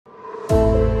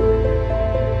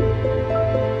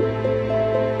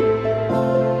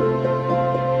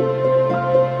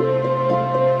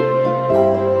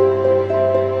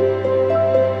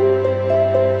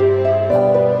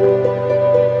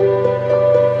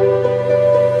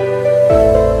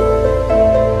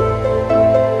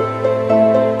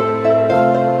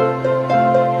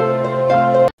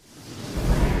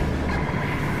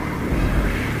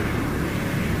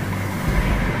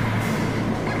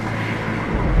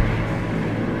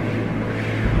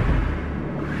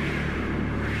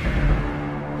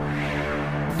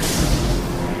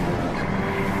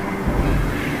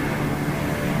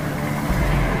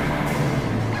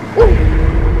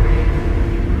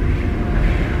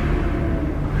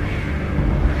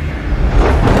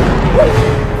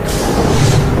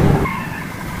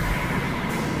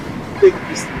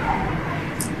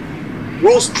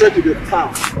straight to the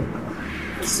town.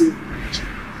 I see.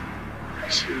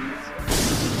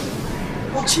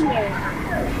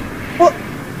 But,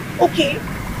 okay,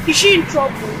 is she in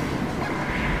trouble?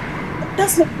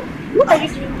 That's not. What are you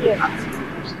doing here?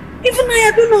 Even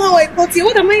I don't know how I got here.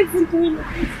 What am I even doing?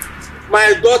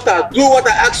 My daughter, do what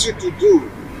I asked you to do.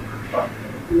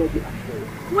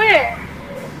 Where?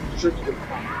 Straight to the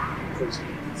town.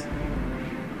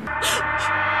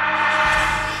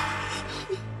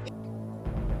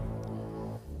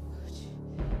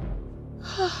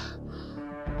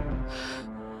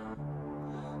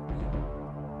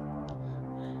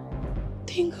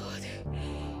 Thank God.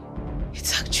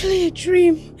 It's actually a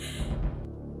dream.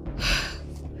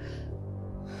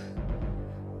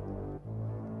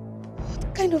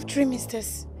 What kind of dream is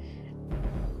this?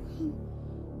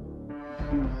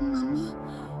 Mama?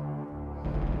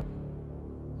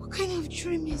 What kind of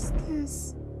dream is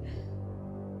this?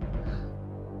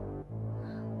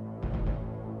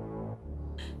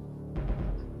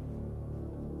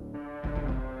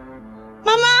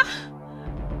 Mama!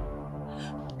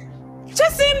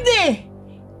 Jasimde!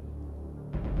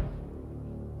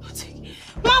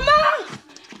 Mama!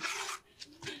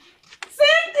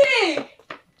 Cindy!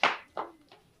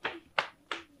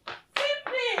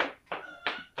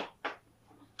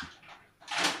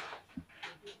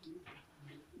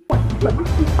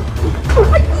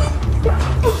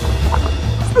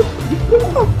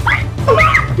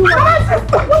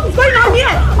 What is going on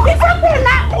here? It's something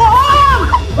like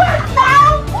what now?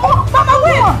 Mama,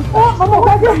 where? Mama,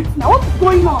 now what is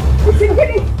going on? It's in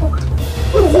here.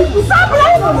 Stop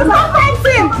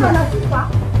dancing!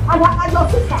 And your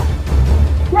sister.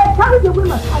 They carry the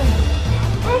women carry.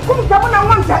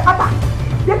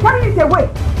 They carry it away.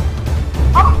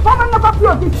 Mama never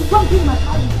feel this. She don't give my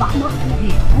carry back.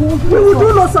 We will do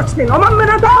no such thing. Mama, I'm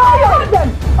them.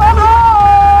 Oh no!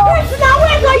 Now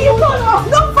where are you going?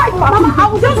 Don't fight, Mama. I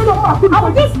will just go. I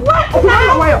will just wait.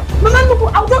 Mama,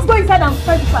 I will just go inside and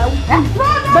fight if I will.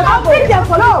 But I'll bring them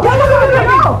for now.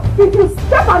 No. If you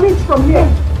step an inch from here,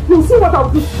 you'll see what I'll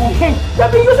do.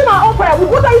 They've been using our own fire.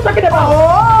 What are you talking about?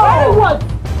 Oh! What?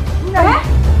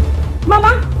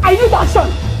 Mama, I need action.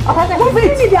 Who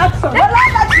need the action? Well,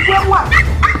 that's the one.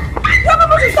 You're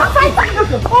supposed to stop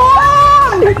fighting. Oh!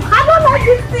 I don't like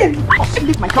this thing.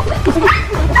 Leave my cup.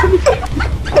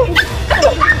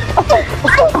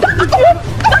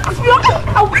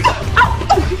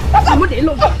 I'm not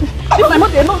alone. I'm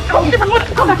not alone.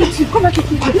 Come back here. Come back here.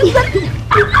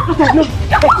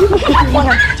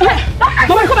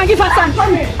 Mama, come and give her sand.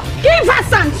 Give her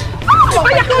sand.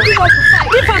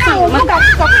 Give her sand.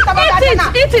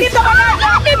 Eat it.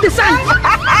 Eat the sand.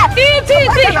 Eat it.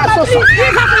 Give her sand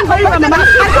for you, Mama. I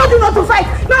told you not to fight.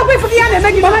 Now wait for the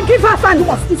enemy. Mama, give her sand.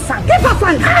 What's this sand? Give her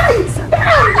sand.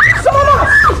 So, Mama.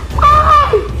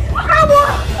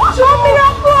 Show me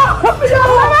your bro.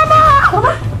 Mama.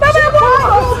 Mama.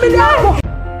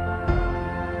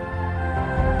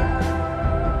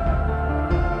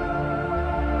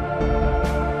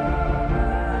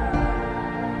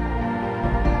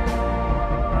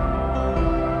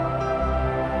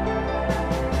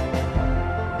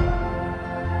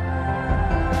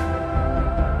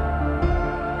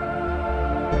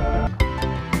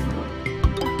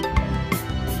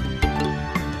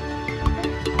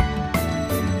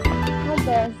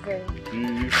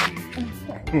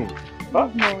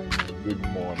 Good morning. Good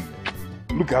morning.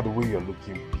 Look at the way you're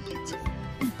looking beautiful.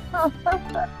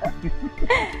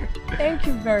 Thank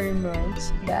you very much.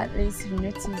 That at least you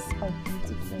notice how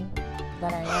beautiful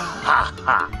that I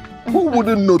am. Who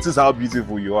wouldn't notice how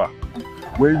beautiful you are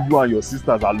when you and your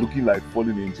sisters are looking like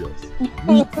fallen angels?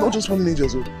 Not just fallen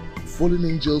angels, fallen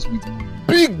angels with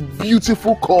big,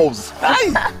 beautiful curves.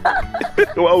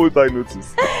 Why would I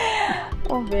notice?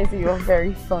 Obviously, you're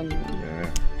very funny. Yeah.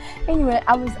 Anyway,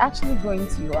 I was actually going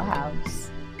to your house.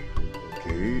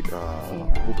 Okay,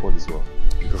 hope all is well,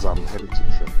 because I'm heading to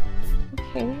the shop.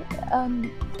 Okay,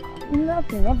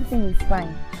 nothing, everything is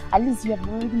fine. At least you have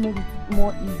already made it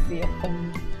more easier for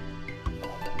me.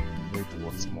 Made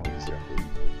what's more easier for you?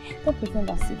 Don't pretend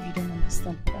as if you don't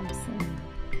understand what I'm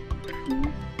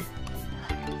saying.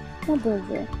 What does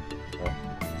it?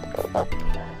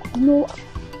 No.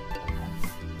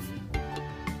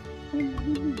 I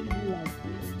really like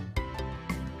you.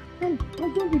 And I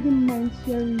don't even mind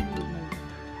sharing you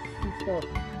with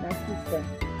my sister.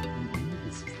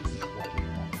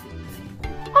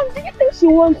 And do you think she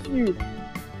wants you?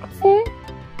 Eh?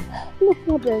 Look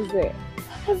what there's there.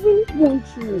 I really want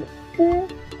you. Eh?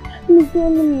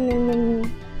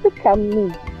 Look at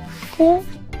me. Eh?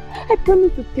 I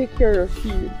promise to take care of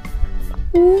you.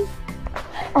 Eh?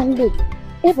 And look,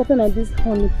 Everything on this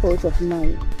honey pot of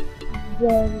mine,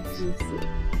 very juicy.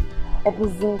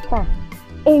 Obuzinka,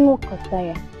 engo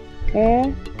kataya.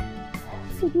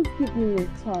 So just give me a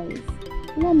chance.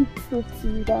 Let me prove to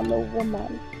you that I'm a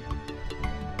woman.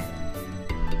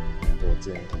 But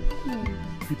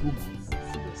people might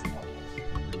see us now.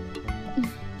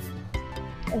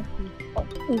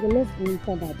 Okay, let's go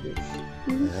inside that bush.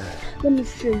 Let me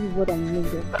show you what I'm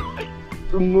made of.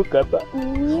 Look at that.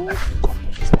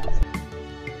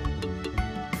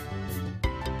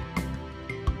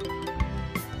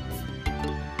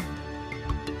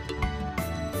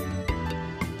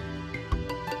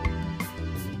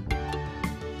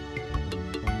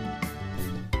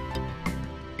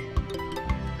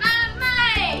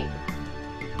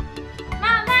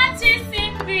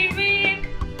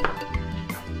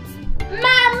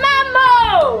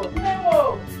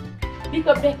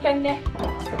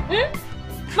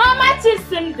 Mama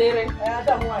Chisindere.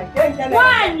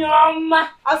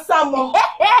 Asamo.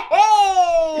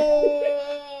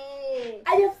 I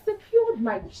have secured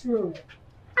my throne.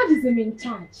 I am in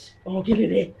charge. Oh, get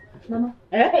it. Mama.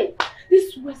 Hey,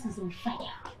 this West is on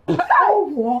fire. Oh,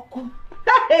 walk.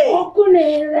 Hey. Walk on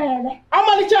it. I'm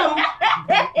on the jump.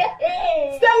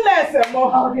 Stand there,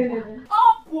 more.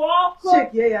 Oh, walk.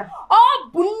 Shake, yeah. Oh,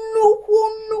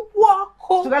 bunu walk.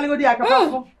 To go to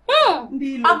Akapapo.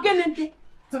 Again,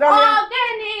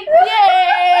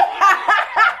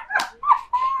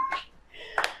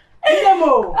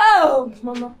 oh,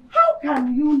 Mama. How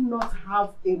can you not have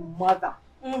a mother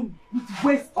with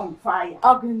waist on fire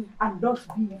and not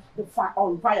be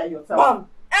on fire yourself?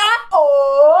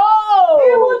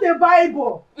 Oh! Even the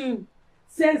Bible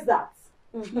says that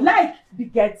like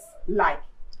begets like.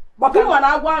 But you want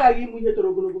to go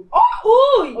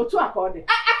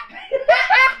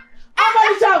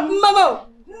Mama!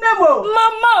 Nemo!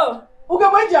 Mama! Ugo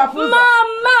Mama!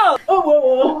 Mama!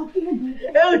 Oh!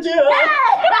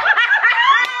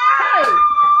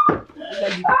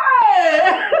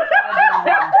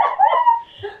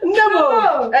 Nemo!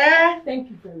 Thank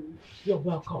you very much. You're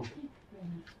welcome.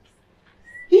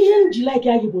 Ihe njileke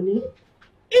ya giboni.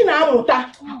 Ina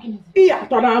amuta. Iya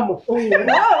tona amu.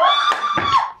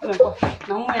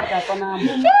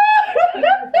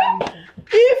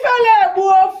 Ifele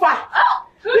buofa.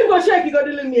 We go shake you go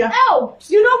delimia. Oh,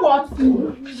 you know what?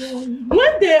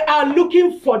 When they are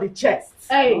looking for the chest,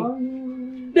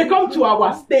 they come to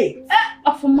our state.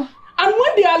 And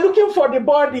when they are looking for the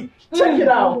body, check it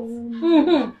out.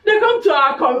 They come to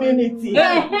our community.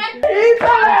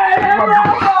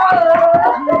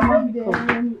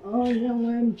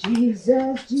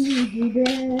 Jesus,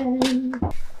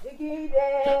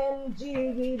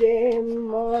 jiggy them,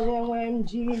 morning when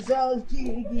Jesus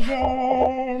jiggy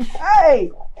them.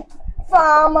 Hey,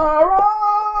 Farmer,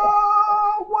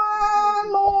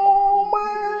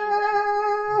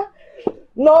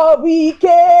 no we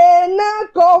can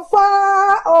go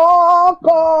far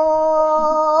oko.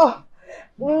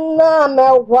 Na me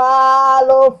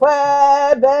walo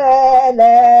febele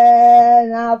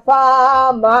na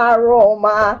Farmer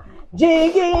Roma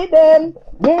jiggy them.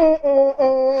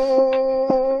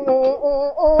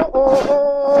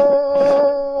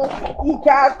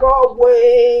 Ikako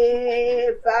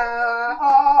wefa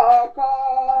oko.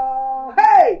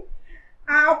 Hey,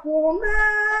 akuna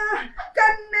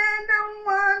kanena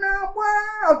mwana wa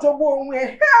tobonwe.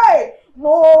 Hey,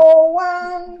 no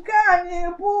one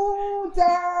can put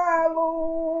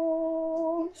alone.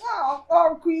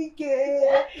 Okwike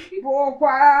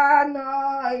bokwana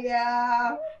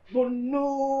ya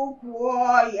bunukwo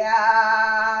ya.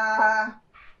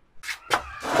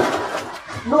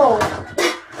 No,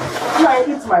 I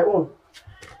eat my own.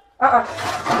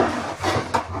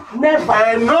 Never.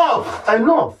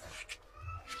 Enough.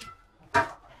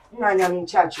 I'm in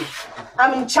charge.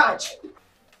 I'm in charge.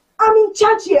 I'm in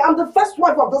charge here. I'm the first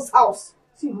wife of this house.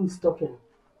 See who's talking.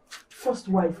 First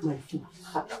wife, my food.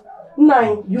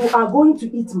 Nine, you are going to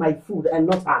eat my food and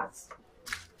not ours.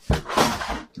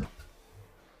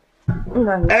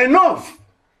 Enough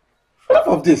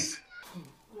of this.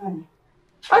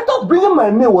 I thought bringing my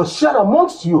meal was shared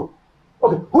amongst you.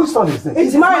 Okay, whose turn is this?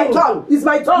 It's my turn. It's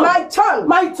my turn. My turn.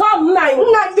 My turn, Nine.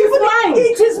 It's mine.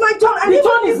 It is my turn. And the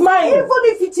turn is mine. Even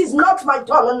if it is not my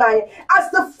turn, Nine,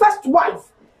 as the first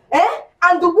wife,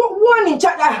 and the one in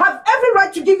charge, I have every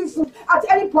right to give you food at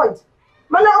any point.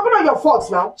 Man, open on your faults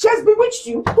now. She has bewitched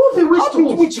you. Who bewitched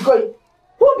who?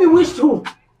 Who bewitched who?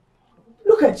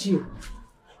 Look at you.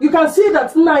 You can see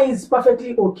that Nine is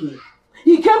perfectly okay.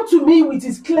 He came to me with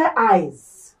his clear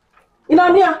eyes.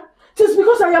 Inania, it is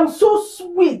because I am so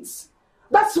sweet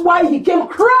That's why he came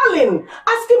crawling,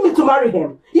 asking me to marry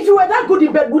him. If you were that good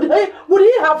in bed, would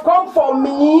he have come for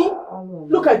me?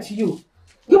 Look at you.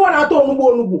 You want to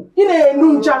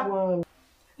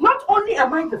Not only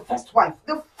am I the first wife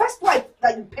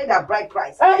that you paid her bride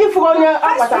price. If you the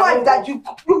first wife that you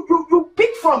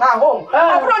picked from her home.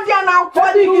 I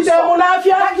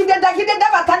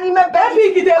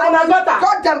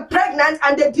got them pregnant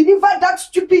and they delivered that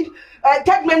stupid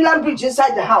third mainland bridge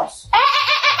inside the house.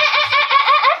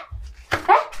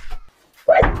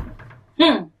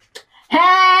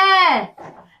 Hey!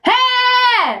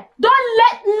 Don't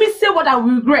let me say what I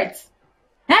will regret.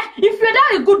 If you're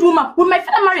not a good woman, we might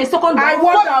finally marry a second wife. I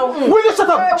wonder. Will you shut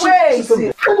up? Wait.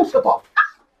 Can you shut up?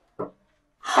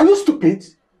 Are you stupid?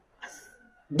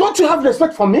 Don't you have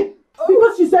respect for me?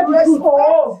 Because she said respect.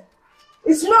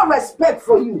 It's not respect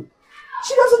for you.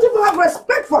 She doesn't even have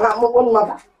respect for her own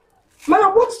mother. Man,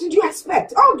 what did you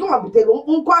expect? Oh, don't have to tell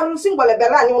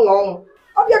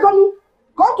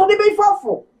go to the bay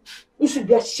for. You should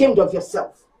be ashamed of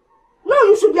yourself. No,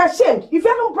 you should be ashamed. If you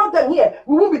haven't brought them here,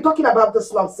 we won't be talking about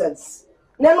this nonsense.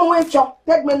 Whoa. You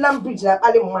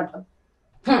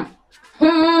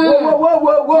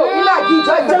like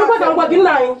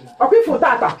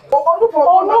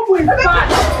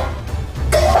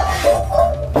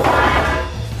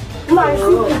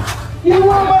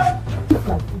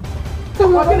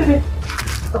it?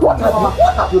 What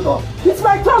have you done? It's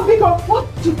my turn, Biko. What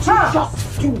did you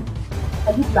just do?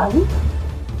 Are you lying?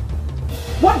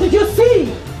 What did you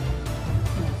see?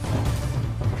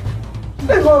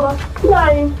 Big over.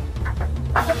 Lying.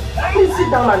 Please sit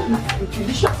down and eat the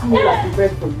delicious meal I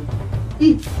prepared for you.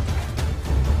 Eat.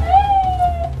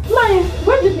 Lying,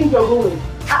 where do you think you're going?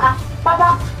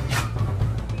 Papa.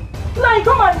 Lying,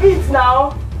 come and eat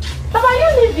now. Papa, are you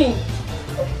leaving?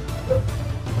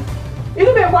 You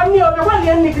don't make one meal, you're one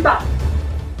year, Nikita.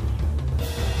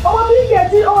 Our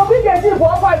big getting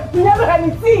for five, you never had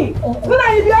any tea. Now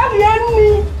if you have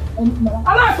any, I'm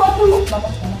not talking. This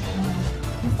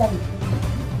time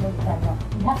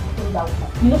you have to tell that woman.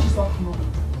 You know she's not moving.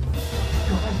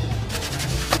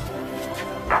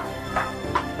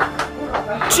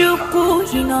 Chuku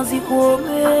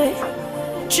inazikome.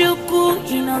 Chuku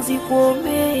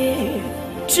inazikome.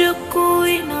 Chuku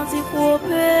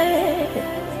inazikome.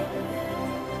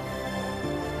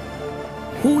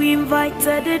 Who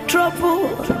invited the trouble?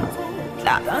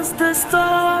 That has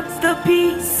disturbed the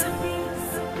peace.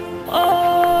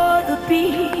 Oh, the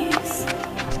peace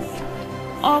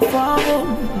of our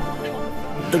home.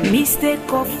 The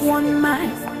mistake of one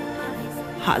man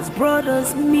has brought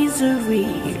us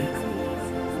misery.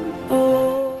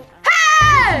 Oh.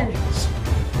 Hey!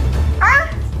 Huh?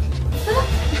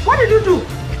 What did you do?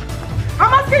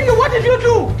 I'm asking you, what did you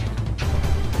do?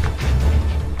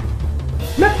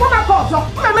 Let's go back up,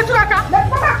 let's go back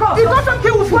up. You got some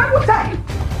kills one more time.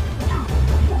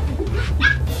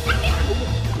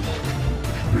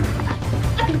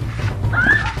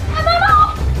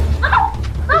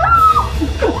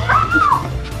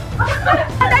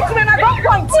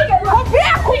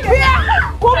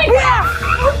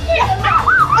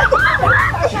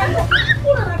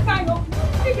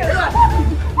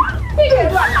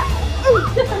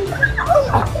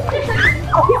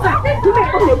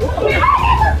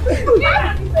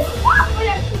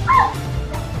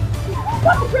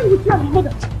 What's the with your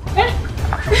mother?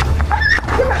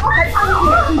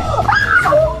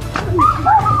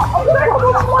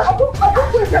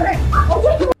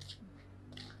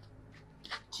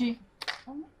 Chi.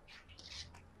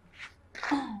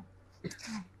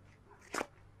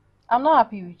 I'm not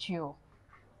happy with you.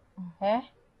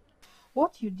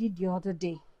 What you did the other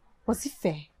day, was it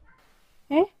fair?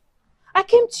 I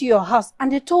came to your house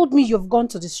and they told me you've gone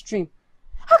to the stream.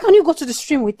 How can you go to the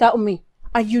stream without me?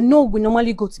 And you know we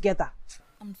normally go together.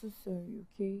 I'm so sorry,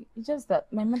 okay? It's just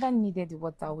that my mother needed the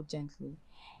water urgently.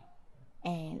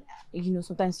 And, you know,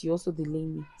 sometimes you also delay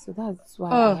me. So that's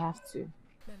why I have to.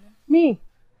 Me?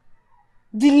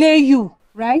 Delay you,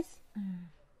 right?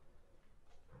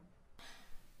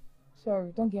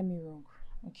 Sorry, don't get me wrong,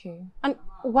 okay? And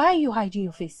why are you hiding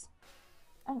your face?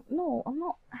 No, I'm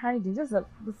not hiding. Just that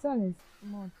the sun is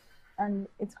not, and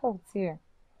it's hot here.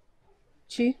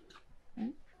 Chi?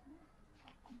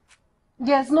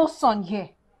 There's no sun here.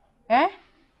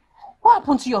 What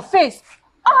happened to your face?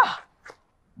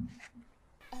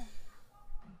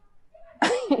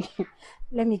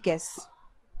 Let me guess.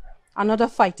 Another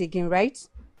fight again, right?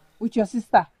 With your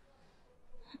sister?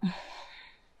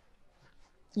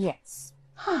 Yes.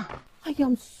 I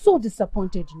am so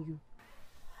disappointed in you.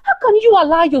 How can you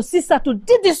allow your sister to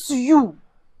do this to you?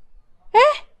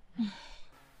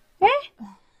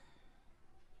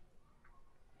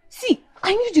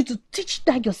 to teach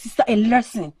that your sister a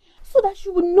lesson so that she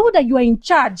will know that you are in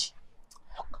charge.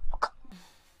 Look.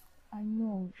 I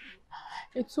know.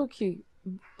 It's okay.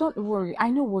 Don't worry. I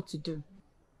know what to do.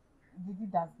 The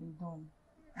deed has been done.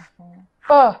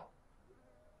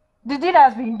 The deed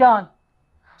has been done.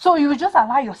 So you will just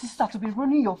allow your sister to be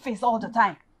ruining your face all the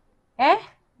time? Eh?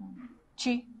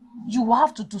 Chi, you will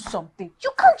have to do something.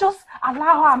 You can't just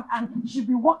allow her and she'll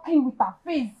be walking with her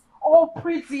face all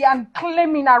pretty and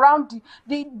claiming around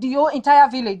the whole entire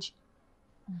village.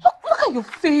 Look at your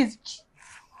face.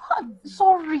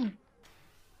 Sorry.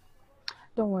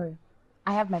 Don't worry.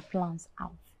 I have my plans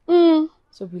out. So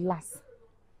relax.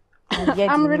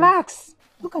 I'm relaxed.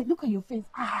 Look at your face.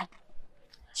 Chi.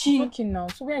 Okay now.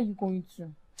 So where are you going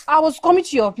to? I was coming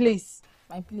to your place.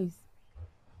 My place?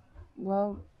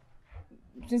 Well,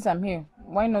 since I'm here,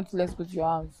 why not let's go to your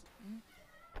house?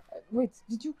 Wait,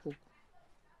 did you cook?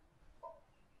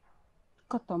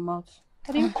 Cut them out.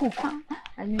 I didn't cook.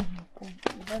 I need you cook.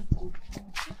 That's good.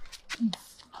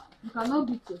 You cannot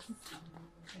beat your sister.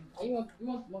 You want to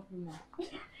mock me now?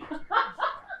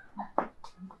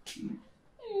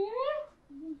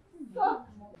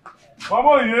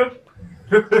 Mama here.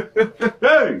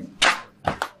 Hey.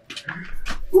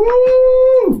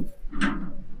 Woo!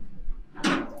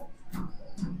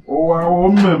 Oh, wow,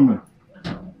 mama.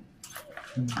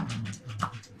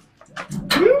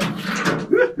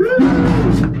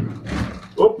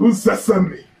 Open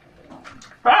sesame.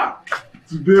 Ha!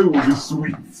 Today will be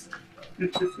sweet.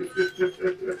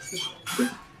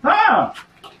 Ha!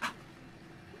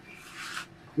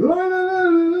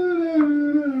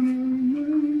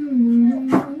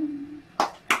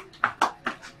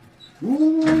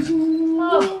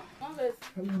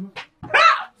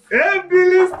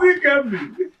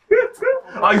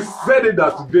 I said it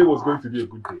that today was going to be a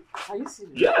good day. Are you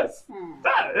serious? Yes.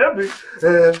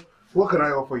 What can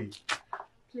I offer you?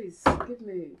 Please, give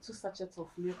me 2 sachets of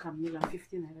milk and meal and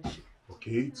 15 naira sugar.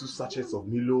 Okay, 2 sachets of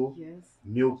Milo, yes,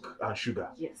 milk and sugar.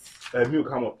 Yes. Milk,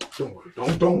 how much? Don't worry,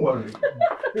 don't worry.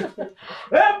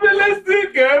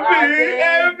 Everything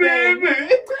can be.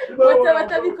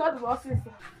 Whatever you call the office.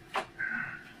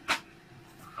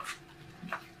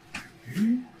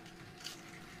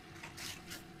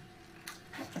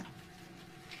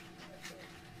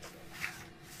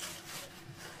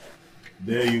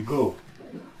 There you go.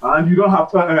 And you don't have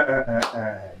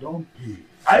to, don't pay.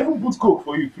 I even put Coke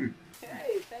for you free.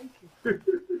 Hey, thank you.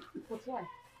 But why?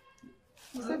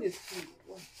 You said it's free.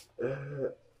 Why?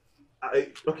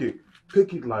 Okay,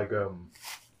 take it like,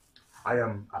 I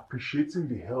am appreciating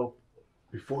the help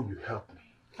before you help me.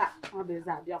 I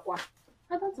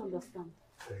don't understand.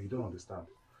 You don't understand.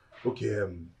 Okay,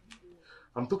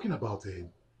 I'm talking about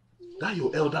that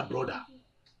your elder brother,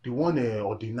 the one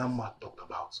Ordinama talked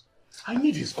about. I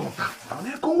need his contact.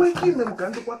 I've told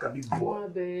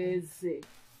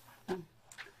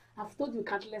you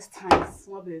countless times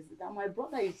that my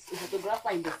brother is a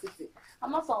photographer in the city.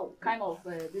 I'm not some kind of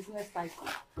business tycoon.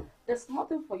 There's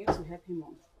nothing for you to help him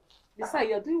on. Besides,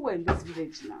 you're doing well in this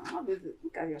village now.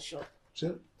 Look at your shop.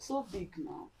 Sure. So big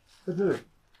now.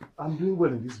 I'm doing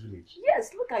well in this village.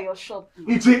 Yes, look at your shop.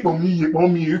 It's it for me. You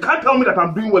can't tell me that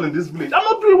I'm doing well in this village. I'm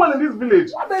not doing well in this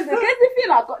village.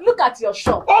 Look at your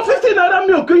shop. Oh, 15 naira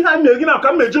milk. You're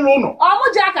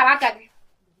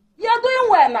doing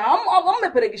well now.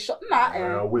 I'm shop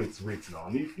now. Wait now.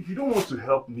 If you don't want to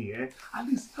help me, at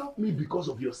least help me because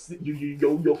of your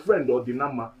friend or the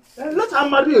Nama. Let her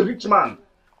marry a rich man.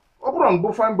 I don't have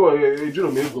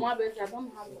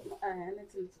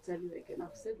anything to tell you again.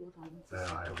 I've said what I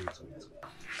want to say. Wait.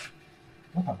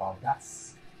 What about that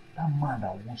man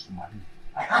that wants to marry?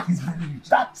 I heard he's very rich.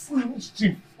 That's rich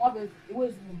chief. What do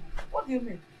you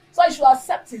mean? So you should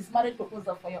accept his marriage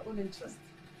proposal for your own interest.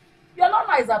 You're not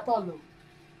nice at all, though.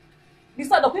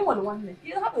 Besides, the one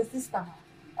you have a sister.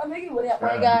 I'm making worry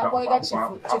about chief.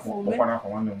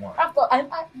 After I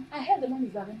heard the man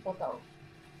is an importer.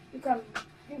 You can.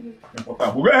 You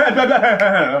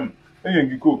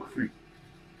cook free.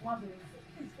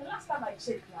 The last time I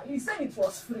checked, you said it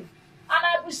was free, and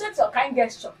I appreciate your kind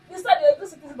gesture. You said you're a good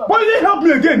citizen. Why did you help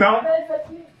me again now?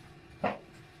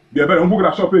 Yeah, but I'm going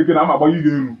to shop again. I'm about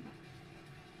you.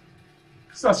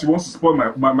 Sister, she wants to spoil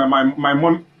my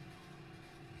money.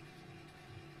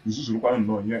 You should look at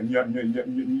no.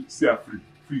 You see her free.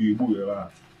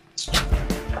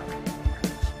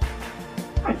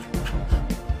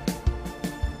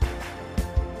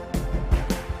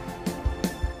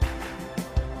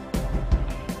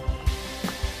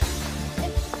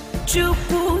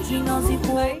 Oh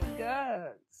my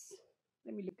God.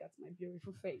 Let me look at my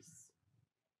beautiful face.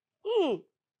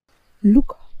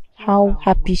 Look how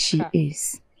happy she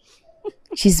is.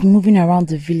 She's moving around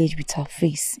the village with her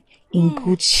face in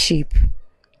good shape.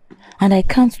 And I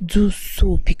can't do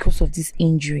so because of this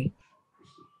injury.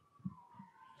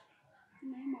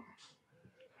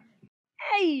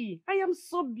 Hey, I am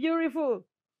so beautiful.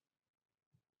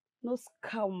 No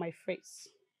scar on my face.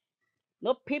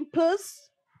 No pimples.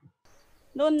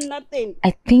 No nothing.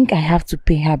 I think I have to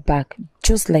pay her back,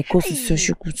 just like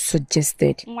Osusoshuku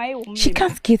suggested. She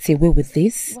can't get away with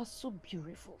this. You are so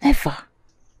beautiful. Never.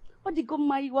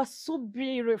 Odigoma, you are so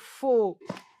beautiful.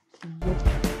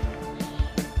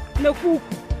 No cook.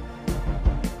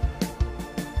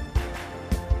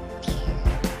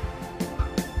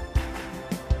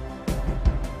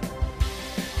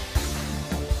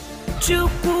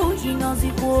 Chuku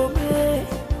inazikome.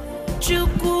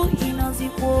 Chuku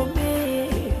inazikome.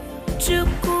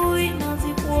 Chuku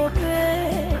inazikome.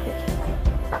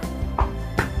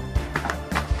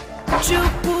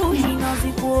 Chuku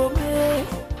inazikome.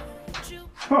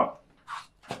 Huh.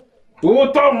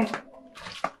 Oh, Tom!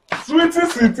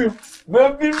 Sweetie.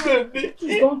 Baby.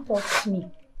 Don't touch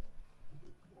me.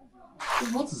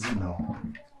 What is it now?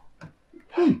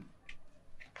 Hey!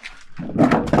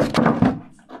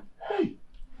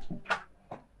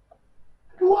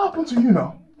 What happened to you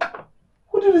now?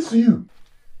 Who did this to you?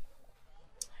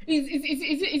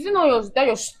 Is it not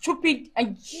your stupid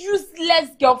and useless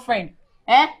girlfriend?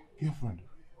 Eh? Girlfriend?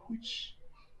 Which?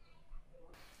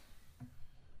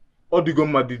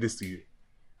 Odigoma did this to you?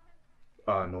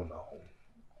 No.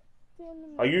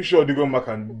 Are you sure Odigoma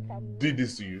can did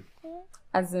this to you?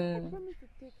 As in,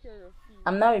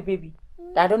 I'm now a baby.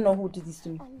 I don't know who did this to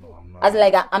me. No, I'm not. As in,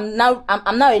 like I'm now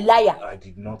a liar. I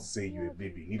did not say you're a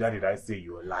baby. Neither did I say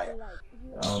you're a liar.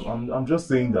 I'm just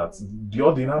saying that the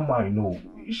ordinary man, no,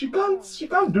 she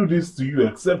can't do this to you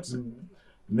except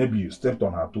maybe you stepped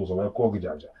on her toes or call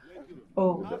Jaja.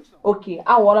 Oh, okay.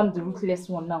 I want the ruthless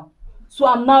one now. So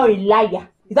I'm now a liar.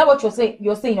 Is that what you're saying?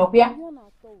 You're saying, okay?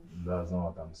 That's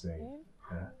not what I'm saying.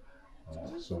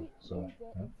 So.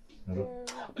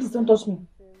 Please don't touch me.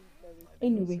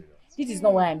 Anyway, this is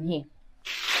not why I'm here.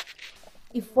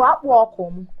 If I walk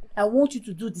home, I want you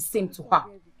to do the same to her.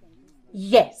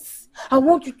 Yes, I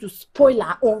want you to spoil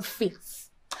her own face.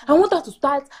 I want her to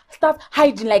start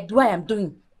hiding like the way I'm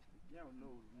doing.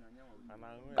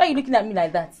 Why are you looking at me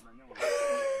like that?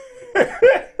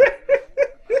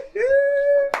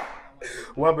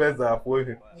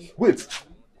 Wait,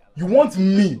 you want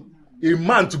me, a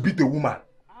man, to beat a woman?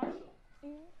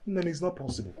 Then it's not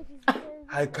possible.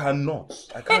 I can't do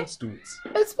it.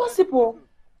 It's possible.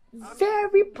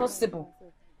 Very possible.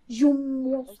 You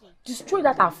must destroy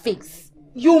that her face.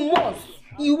 You must.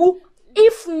 You will.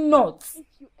 If not,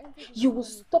 you will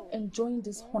stop enjoying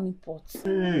this honey pot.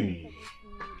 Hey.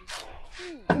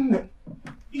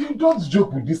 You don't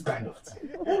joke with this kind of thing.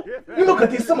 You look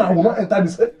at it, someone will not enter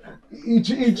this. Can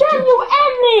you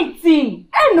anything?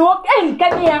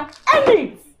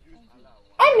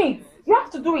 Any. You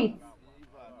have to do it.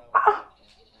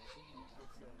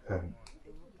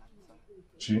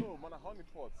 Chi,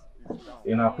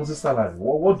 in our pussy salary,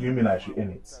 what do you mean I should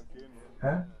earn it?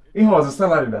 Huh? It was a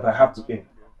salary that I have to earn.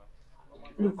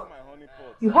 Look,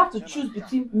 you have to choose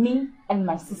between me and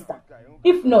my sister.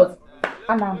 If not,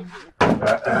 Anna.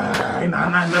 Where are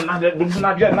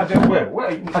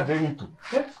you Nigerian to?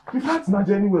 You can't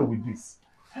Nigeria anywhere with this.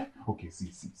 Okay,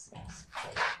 see.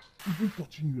 Even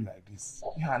touching you like this,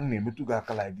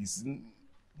 like this.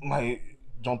 My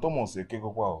John Thomas,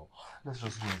 let's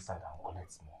just go inside and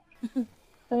collect more.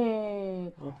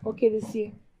 Hey, okay, this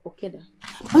year. Okay, then.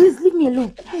 Please leave me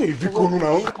alone. Hey, Biko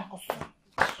now.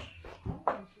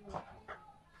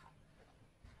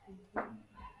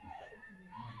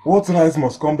 What rice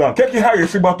must come down? Take it high,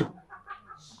 Sibato.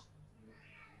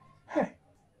 Hey,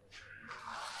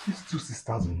 these two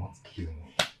sisters will not kill me.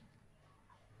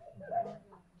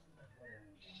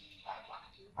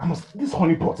 This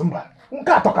honey pot,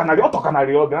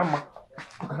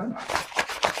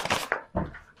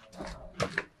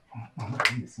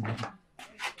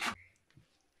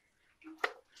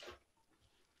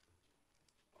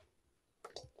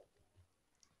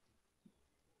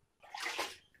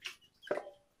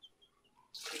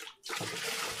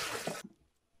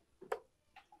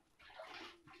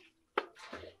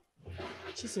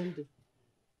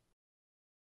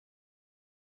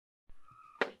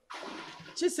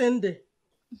 Chisende.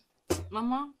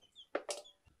 Mama.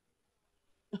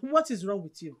 What is wrong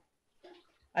with you?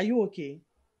 Are you okay?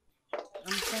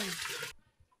 I'm fine.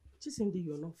 Chisende,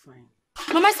 you're not fine.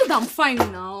 Mama, I said I'm fine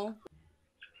now.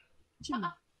 Jimmy,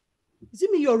 is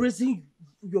it me you're raising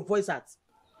your voice at?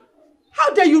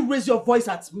 How dare you raise your voice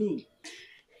at me?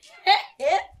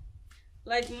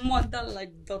 Like mother,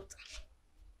 like daughter.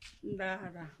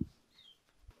 Ndara.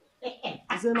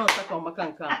 Is it not a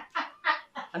makanka?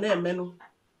 And then menu.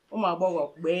 Oh my boy,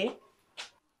 be.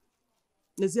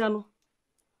 Neziano.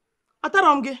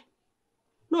 Ataramge.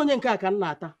 No nyenka kan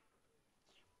nata.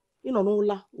 Ino no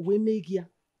la we megia.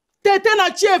 Tete na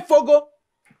chie fogo.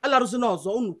 Ala ruzuno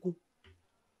ozo unuku.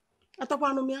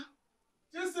 Atakwa no mia.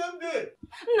 Chisemde.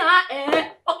 Na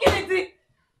okay.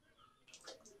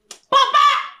 Papa!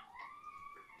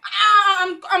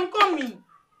 I'm coming.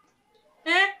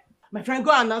 My friend,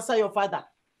 go and answer your father.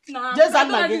 Nah, just I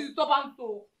don't need to stop him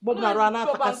to. Bob na rana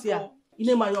takasia.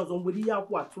 Ine ma yozo mbodi ya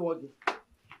kwa tuoge.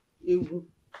 Ewu.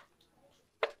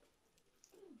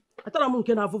 Atara mu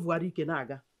nke na avuvuari ike na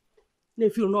aga. Na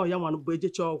feel no ya nwanu bo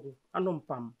ejecha ogwu anu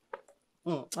mpam.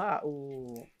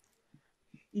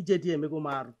 Ije di emego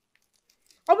maru.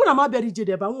 Obu na ma bịara ije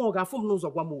de ba nwa o ga-afụ m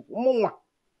n'ụzọ gwa m okwu. Mụ nwa.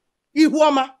 Ihu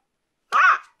ọma.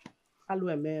 Alụ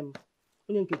emem.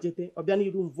 Onye nke jete ọbịa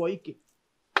n'iru mvọ ike.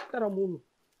 Atara m unu.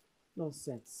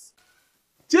 Nonsense.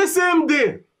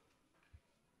 Chisemde.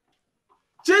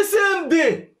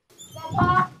 Chisemde.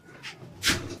 Papa.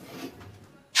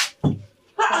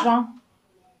 Papa.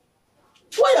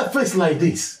 Why your face like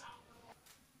this?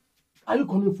 Are you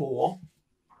coming for war?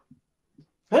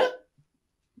 Eh?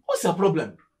 What's your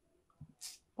problem?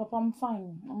 Papa, I'm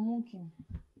fine. I'm okay.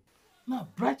 Now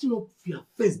brighten up your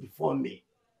face before me.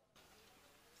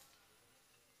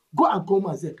 Go and call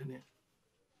my Zekene.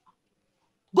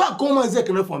 Go and call my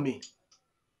Zekene for me.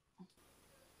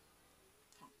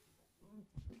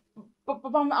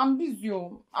 Papa, I'm busy.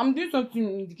 I'm doing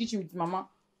something in the kitchen with Mama.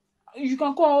 You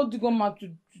can call the grandma to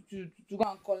go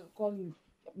and call me.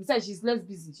 Besides, she's less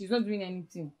busy. She's not doing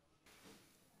anything.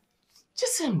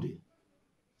 Chisemde.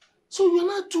 So you're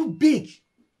not too big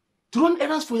to run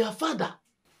errands for your father.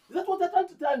 Is that what you're trying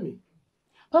to tell me?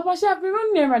 Papa, she have been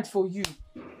running errands for you.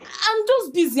 I'm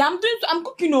just busy. I'm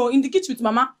cooking in the kitchen with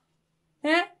Mama.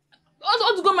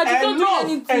 All to go my don't do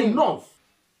anything. Enough.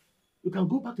 You can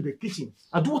go back to the kitchen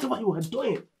and do whatever you are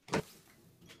doing.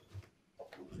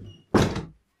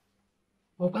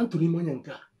 Welcome to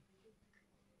Rimonyanka.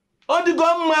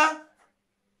 Odigoma.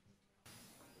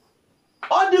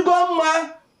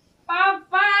 Odigoma.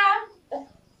 Papa.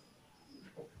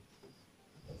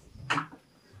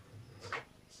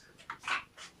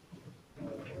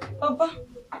 Papa.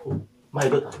 My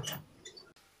daughter.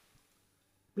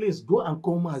 Please go and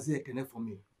call Mazi Ekene for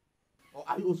me. Or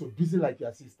are you also busy like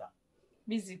your sister?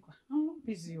 Busy. I'm not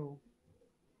busy.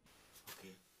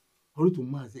 Okay. Hurry to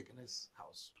Mazi Ekene's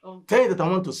house. Okay. Tell you that I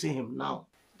want to see him now.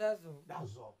 That's all.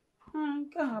 That's all.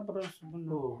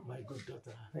 Oh, my good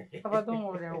daughter. Papa, don't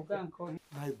worry. I will go and call him.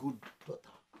 My good daughter.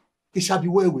 It shall be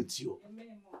well with you.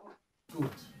 Good.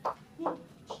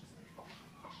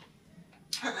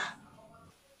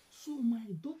 So my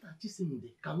daughter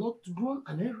Chisemde cannot run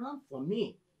an errand for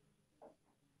me.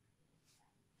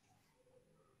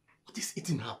 What is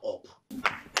eating her up?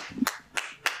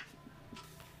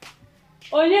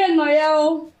 Onye no ya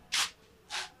o.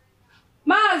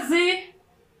 Mazi.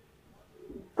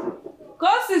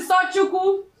 Kosi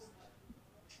Sochukwu.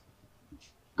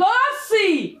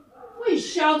 Kosi. Who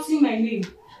is shouting my name?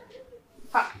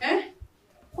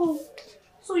 Oh,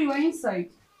 so you are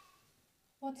inside.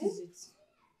 What is it?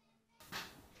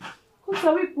 Because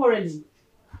are we quarreling?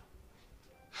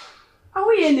 Are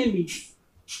we enemies?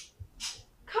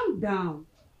 Calm down.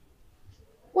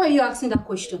 Why are you asking that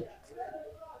question?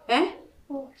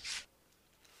 Oh.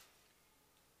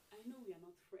 I know we are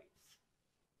not friends,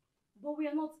 But we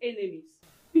are not enemies.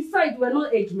 Besides, we are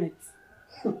not age mates.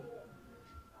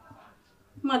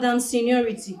 Madam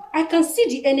Seniority, I can see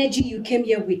the energy you came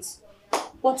here with.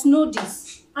 But know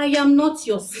this, I am not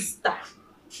your sister.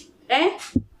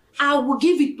 I will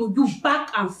give it to you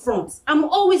back and front. I'm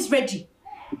always ready.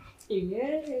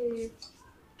 Yeah.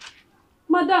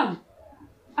 Madam,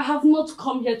 I have not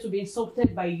come here to be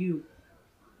insulted by you.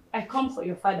 I come for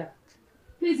your father.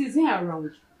 Please, is he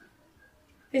around?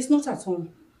 He's not at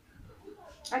home.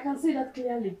 I can see that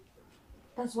clearly.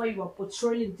 That's why you are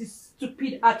portraying this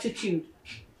stupid attitude.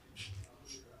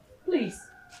 Please,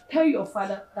 tell your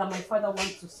father that my father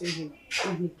wants to see him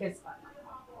when he gets back.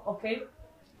 Okay?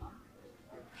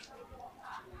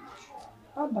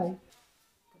 Bye-bye.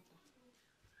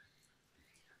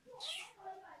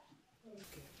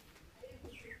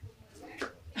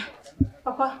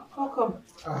 Papa, how come?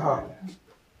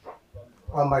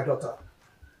 My daughter.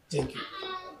 Thank you.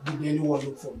 Did anyone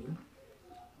look for me?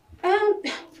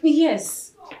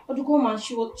 Yes. Odugoma,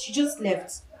 she just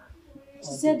left.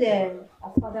 She said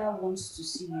her father wants to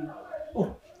see you.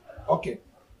 Oh, okay.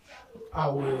 I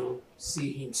will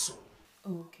see him soon.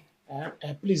 Oh, okay.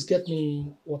 Please get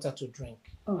me water to drink.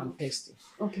 Oh. I'm thirsty.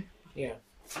 Okay. Yeah.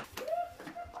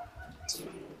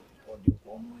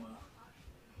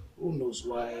 Who knows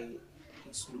why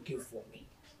he's looking for me?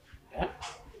 Yeah?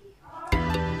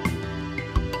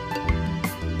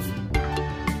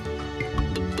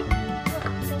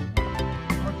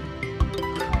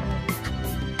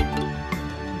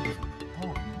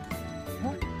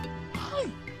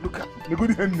 Look at the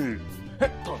good henny.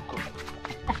 Come.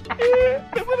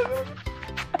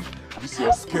 This is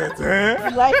your skirt, eh? I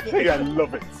like it. I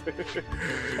love it.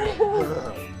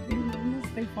 I'm not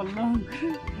staying for long.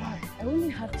 Why? I only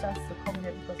had chance to come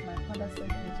here because my father sent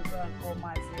me to go and call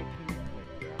Mazeki.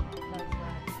 That's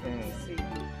why. See.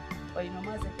 But you know,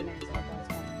 Mazeki is not that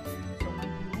one. So when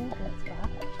he gets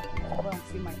back, I'll go and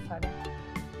see my father.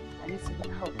 I need to get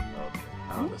help. Okay,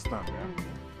 I understand, yeah?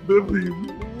 Baby.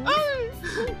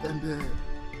 And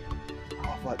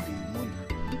how about the money?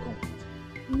 You come.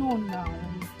 No, now.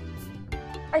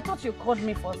 I thought you called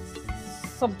me for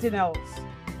something else.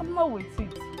 I'm not with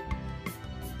it.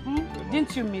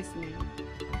 Didn't you miss me?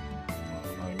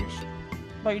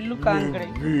 But you look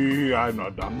angry. I'm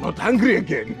not angry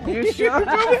again. Are you sure?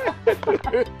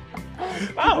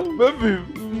 Oh, baby.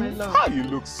 My love. How you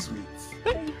look sweet.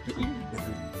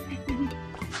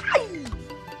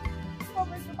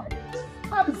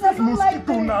 This is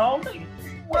mosquito now.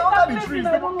 Well, under the trees.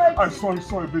 I'm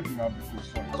sorry, baby. Now,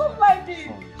 sorry. I don't like it.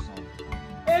 Sorry.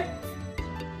 Eh?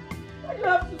 Why do you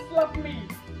have to slap me?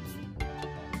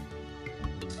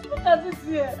 Look at it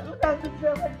here. Look at it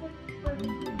here.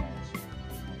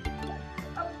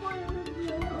 I'm going with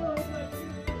you.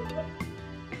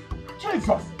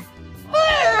 Jesus!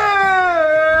 Hey!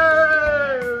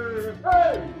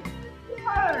 Sorry.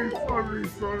 I'm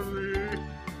sorry, baby.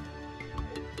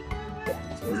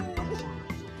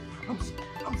 I'm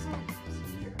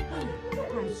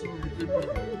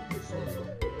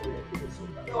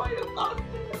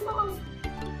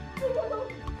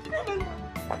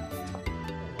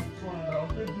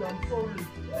sorry.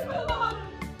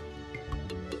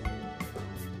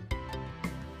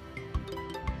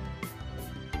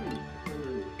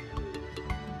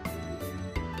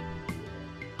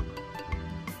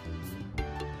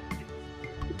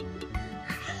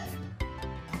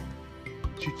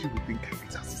 Chichi will think I'm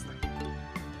his assistant,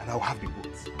 and I'll have the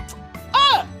votes.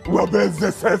 Well, then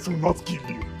the sense will not kill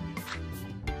you.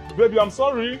 Baby, I'm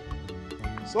sorry.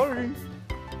 Sorry.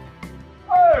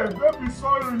 Hey, baby,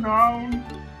 sorry now.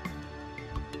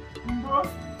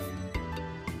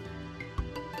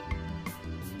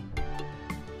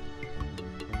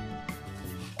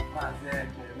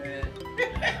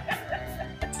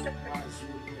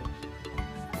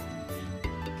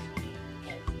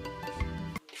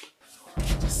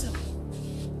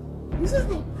 This is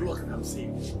not blood that I'm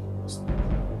saying.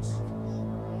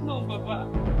 No, Baba.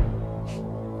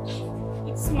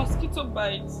 It's mosquito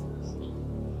bite.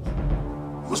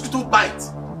 Mosquito bite?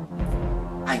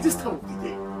 At this time of the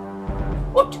day?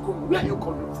 Where are you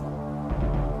coming from?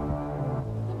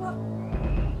 Baba,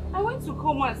 I went to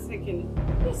call Mazeki.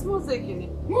 Yes, Mazeki.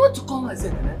 You went to call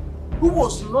Mazeki, who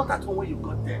was not at home when you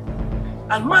got there.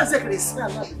 And Mazeki is here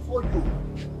now before you.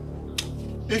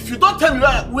 If you don't tell me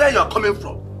where you are coming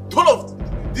from, all of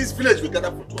this village will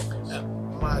gather for talk.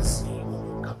 Mazeki,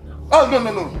 calm down.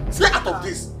 Oh, no. Stay out of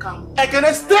this.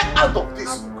 Again, stay out of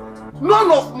this.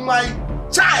 None of my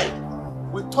child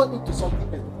will turn into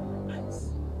something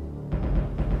else.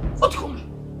 What coming?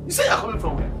 You say you're coming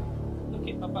from where?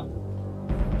 Okay, Papa.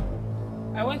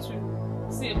 I went to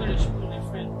see Ebere Okaro with a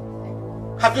friend.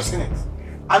 Have you seen it?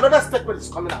 Another statement is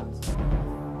coming out.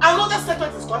 Have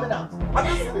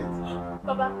you seen it?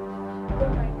 Papa,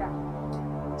 don't mind her.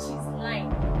 She's lying.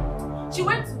 She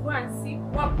went to go and see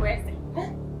one person.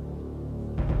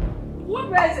 One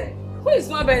person? Who is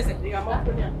one person?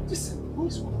 Listen, who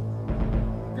is one?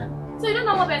 So you don't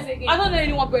know one person again? I don't know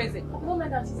any one person. Don't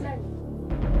mind her, she's lying.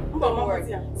 Don't worry.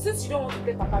 Since you don't want to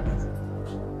get Papa to do,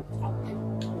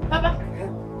 Papa,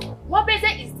 one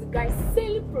person is the guy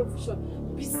selling provision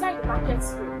beside the market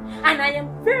square. And I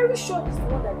am very sure he's the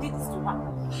one that did this to her.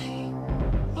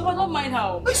 Papa, don't mind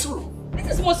her. This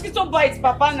is mosquito bites,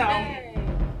 Papa, now.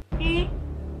 Hey!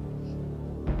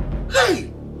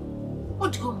 Hey!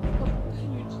 What do you want?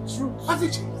 Truth. Has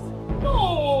it changed?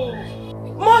 No!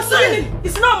 Mosquito!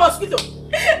 It's not mosquito!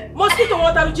 Mosquito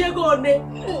water Diego on it.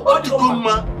 What do you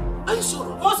want? Are you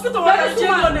sorry? Mosquito water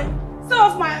Diego on it.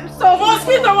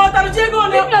 Mosquito water Diego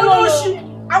on it.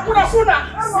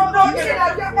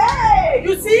 Hey!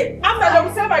 You see? After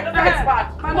they say my daughter is bad.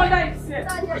 My mother is here.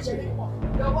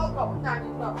 You're welcome.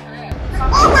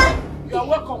 You're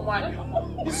welcome, man.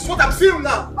 This is what I'm seeing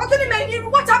now.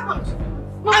 What happened?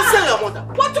 Answer your mother.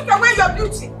 What took away your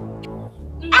beauty?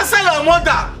 Answer your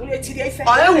mother.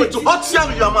 I am with you. Hot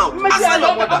yam in your mouth. Answer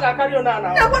your mother.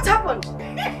 Now what happened?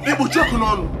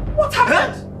 What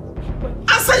happened?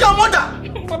 Answer your mother.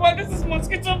 Papa, this is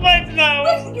mosquito bite now.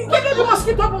 You get the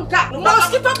mosquito bite.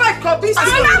 Mosquito bite could be. No.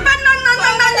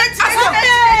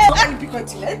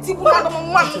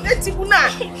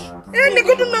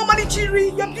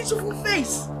 Your beautiful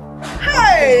face.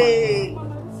 Hey.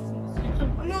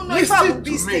 No, listen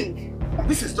to me.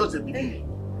 This is just a beginning.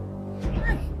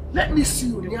 Let me see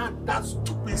you near that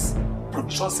stupid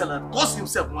production seller. Cause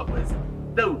himself my place.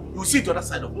 Then you see the other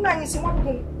side of me.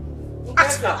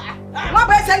 Ask her.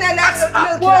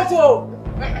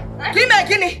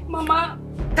 Give me. Mama.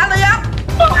 Tell her.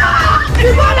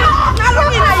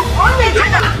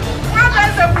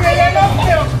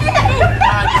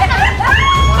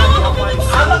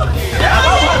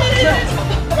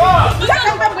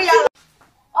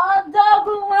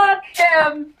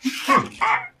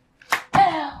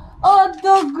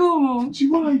 Gee,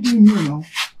 what are you doing here now?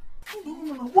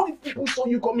 What if people saw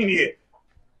you coming here?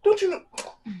 Don't you know?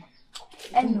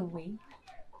 Anyway,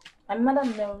 my mother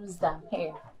knows that I'm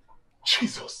here.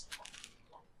 Jesus.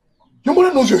 Your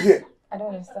mother knows you're here. I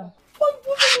don't understand.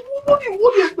 What do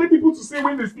you expect people to say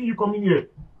when they see you coming here?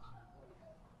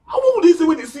 What would they say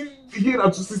when they see here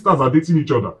that two sisters are dating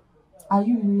each other? Are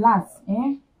you relaxed,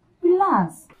 eh?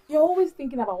 Relax. You're always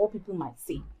thinking about what people might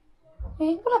say.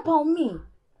 Eh? What about me?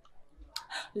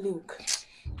 Look,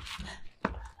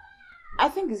 I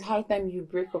think it's high time you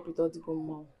break up with Odigo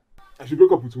mom. I should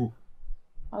break up with who?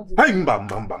 Hey, now.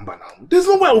 There's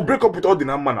no way I will break up with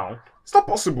Ordinama now. It's not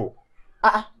possible.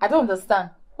 I don't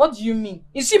understand. What do you mean?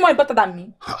 Is she more important than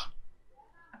me?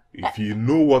 If you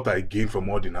know what I gained from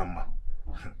Ordinama,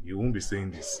 you won't be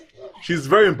saying this. She's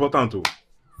very important too.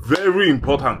 Very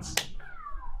important.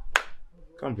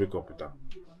 Can't break up with her.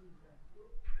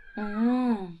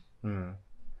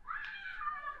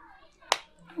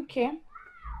 Okay.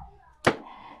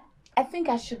 I think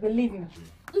I should be leaving.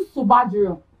 This is so bad,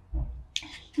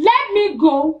 Let me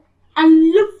go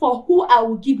and look for who I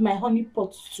will give my honey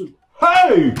pot to.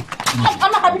 Hey!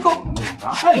 I'm not happy.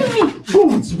 Hey! Go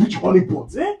with which honey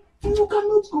pot, eh? You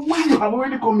cannot go when you have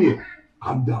already come here.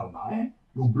 Calm down now, eh?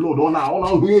 Your blood on now,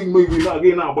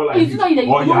 again now, but like it's not that you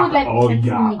don't like calm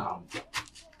down,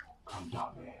 calm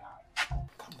down,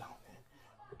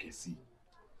 Okay, see,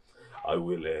 I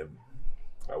will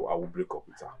break up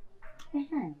with her. I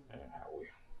will.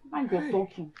 Why you're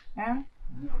talking, eh?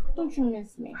 Don't you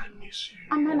miss me? I miss you.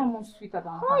 I'm not more sweeter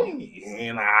than her.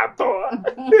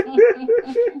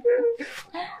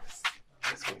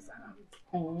 Let's go inside.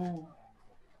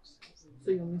 So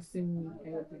you're missing me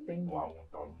and everything. Wow,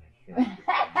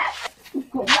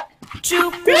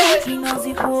 Chuku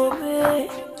inazikome,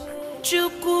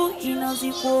 chuku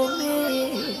inazikome,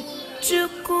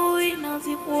 chuku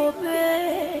inazikome,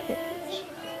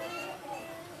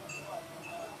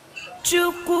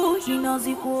 chuku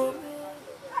inazikome.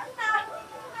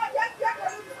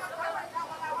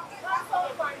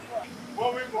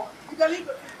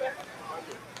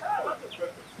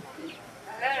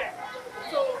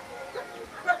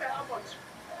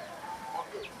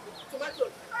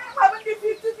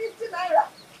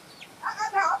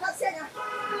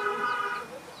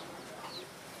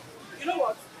 You know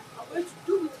what? I'm going to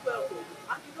do it well,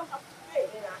 and you don't have to pay.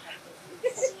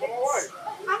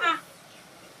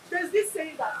 There's this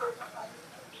saying that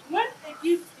when a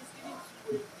gift is given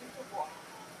to a little boy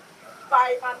by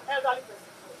an elderly person,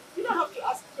 you don't have to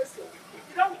ask questions.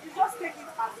 You just take it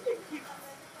as a gift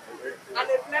and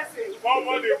a blessing.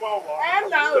 And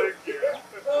now.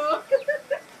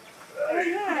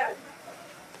 Yeah.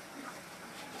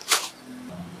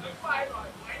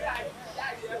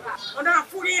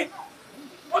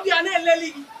 What do you need,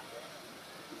 Lily?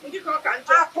 You can't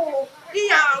apple.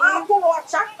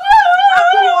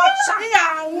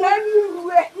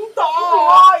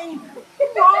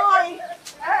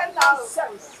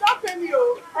 Stop him, you.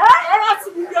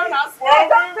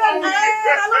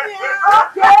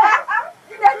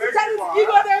 You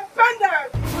got a pendant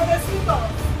with a silver.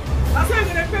 That's how I'm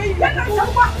going to pay you.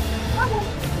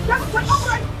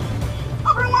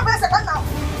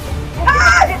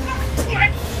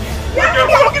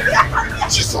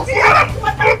 Jesus! What's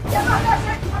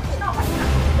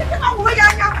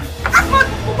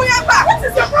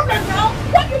is your problem now?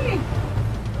 What do you mean?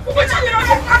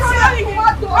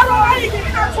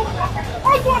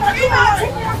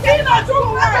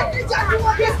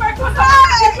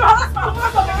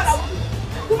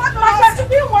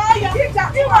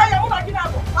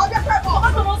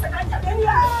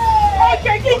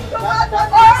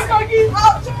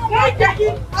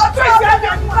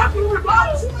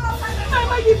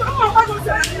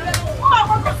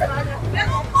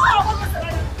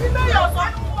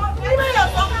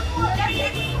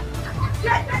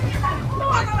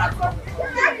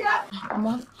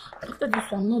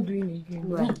 I'm not doing it again.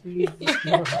 No, I believe you.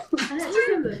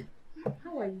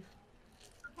 How are you?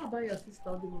 How about your sister? I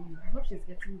hope she's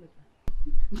getting better.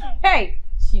 Hey,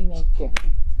 Chineke.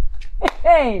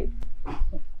 Hey.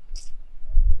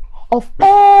 Of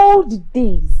all the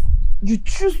days, you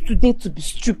choose today to be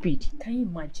stupid. Can you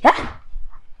imagine? Huh?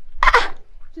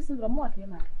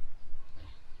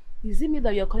 Is it me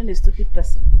that you're calling a stupid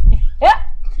person?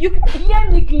 You can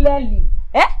hear me clearly.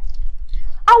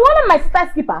 I want my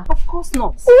sister's keeper. Of course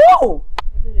not. Oh!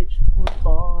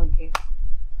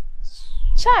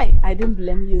 Chai, I didn't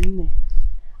blame you.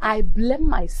 I blame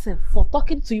myself for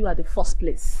talking to you at the first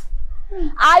place.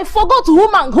 I forgot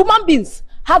human beings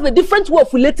have a different way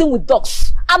of relating with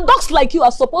dogs. And dogs like you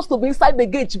are supposed to be inside the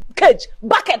cage,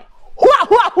 bucket. Hua,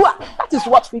 hua, hua. That is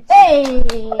what we. Hey!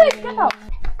 Get out.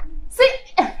 See,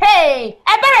 hey,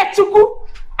 Ebere Chuku,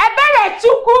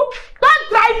 don't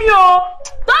try me, oh!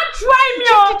 Don't try me,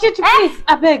 oh! Please,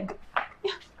 I beg.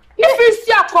 If you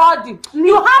see a Cody,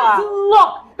 you have to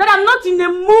luck that I'm not in the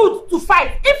mood to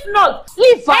fight. If not,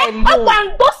 leave her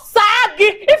alone.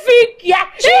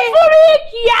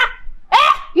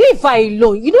 Leave her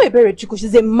alone. You know Ebere Chuku,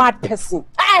 she's a mad person.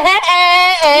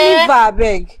 Leave her, I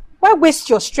beg. Why waste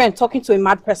your strength talking to a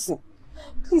mad person?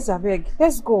 Please, I beg.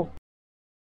 Let's go.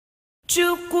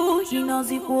 Chuku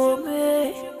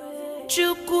inazikome,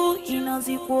 Chuku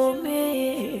inazikome,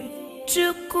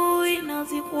 Chuku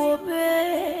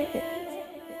inazikome,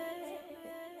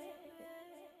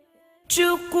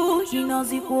 Chuku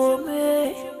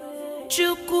inazikome,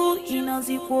 Chuku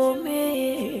inazikome,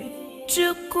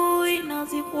 Chuku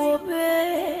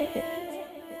inazikome.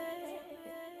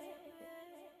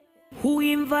 Who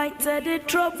invited the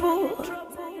trouble?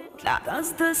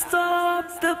 That's the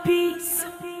stop the peace.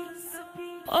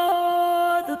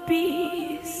 Oh, the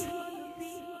peace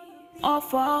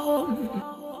of our home.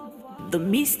 The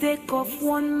mistake of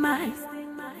one man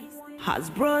has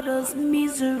brought us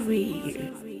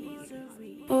misery.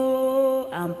 Oh,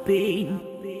 and pain.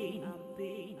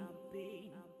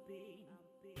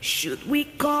 Should we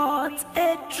cut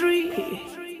a tree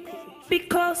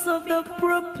because of the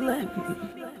problem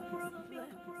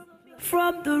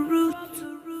from the root?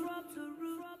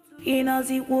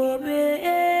 Inazikome,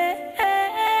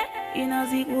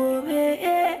 inazikome,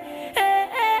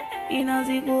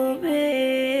 inazikome.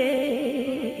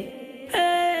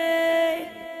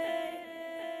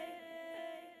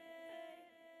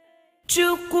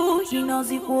 Chuku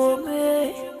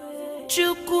inazikome,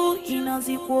 Chuku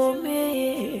inazikome,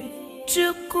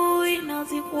 Chuku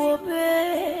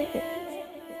inazikome,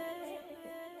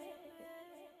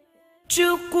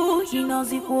 Chuku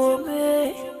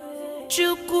inazikome.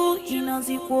 Chuku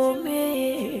inazikome,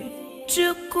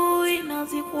 Chuku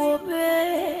inazikome.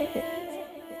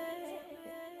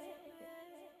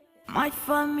 My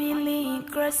family in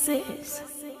crisis,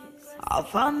 our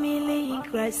family in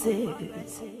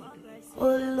crisis.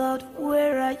 Oh Lord,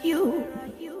 where are you?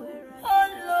 Oh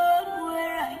Lord,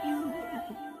 where are you?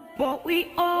 But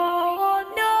we all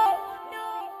know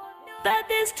that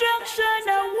destruction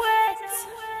awaits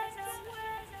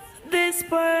this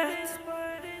birth.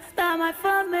 That my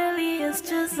family is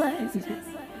just like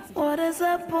what is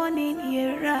happening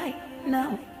here right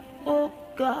now. Oh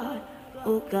God,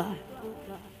 oh God.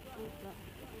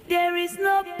 There is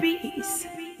no peace.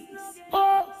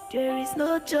 Oh, there is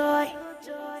no joy.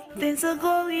 Things are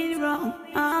going wrong,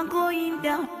 I'm going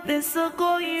down. Things are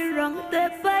going wrong day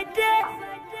by day.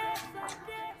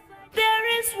 There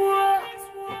is war.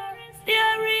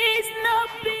 There is no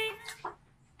peace.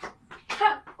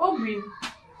 Obi,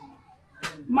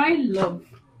 my love,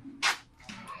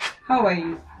 how are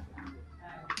you?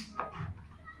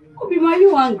 Obi, are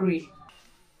you angry?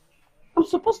 I'm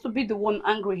supposed to be the one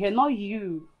angry here, not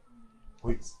you.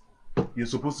 Wait, you're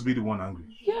supposed to be the one angry?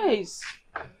 Yes.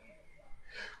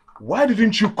 Why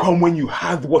didn't you come when you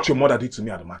heard what your mother did to me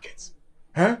at the market?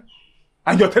 Huh?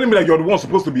 And you're telling me that you're the one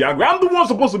supposed to be angry. I'm the one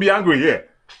supposed to be angry here.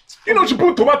 You know, she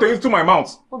put tomato into my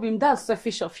mouth. Obi, that's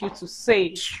selfish of you to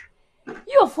say.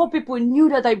 You of all people knew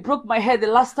that I broke my head the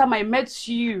last time I met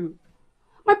you.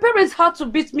 My parents had to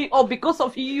beat me up because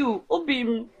of you,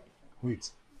 Obi.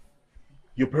 Wait,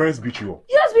 your parents beat you up?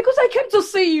 Yes, because I came to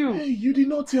see you. Hey, you did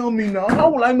not tell me now. How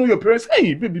will I know your parents?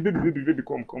 Hey, baby,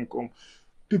 come.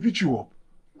 They beat you up.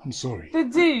 I'm sorry. They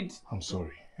did. I'm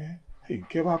sorry. Hey,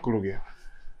 get back again.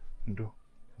 No.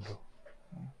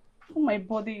 Oh, my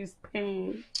body is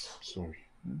pain. Sorry.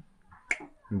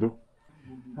 No.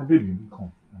 Baby,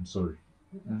 come. I'm sorry.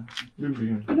 Baby.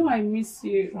 You know I miss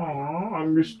you. Oh, I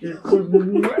missed you.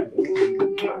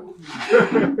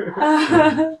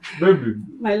 Baby.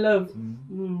 My love.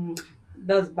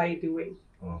 That's by the way.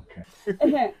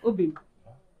 Okay. Obi.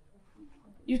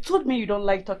 You told me you don't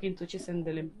like talking to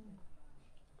Chisendelim.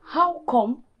 How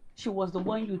come she was the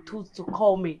one you told to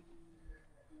call me?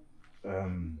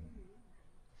 You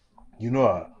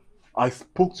know, I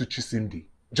spoke to Chisimdi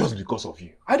just because of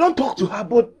you. I don't talk to her,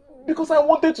 but because I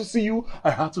wanted to see you,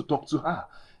 I had to talk to her.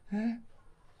 Eh?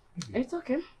 It's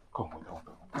okay. Come on.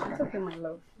 It's okay, my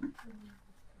love.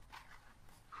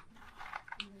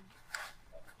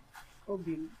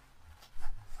 Obi.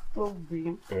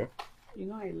 Yeah? You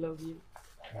know I love you.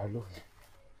 I love you.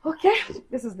 Okay,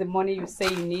 this is the money you say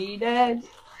you needed.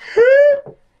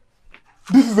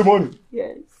 This is the money?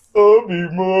 Yes.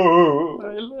 Obimo.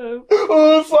 I love.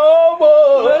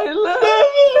 Osama. I love.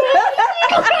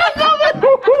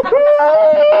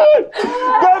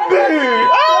 Daddy.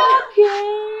 Okay.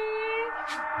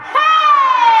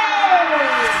 Hey!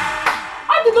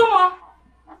 Adigoma.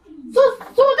 So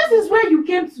this is where you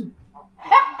came to.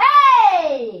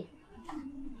 Hey!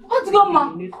 Adigoma.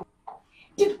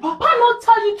 Did Papa not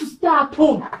tell you to stay at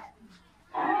home?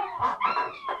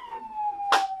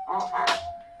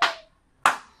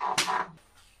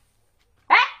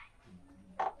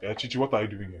 Yeah, Chichi, what are you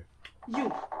doing here?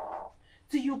 You.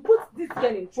 Till you put this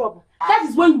girl in trouble, that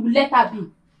is when you will let her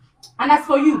be. And as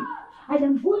for you, I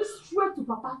am going straight to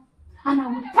Papa and I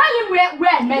will tell him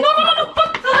where I met you.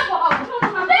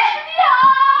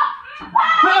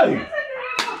 No. Hey!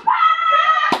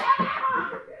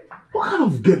 What kind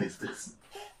of girl is this?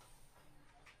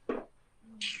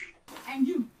 And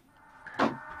you. So,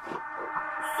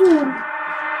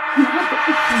 you have to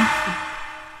eat something.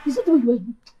 Is it the way you were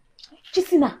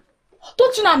kissing her?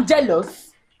 Don't you know I'm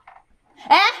jealous?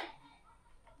 Eh?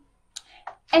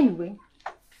 Anyway,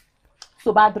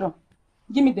 so Badro,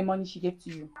 give me the money she gave to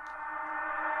you.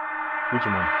 Which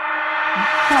money?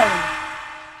 Sorry.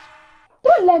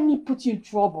 Don't let me put you in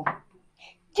trouble.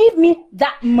 Give me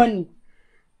that money.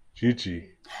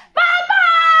 Chichi.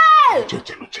 Mama!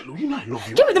 Chelo, you know I love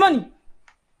you. Give me the money.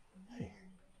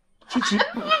 Chichi,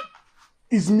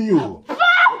 it's me. Oh.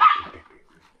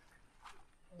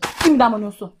 Give me that money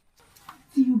also.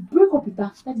 Till you break up with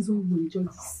her, that is when you will enjoy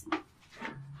this.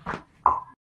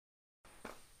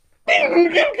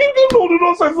 No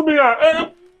nonsense to me.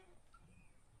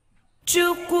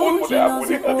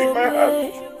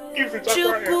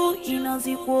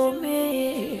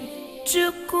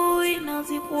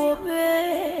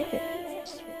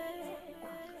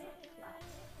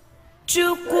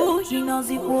 Chuku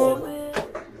inazikome.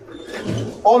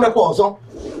 On est pas ensemble.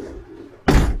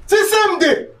 C'est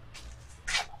samedi.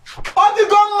 On dit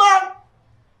comme man.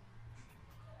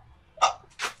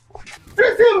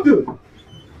 C'est samedi.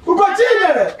 Vous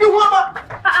continuez. You want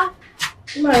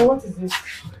Man, what is this?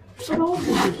 What is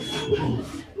this?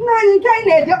 Man, you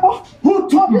can't. Who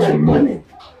took my money?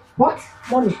 What?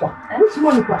 Money for? Which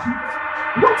money for?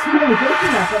 What money?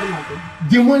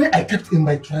 The money I kept in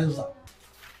my trouser.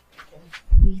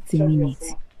 Wait a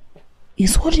minute.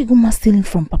 Is what Egbunna stealing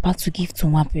from Papa to give to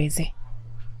Nwapeze?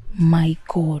 My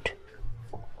God.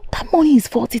 That money is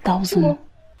 40,000.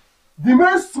 The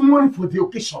man's money for the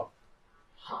occasion.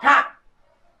 Ha!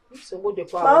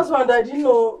 My husband, I didn't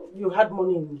know you had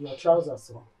money in your trousers.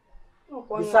 So.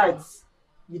 Besides,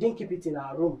 you didn't keep it in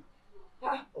our room.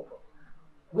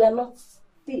 We are not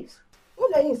thieves.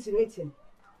 What are you insinuating?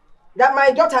 That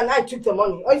my daughter and I took the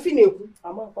money? Or if you know,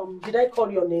 did I call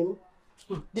your name?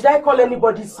 Did I call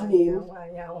anybody's name?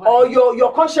 Or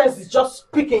your conscience is just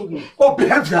picking you? Oh,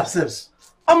 behave yourselves.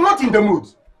 I'm not in the mood.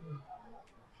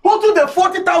 Who took the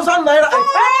 40,000 naira?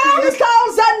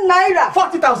 40,000 naira!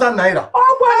 40,000 naira.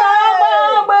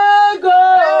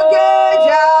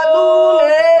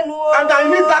 And I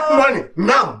need that money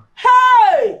now.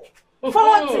 Hey!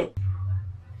 40!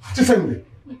 Chisembe.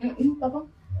 Papa?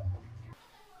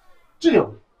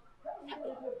 Chino,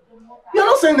 you're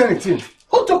not saying anything.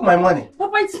 Who took my money?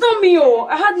 Papa, it's not me. Oh,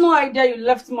 I had no idea you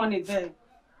left money there.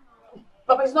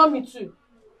 Papa, it's not me too.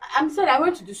 I'm saying I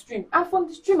went to the stream. And from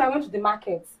the stream, I went to the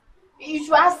market. You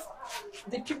should ask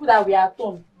the people that were at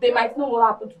home. They might know what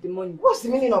happened to the money. What's the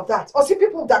meaning of that? Or see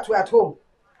people that were at home?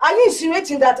 Are you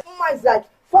insinuating that is like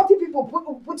 40 people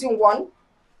put in one?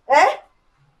 Eh?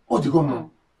 Oh, the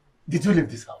woman. Did you leave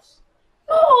this house?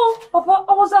 No, Papa,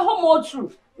 I was at home all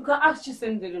through. You can ask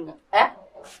Chisendelim. Eh?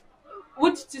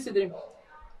 Which Chisendelim?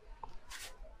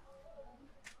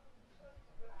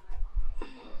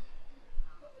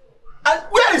 And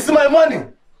where is my money?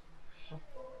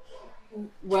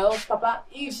 Well, Papa,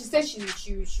 if she said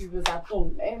she was at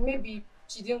home, maybe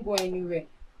she didn't go anywhere.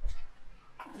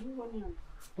 I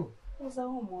was at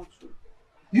home all through.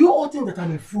 You all think that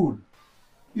I'm a fool.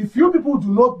 If you people do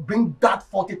not bring that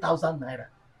 40,000 naira,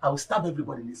 I will stab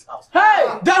everybody in this house.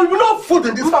 Hey! There will be no food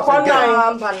in this house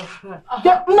again.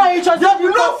 There will be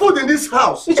no food in this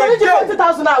house. It's only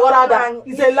 40,000 naira.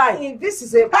 It's a lie. This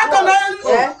is a How can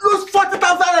I lose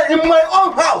 40,000 in my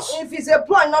own house? If it's a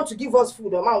plan not to give us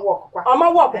food, I'm not walk.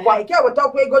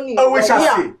 Oh, we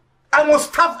shall see. I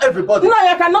must starve everybody. No,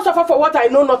 I cannot suffer for what I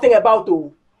know nothing about.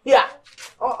 Oh, yeah.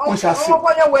 We shall see.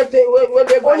 I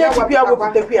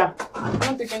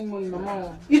don't take any money,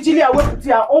 Mama. Italy, I will put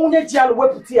here. Only Jian will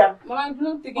put here. Mama, I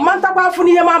don't take any Mantapa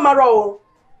Funia Mamaro.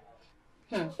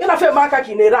 In a fair market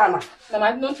in Iran. Mama,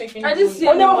 I don't take any money. I just see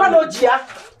any money. Mama, I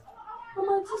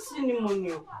just see any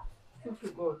money. Thank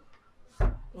you, God.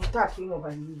 I'm talking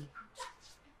over you.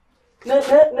 No,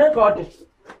 God.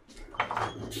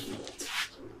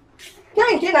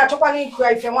 Can't I talk any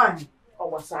cry for one? Oh,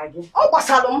 what's I get? Oh, what's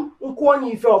Adam?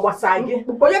 Ukwani if you're what's I get.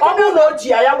 But you can't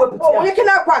Gia, I will put you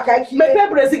cannot quack. I keep my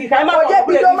paper as if I'm not going to get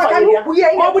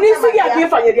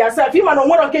for yourself. You man,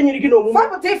 what can you know?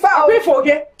 What they found? We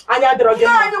forget. I had the rocket.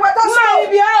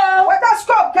 What a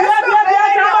scope.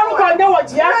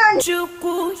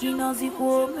 Chuku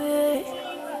inazikome.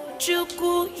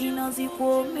 Chuku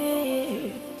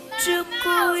inazikome.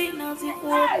 Chuku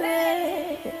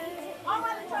inazikome.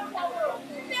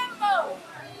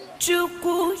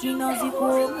 Chuku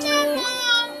inazikome.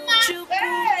 Chuku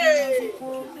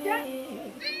inazikome.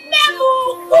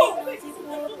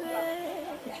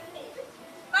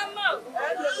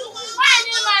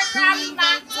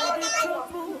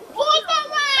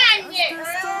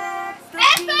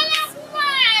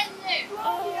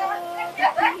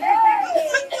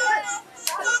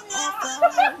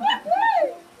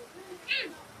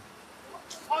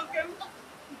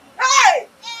 Hey!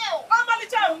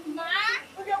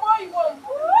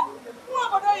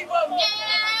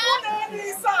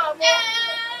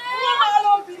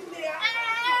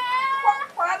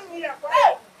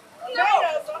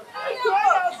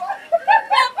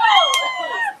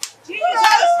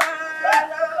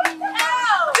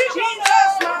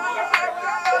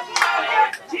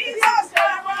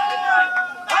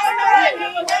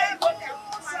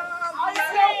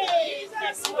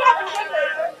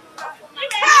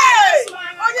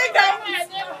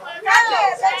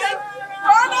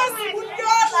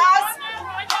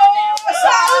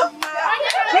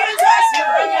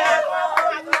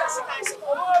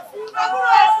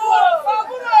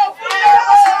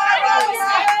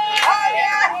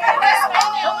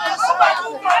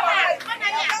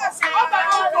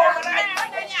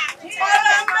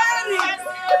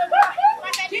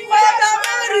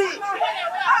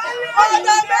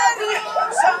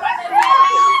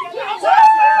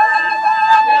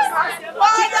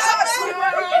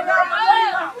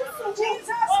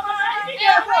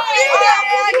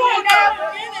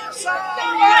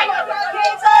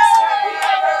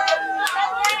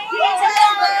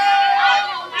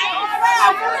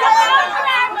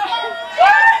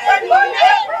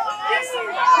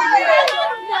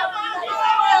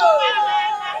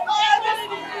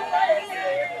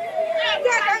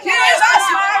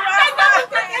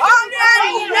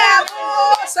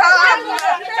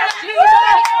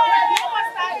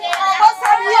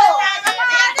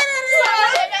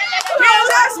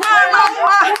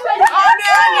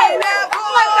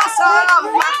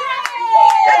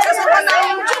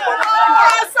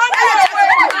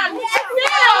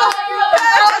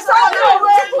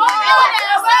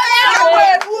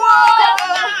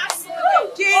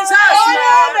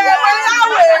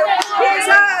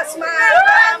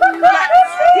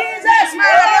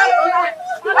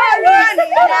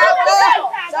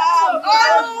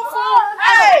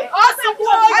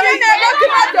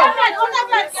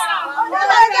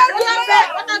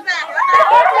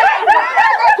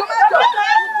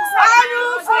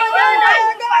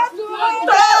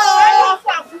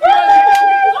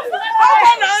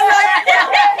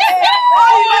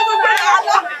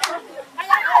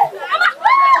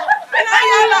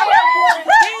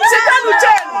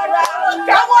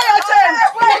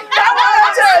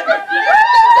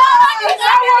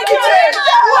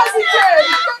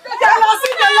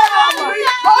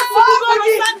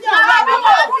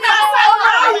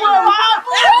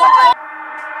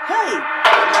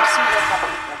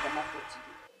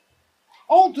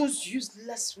 All those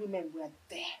useless women were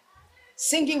there,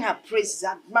 singing her praises,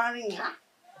 admiring her.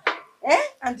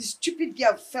 And the stupid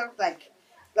girl felt like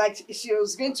she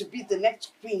was going to be the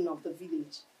next queen of the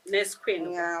village. Next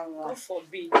queen? Yeah. God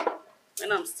forbid.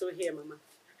 When I'm still here, Mama.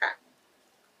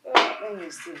 When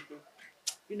you're still here.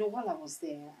 You know, while I was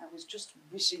there, I was just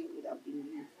wishing it would have been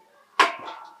you.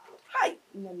 Hi,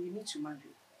 you need to marry.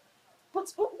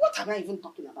 But what am I even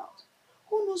talking about?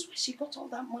 Who knows where she got all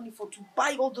that money for to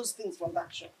buy all those things from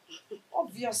that shop?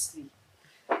 Obviously.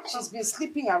 She's been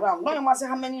sleeping around. No matter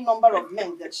how many number of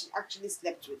men that she actually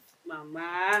slept with.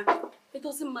 Mama, it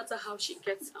doesn't matter how she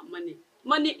gets her money.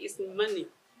 Money is money.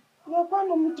 No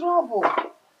trouble.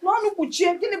 No,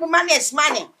 money is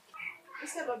money.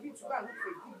 Instead of you to go and look for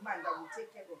a good man that will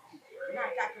take care of you.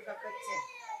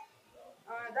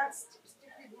 That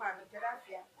stupid man,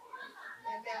 Kedafia.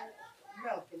 And then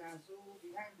milk and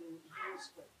behind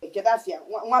the Kedafia.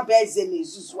 One bears in his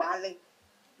Zuzuale.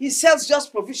 He sells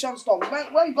just provision store.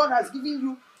 When God has given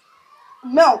you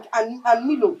milk and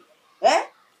Milo,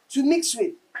 to mix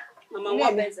with. Mama,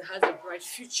 Wabeze has a bright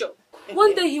future.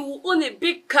 One day he will own a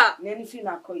big car.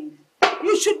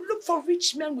 You should look for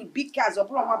rich men with big cars.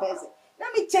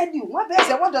 Let me tell you,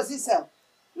 Wabeze, what does he sell?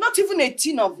 Not even a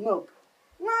tin of milk.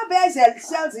 Wabeze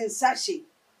sells in sachet.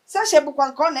 Sachet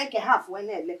half when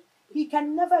he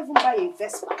can never even buy a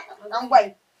Vespa. And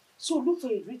why? So look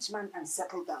for a rich man and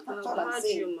settle down. That's all I'm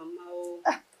saying. You,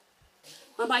 Mama.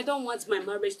 Mama, I don't want my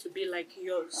marriage to be like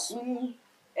yours.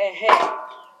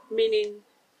 Meaning,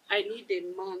 I need a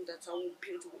man that I will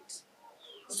build with.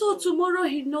 So tomorrow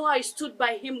he know I stood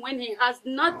by him when he has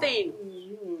nothing.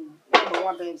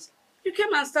 You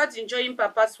came and start enjoying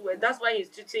Papa's word. That's why he's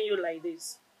treating you like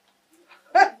this.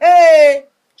 Hey!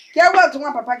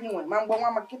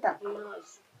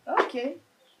 Okay.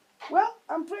 Well,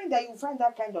 I'm praying that you find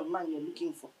that kind of man you're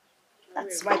looking for.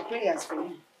 That's my prayers for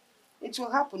you. It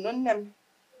will happen on them.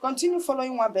 Continue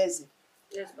following Wabeze.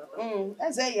 Yes, Papa.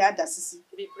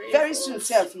 Very soon,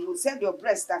 self, you will send your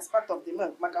breast as part of the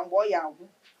milk.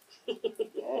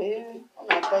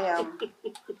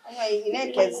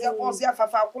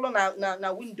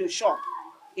 Na window shop.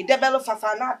 It develop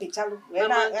fafa na pichalo.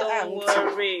 Don't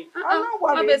worry.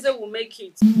 Wabeze will make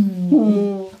it.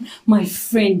 My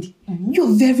friend,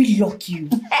 you're very lucky.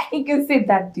 You can say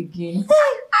that again.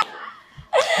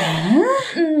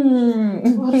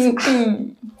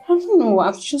 I don't know, I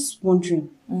was just wondering.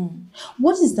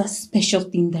 What is that special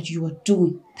thing that you are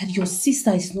doing that your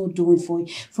sister is not doing for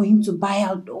him to buy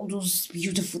out all those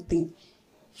beautiful things?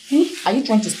 Are you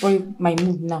trying to spoil my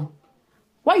mood now?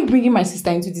 Why are you bringing my sister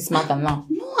into this matter now?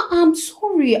 No, I'm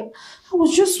sorry. I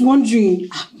was just wondering.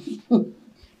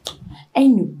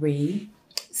 Anyway,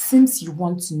 since you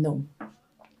want to know,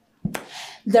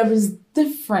 there is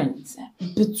difference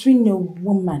between a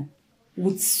woman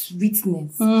with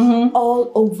sweetness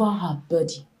all over her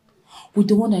body with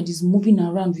the one that is moving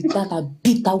around with that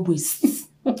bitter waist.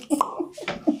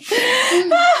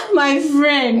 My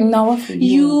friend, now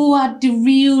you are the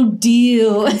real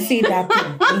deal. Say that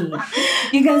again.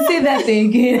 You can say that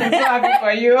again. I'm so happy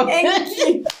for you. Thank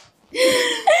you.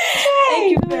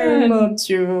 Thank you very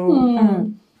much.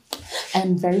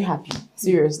 I'm very happy.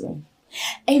 Seriously.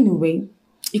 Anyway,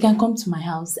 you can come to my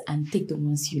house and take the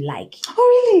ones you like.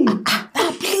 Oh, really? There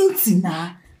are plenty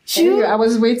now. Sure. I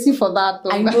was waiting for that.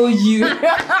 I know you.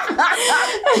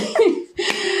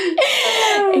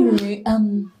 Anyway,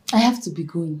 I have to be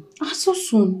going. So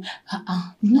soon?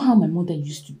 You know how my mother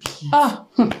used to behave?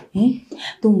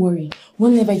 Don't worry.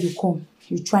 Whenever you come,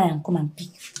 you try and come and pick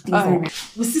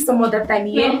things. We'll see some other time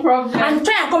here. No problem. And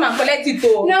try and come and collect it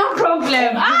though. No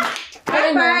problem.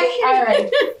 Bye-bye. All right.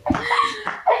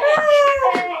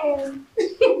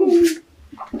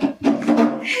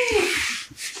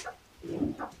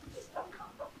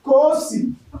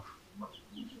 Kosi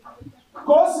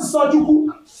Sojuku.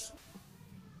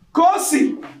 Kosi.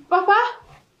 Papa?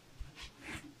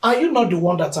 Are you not the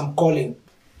one that I'm calling?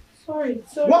 Sorry.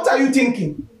 What are you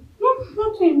thinking? No,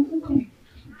 nothing.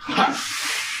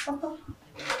 Papa.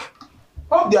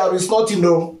 Hope there is nothing,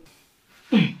 no.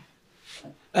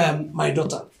 My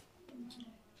daughter,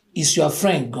 is your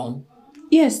friend gone?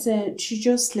 Yes, she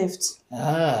just left.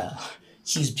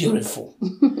 She's beautiful.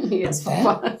 Yes,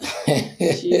 Papa.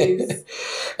 She is.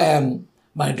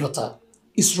 My daughter,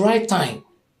 it's right time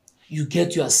you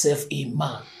get yourself a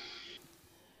man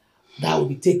that will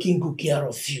be taking good care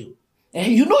of you.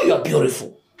 You know you're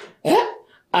beautiful.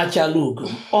 Achalugo,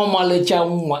 Omalecha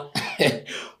Mwa,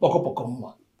 Poko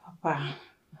Mwa. Papa.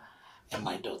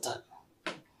 My daughter.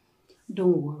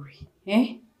 Don't worry.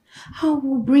 I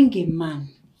will bring a man.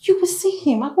 You will see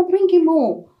him. I will bring him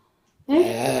home.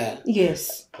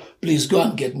 Yes. Please go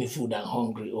and get me food. I'm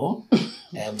hungry,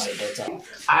 my daughter.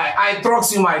 I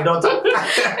trust you, my daughter.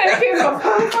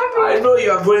 I know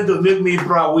you are going to make me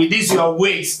proud with this your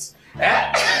waist.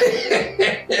 Hey,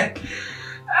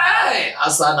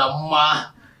 Asana Ma.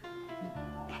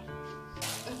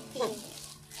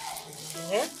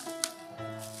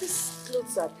 These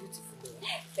clothes are beautiful.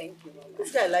 Thank you, Mama.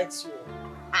 This guy likes you.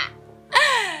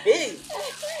 Hey.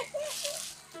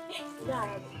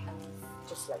 Yeah.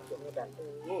 Just like your mother.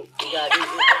 Oh,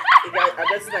 I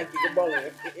just like you go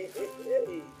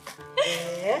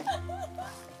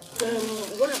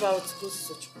what about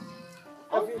Gosi?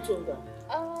 Have you told her?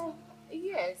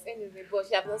 Yes, anyway, but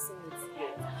she has not seen it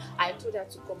yet. I told her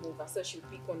to come over so she'll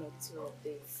pick 1 or 2 of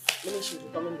these. Meaning she'll be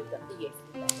coming later? Yes.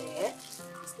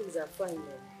 These things are fine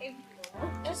though. I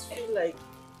just feel like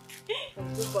I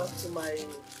go back to my,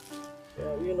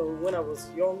 when I was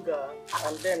younger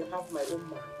and then have my own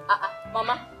man.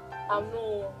 Mama,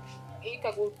 no. You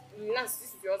can go, Lance, this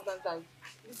is your husband's and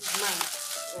this is mine.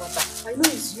 I know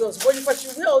it's yours, but if I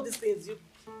should wear all these things you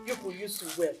people used to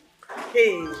wear,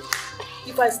 hey,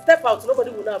 if I step out,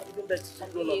 nobody will have given that to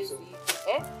you.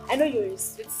 I know you're a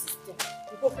sweet sister.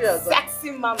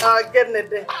 Sexy mama. Getting it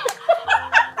there.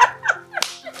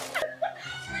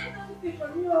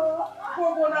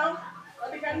 Go now.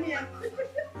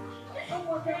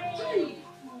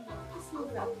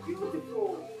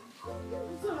 Beautiful.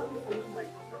 I'm so happy for you, my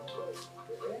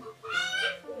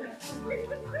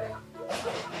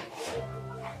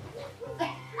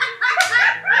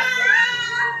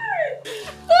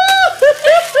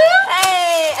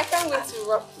Hey, I can't wait to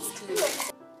rock this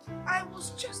clip. I was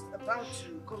just about to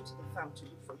come to the farm to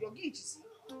look for your gate, you see.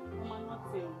 Mama,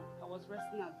 nothing. I was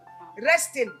resting at the farm.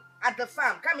 Resting at the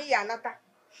farm. Come here, Anata.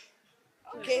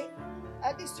 Okay?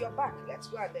 At least you're back. Let's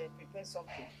go and prepare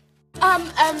something.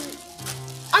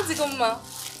 Auntie Goma,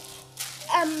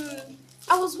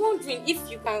 I was wondering if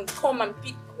you can come and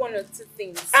pick 1 or 2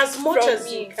 things. As much as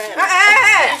me. you can.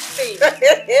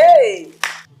 Hey!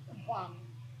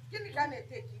 Give me can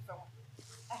take you from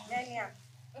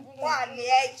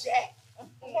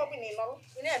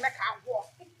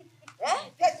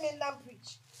take me and preach.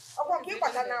 I want you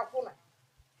but now.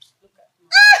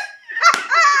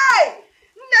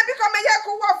 Never come here,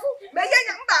 go off. May I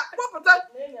back? What?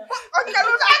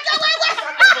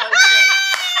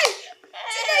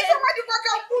 Somebody walk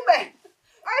out, woman.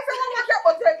 I feel what I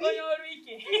want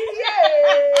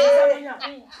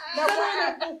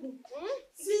to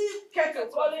see kettle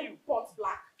calling pot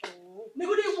black.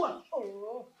 Nigga, one.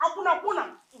 Apuna.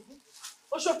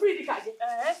 Osho free the kaje.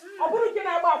 Oburu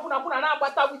kena ba apuna na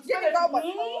agbata with you. Then no.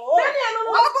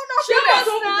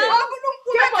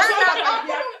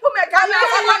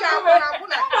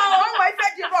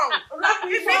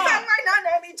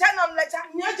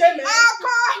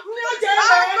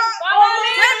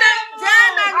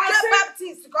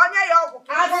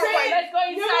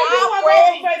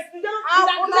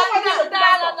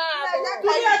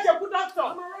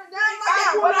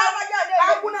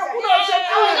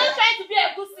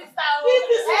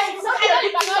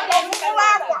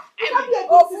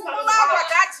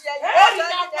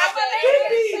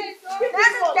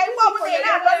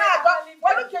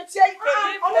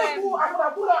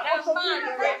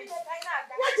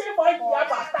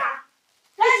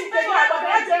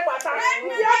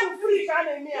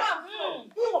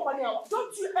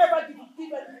 Don't you ever give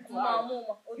anything to her.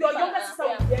 Your younger sister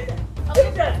will be there.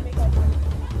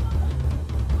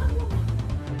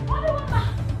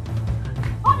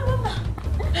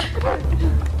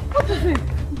 What is it?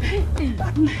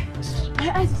 My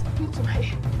eyes speak to my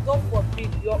ear. God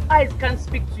forbid, your eyes can't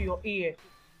speak to your ear.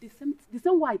 The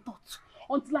same way I thought,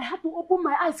 until I had to open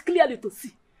my eyes clearly to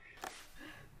see.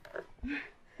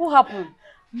 What happened?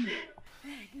 This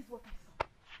is what I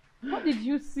saw. What did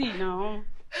you see now?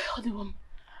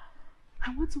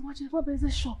 I went to watch a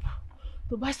shop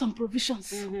to buy some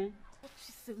provisions. What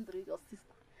she said to your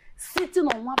sister, sitting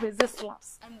on one of these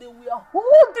slabs, and they were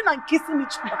holding and kissing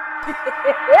each other.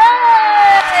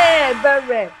 Hey,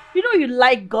 Ebere, you know you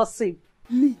like gossip.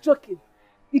 Me joking.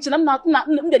 I'm telling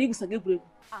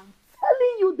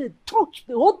you the truth,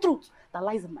 the whole truth that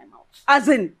lies in my mouth. As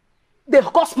in, they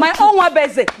cost my own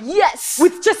wabeze. Yes.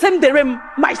 With Chesem Derem,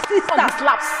 my sister. On the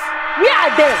slaps. We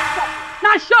are there.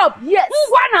 Now shop. Yes.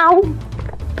 What now?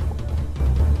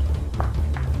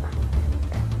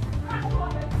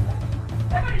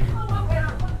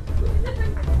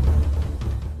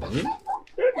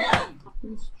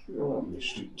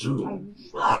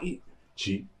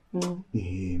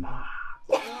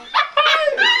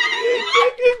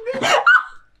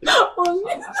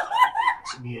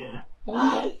 Yeah.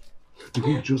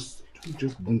 You just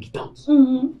bring it out.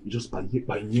 You just by name.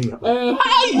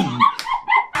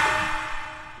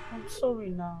 I'm sorry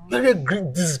now. You're a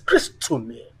great disgrace to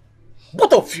me.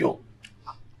 Both of you.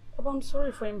 I'm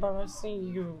sorry for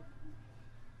embarrassing you.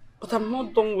 But I'm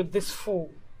not done with this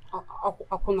fool.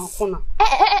 Akuna.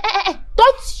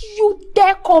 Don't you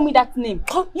dare call me that name.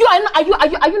 Are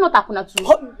you not Akuna too?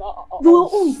 Your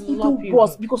own is even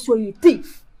worse because you're a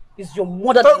thief. It's your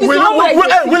mother.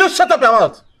 Will you shut up your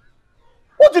mouth?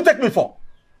 What do you take me for?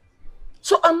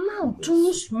 So I'm now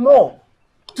too small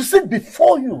to sit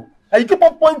before you and you keep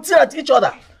on pointing at each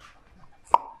other.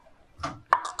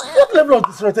 What level of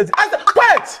disrespect?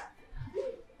 Quiet!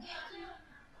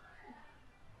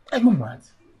 Are you mad?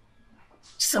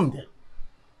 Something.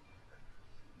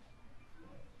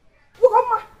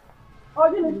 Ugoma!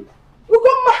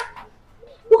 Ugoma!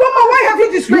 Ugoma, why have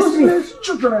you disgraced me?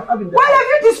 Children are having why have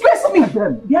you disgraced me?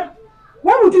 Yeah?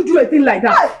 Why would you do a thing like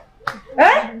that?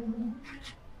 Eh?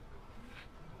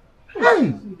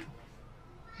 Hey!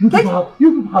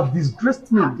 You have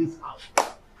disgraced me in this house.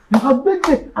 You have made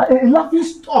me a laughing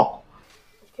stock.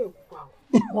 Okay, wow.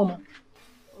 Mama,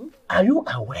 are you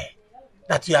aware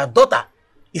that your daughter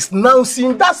is now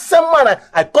seeing that same man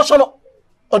I caution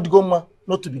Odgoma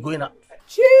not to be going out?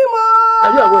 Chima!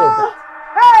 Are you aware of that?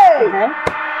 Hey!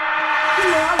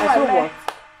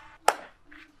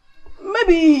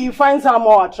 Maybe he finds her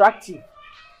more attractive.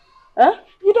 Eh?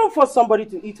 You don't force somebody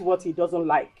to eat what he doesn't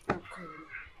like.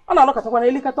 Hey!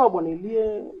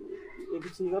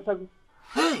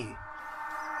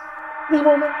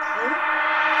 Mama,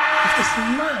 because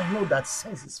now I know that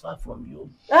sense is far from you.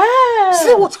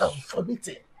 See what I'm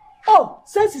forgetting. Oh,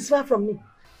 sense is far from me.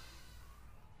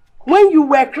 When you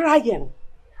were crying,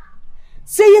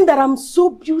 saying that I'm so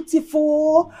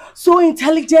beautiful, so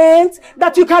intelligent,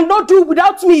 that you cannot do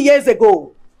without me years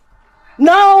ago.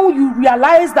 Now you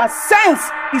realize that sense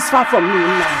is far from me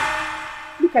now.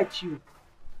 Look at you.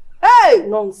 Hey!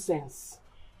 Nonsense.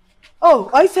 Oh,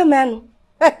 I man.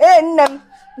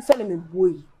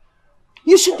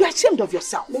 You should be ashamed of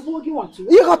yourself.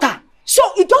 You got her. So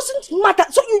it doesn't matter.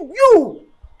 So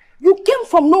you came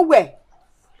from nowhere.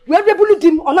 We are able to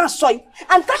do on our soil,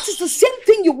 and that is the same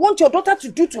thing you want your daughter to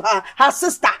do to her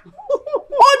sister.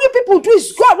 All you people do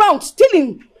is go around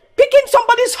stealing, picking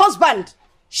somebody's husband.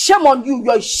 Shame on you,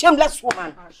 you're a shameless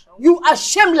woman. You are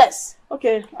shameless.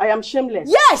 Okay, I am shameless.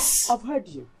 Yes! I've heard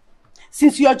you.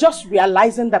 Since you're just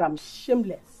realizing that I'm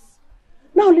shameless,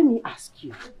 now let me ask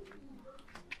you.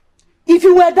 If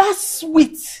you were that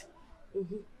sweet,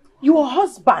 your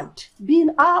husband,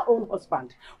 being our own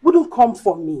husband, wouldn't come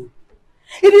for me.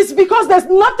 It is because there's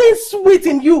nothing sweet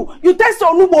in you. You taste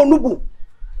onubu.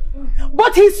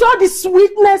 But he saw the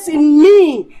sweetness in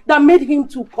me that made him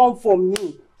to come for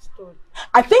me.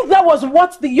 I think that was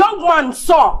what the young man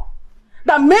saw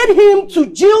that made him to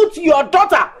yield to your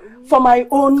daughter for my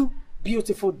own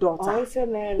beautiful daughter.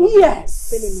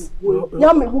 Yes.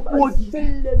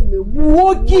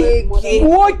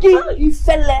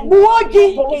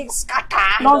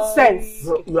 Nonsense.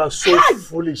 You are so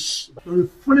foolish. You're a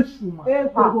foolish woman.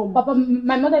 Papa,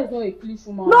 my mother is not a foolish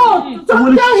woman. No,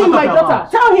 don't tell him, my daughter.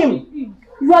 Tell him.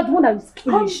 You are the one that is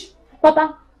foolish.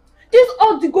 Papa, this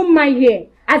old Ugo here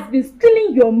has been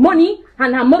stealing your money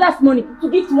and her mother's money to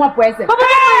give to one person. Papa,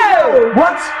 hey!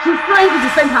 What? She's trying to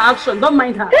defend her action. Don't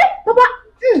mind her. Hey, Papa,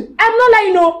 I'm not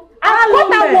lying, no. I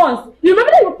caught her once. You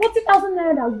remember that 40,000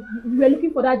 naira that we were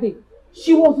looking for that day?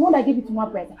 She was the one that gave it to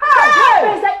one person. That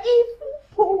person even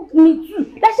told me too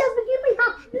that she has been giving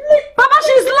her. Papa,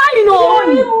 she's lying, no.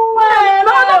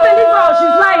 Mama, don't believe her.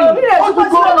 She's lying. Don't believe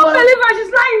her.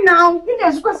 She's lying now.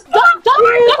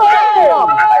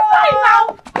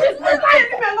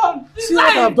 See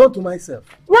what I've done to myself.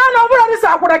 No,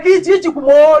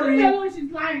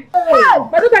 she's lying.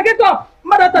 Hey, get up.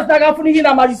 What I've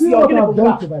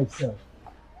done to myself.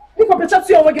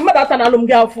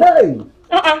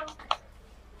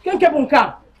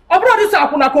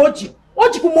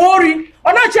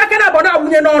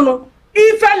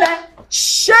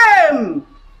 Shame.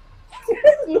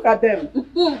 Look at them.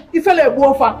 Ifele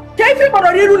buofa. Kaifi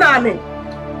bororiru nane.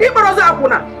 Iboroza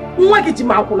akuna. Nwagiti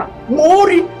makuna.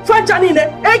 Mori. Fanchanine.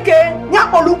 Eke.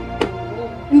 Nyakolu.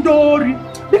 Ndori.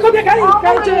 Because they can't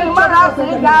aka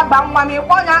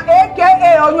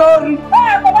Onyori.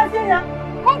 Hey, Papa Senya.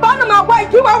 Mbana magwa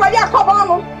ikiwa wali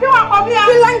akobono. Kiwa kobia.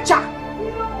 Ilancha.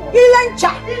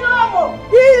 Ilancha. Ilomo.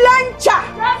 Ilancha.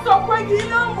 That's okwe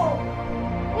ilomo.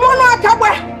 Mono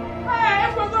akabwe.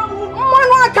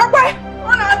 Mono akabwe.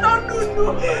 Ona don't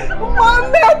do.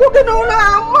 Mame akukina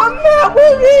mame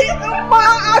akugi. Ma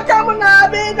akamuna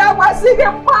be da wasige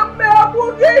mame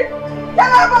akugi.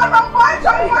 Kala mama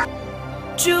mwacho.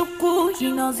 Chuku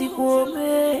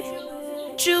inazikome.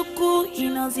 Chuku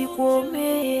inazikome.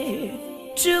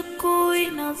 Chuku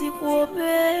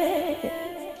inazikome.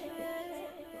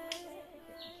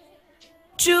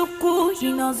 Chuku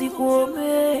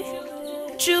inazikome.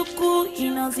 Chuku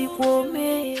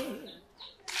inazikome.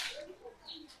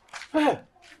 Hey,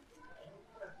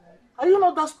 are you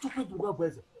not that stupid to go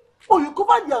present? Oh, you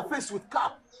covered your face with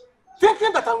cap,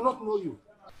 thinking that I will not know you.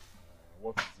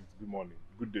 What is it? Good morning.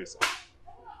 Good day, sir.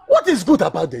 What is good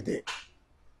about the day?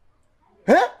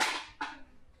 Eh?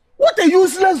 What a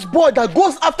useless boy that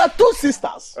goes after 2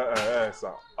 sisters.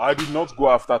 Sir, I did not go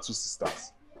after 2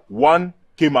 sisters. One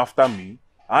came after me,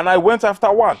 and I went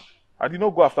after one. I did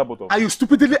not go after both of them. Are you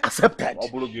stupidly accepted?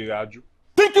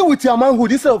 Thinking with your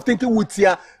manhood instead of thinking with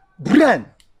your brain.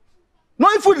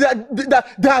 Knowing fully that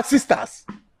they are sisters.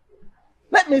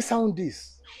 Let me sound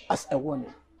this as a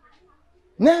warning.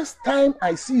 Next time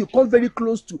I see you come very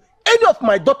close to any of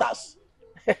my daughters,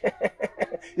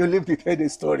 you live to tell the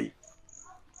story.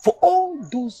 For all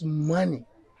those money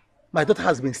my daughter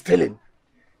has been stealing,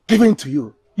 giving to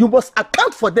you, you must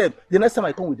account for them the next time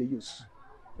I come with the use.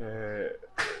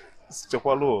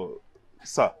 Chekwalo,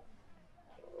 sir,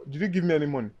 did you give me any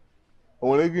money?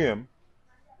 Or will I give him?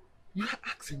 You are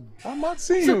asking me. I'm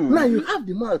asking so you. Now you have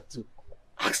the mouth to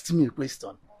ask me a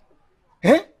question.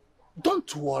 Eh?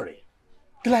 Don't worry.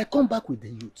 Till I come back with the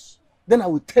youths. Then I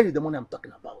will tell you the money I'm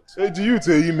talking about. The youth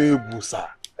email, sir.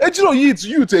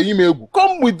 Youth email.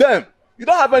 Come with them. You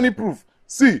don't have any proof.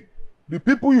 See, the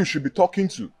people you should be talking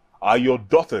to are your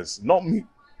daughters, not me.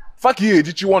 Fuck you,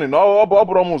 did you want it? No,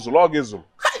 Abramuzo.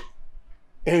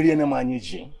 Ariana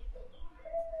Maniji.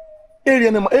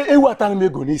 Ariana Ewatan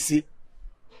Megonisi.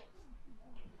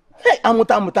 Hey,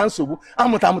 Amutan Sobu.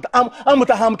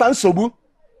 Amutan Sobu.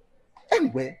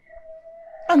 Anyway,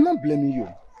 I'm not blaming you.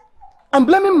 I'm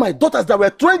blaming my daughters that were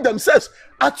throwing themselves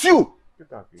at you.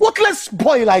 Worthless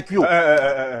boy like you.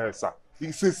 Sir.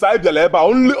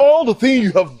 Only all the thing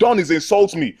you have done is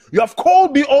insult me. You have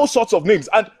called me all sorts of names,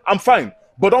 and I'm fine.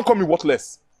 But don't call me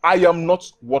worthless. I am not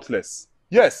worthless.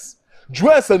 Yes.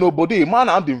 Dress and nobody, man,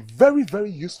 I'm being very,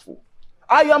 very useful.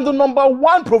 I am the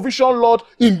 #1 provision lord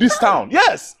in this town.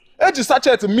 Yes. Eji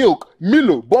sachet milk,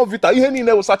 Milo, Bonvita, ihe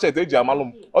niile wo sachet eji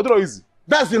amalum. Odro easy.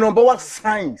 That's the #1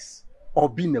 signs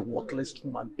of being a worthless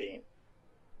human being.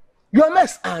 Your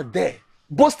mates are there,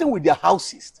 boasting with their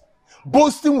houses,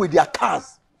 boasting with their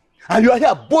cars, and you are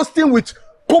here boasting with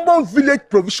common village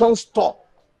provision store.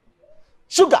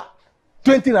 Sugar,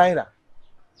 20 naira.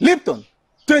 Lipton,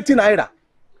 20 naira.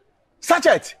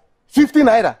 Sachet, 50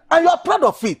 naira. And you are proud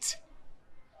of it.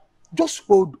 Just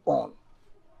hold on.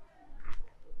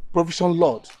 Provision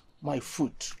Lord, my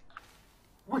food.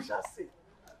 We shall see.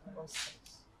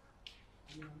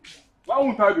 Why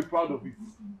won't I be proud of it?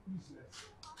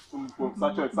 From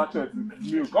sachet,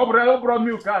 milk. Obra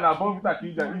milk and a Bonvita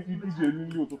kija,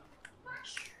 milk.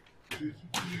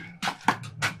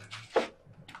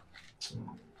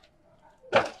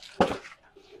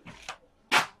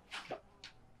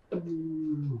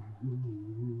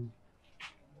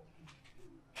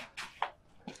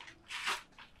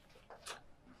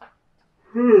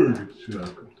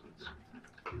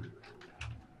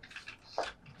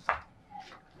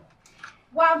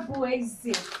 What boy is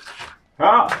it?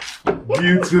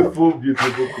 Beautiful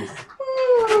kiss.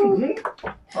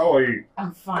 How are you?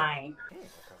 I'm fine.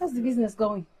 How's the business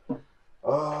going?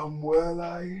 Well,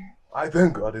 I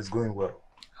thank God it's going well.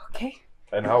 Okay.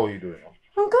 And how are you doing?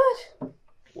 I'm good.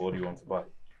 What do you want to buy?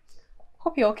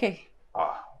 Hope you're okay.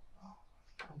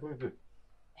 I'm very good.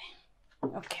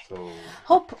 Okay. So,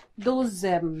 hope those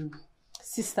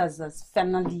sisters has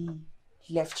finally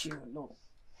left you alone.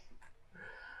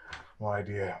 My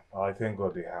dear, I thank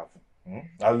God they have.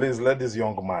 At least let this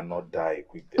young man not die a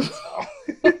quick death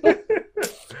now.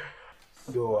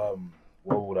 So,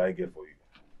 what would I get for you?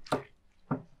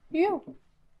 You.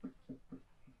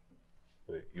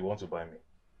 Wait, you want to buy me?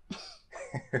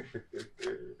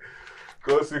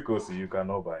 Kosi, you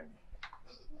cannot buy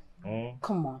me.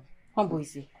 Come on,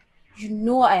 Humboise. You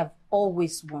know I have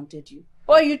always wanted you.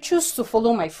 Or you choose to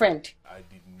follow my friend. I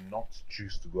did not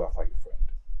choose to go after your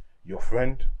friend. Your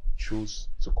friend chose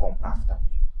to come after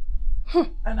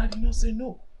me. And I did not say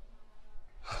no.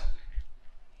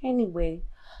 Anyway,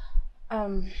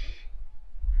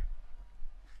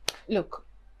 look,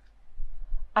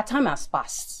 our time has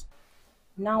passed.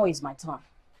 Now is my turn.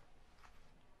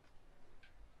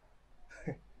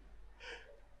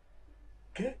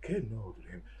 No,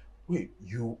 wait,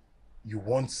 you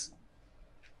want...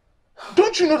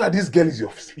 Don't you know that this girl is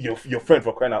your friend,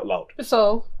 for crying out loud?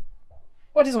 So,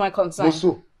 what is my concern? No,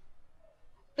 so?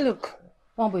 Look,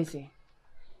 Humboise,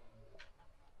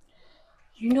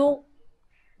 you know,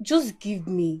 just give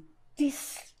me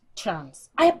this chance.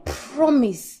 I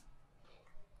promise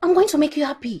I'm going to make you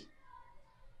happy.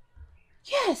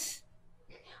 Yes.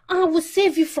 I will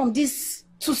save you from this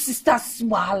two sisters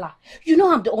wahala. You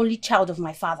know I'm the only child of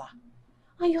my father.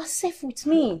 And you're safe with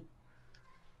me.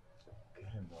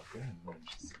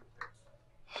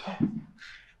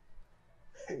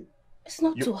 It's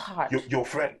not too hard. Your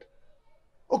friend?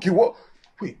 Okay, what?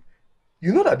 Wait.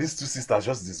 You know that these two sisters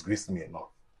just disgraced me enough.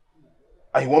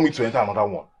 And you want me to enter another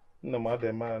one? No,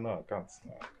 madam, no, I can't.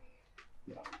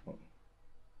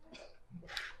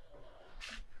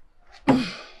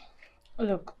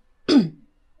 Look,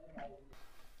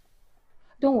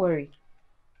 don't worry.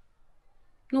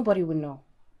 Nobody will know.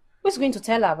 Who's going to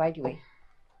tell her, by the way?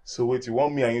 So wait, you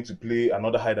want me and you to play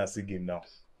another hide and seek game now?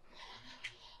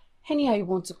 Anyhow you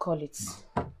want to call it.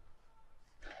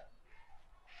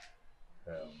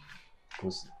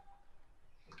 Kosi,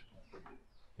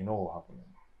 you know what happened?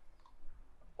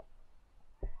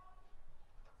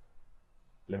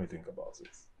 Let me think about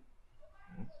it.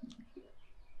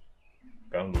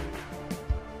 Can't go.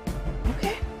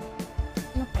 Okay.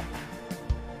 No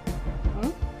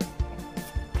problem.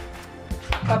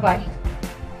 Bye-bye.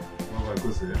 Bye-bye,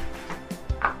 Kosi.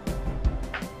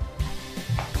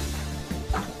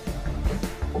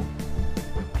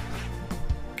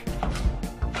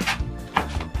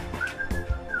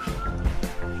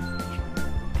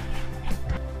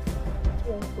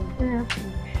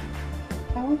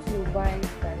 I want to buy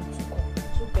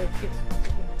two birthdays.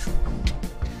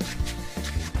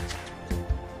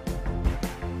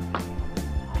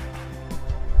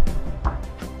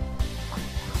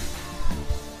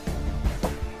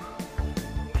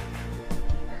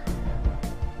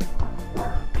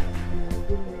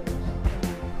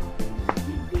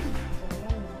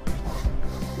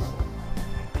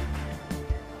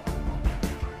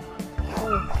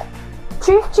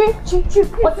 Chief,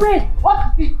 What's it? What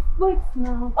is it? wait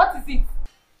now. What is it?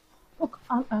 Look,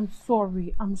 I'm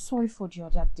sorry. I'm sorry for the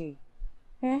other day.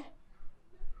 Eh?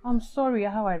 I'm sorry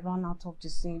how I ran out of the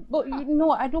scene. But you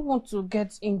know, I don't want to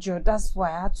get injured. That's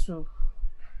why I had to.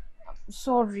 I'm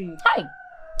sorry. Hi.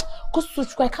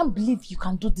 I can't believe you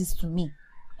can do this to me.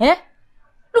 Eh?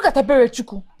 Look at Ebere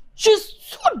Okaro. She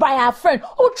stood by her friend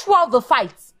all throughout the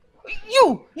fight.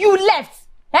 You left.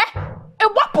 Eh?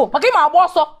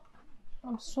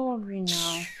 I'm sorry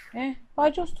now. Eh? But I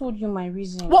just told you my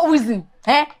reason. What reason?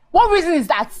 Eh? What reason is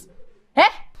that? Eh?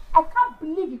 I can't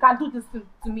believe you can do this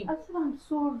to me. I said I'm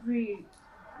sorry.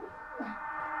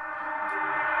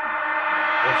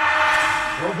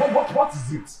 What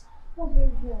is it? Oh,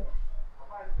 baby.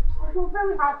 You're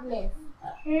very heartless.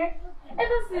 Eh?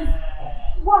 Ever since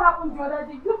what happened the other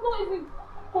day, you've not even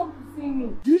come to see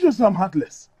me. You just say I'm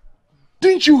heartless.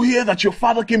 Didn't you hear that your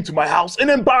father came to my house and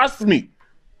embarrassed me?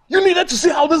 You needed to see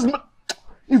how this man...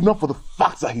 If not for the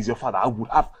fact that he's your father, I would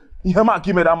have...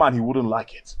 That man, he wouldn't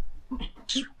like it.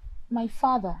 My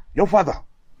father? Your father?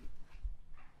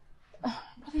 But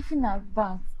even at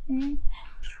that...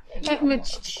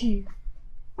 Chief,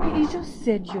 you just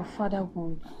said your father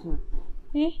wants to.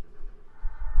 Eh?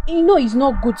 You know it's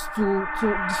not good to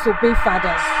disobey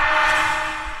fathers.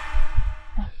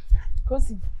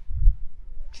 Kosi,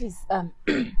 please, I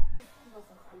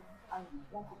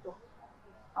want to talk.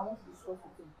 I want to discuss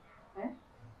with him.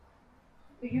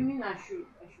 Eh? You mean I should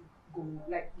go,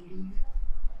 like leave?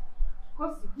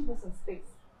 Kosi, give us some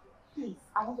space. Please,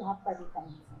 I want to have private time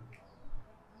with him.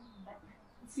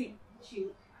 See, Chief,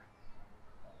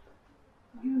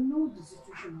 you know the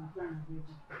situation we're in already.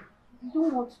 You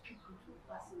don't want people to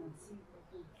pass in and see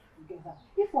people together.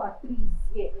 If our three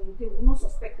is here, they will not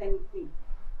suspect anything.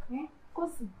 Eh?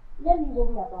 Kosi, let me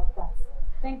worry about that.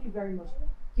 Thank you very much.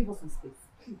 Give us some space,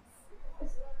 please.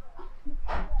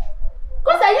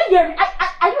 Kosi, are you hearing?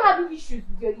 Are you having issues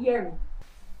with your hearing?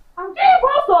 Give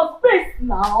us some space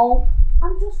now.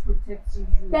 I'm just protecting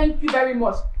you. Thank you very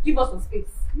much. Give us some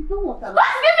space. You don't want that.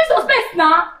 Kosi, give me some space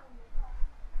now.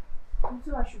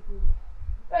 Until I should go.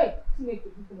 Hey, make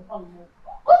the people on more.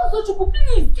 Kosi,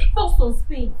 please give us some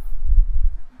space.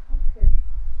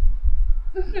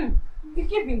 Okay. You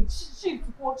give him shift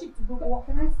to go, shift to go. What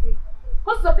can I say?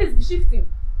 Kosi, please be shifting.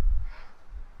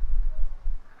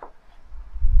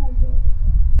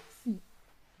 See,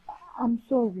 I'm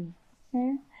sorry.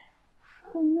 Eh?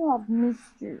 I know I've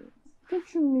missed you.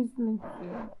 Don't you miss me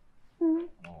too?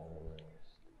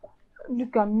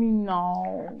 Look at me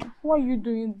now. Why are you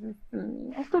doing this to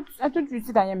me? I thought you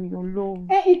said I am your love.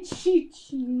 Hey,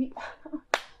 Chichi.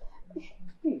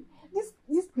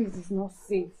 This place is not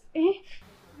safe. Eh?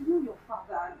 You know your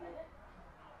father.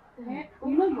 Eh?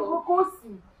 You know your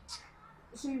Kosi.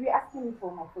 She will be asking me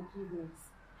for my forgiveness.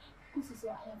 Kosi said,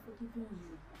 I am forgiving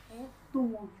you. Eh? Don't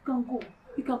worry, you can go.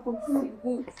 You can continue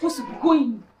going. Kosi be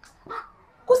going.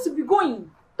 Kosi be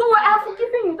going. Don't worry, I am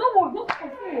forgiving you. Don't worry, don't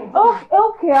continue.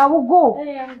 Okay, I will go.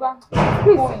 Hey, I'm going.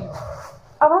 Please.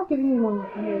 I'm not giving you money.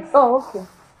 Yes. Oh, okay.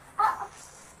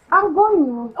 I'm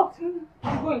going. Okay,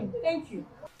 I'm going. Thank you.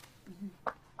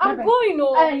 I'm going.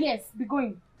 Oh. Yes, be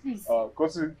going, please.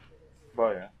 Kosi,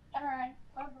 bye. Alright,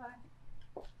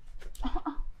 bye-bye.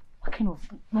 kind of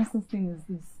nonsense thing is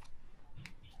this?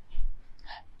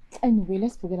 Anyway,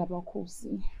 let's forget about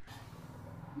Kosi.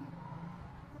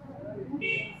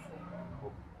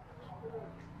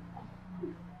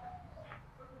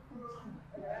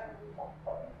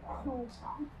 So,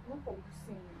 what are you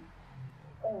saying?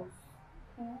 Us?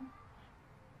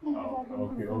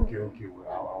 Okay. Well,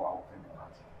 I'll think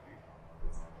about it.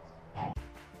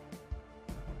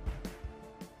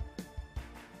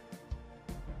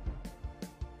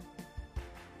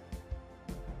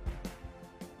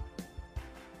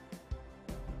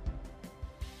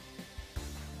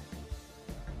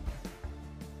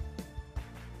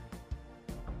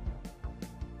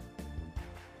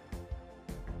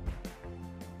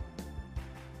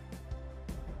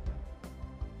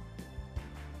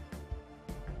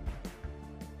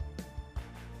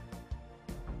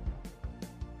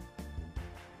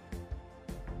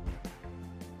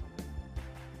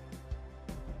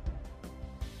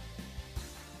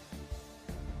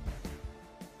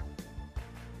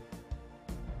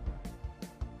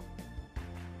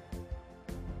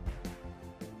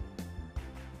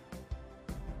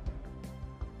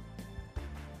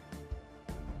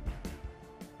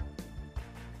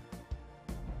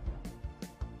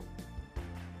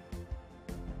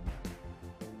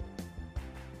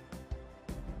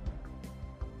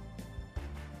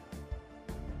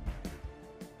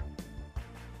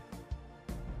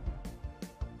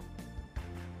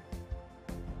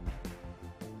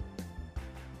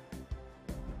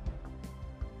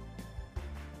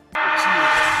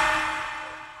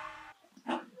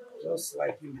 Just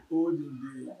like in the olden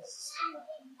days.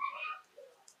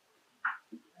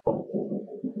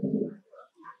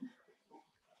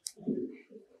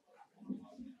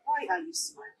 Why are you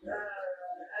smiling?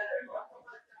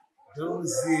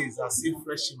 Those days are still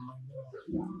fresh in my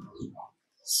mind.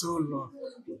 So long,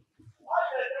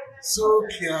 so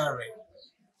caring.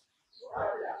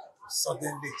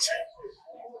 Suddenly change.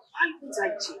 Why won't I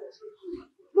change?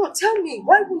 No, tell me,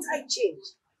 why won't I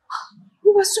change?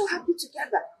 We were so happy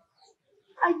together.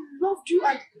 I loved you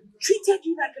and treated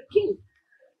you like a king.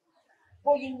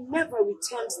 But you never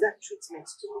returned that treatment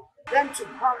to me. Then to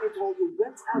crown it all, you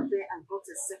went out there and got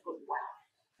a second wife.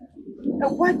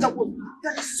 A wife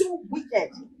that is so wicked.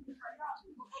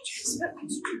 What do you expect me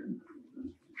to do?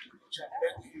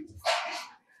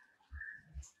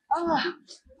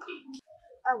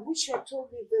 I wish you had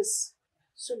told me this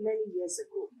so many years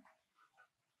ago.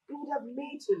 It would have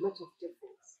made a lot of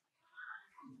difference.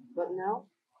 But now,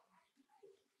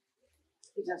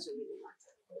 it doesn't really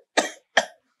matter.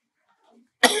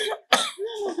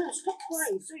 No, stop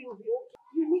crying so you'll be okay.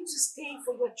 You need to stay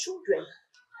for your children.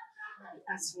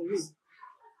 As for me.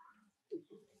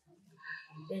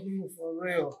 I'm begging you for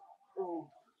real. Oh.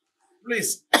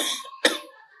 Please,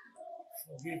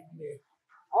 forgive me.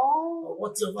 Oh. For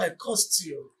whatever I cost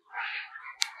you.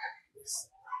 Please.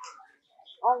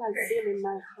 All I feel in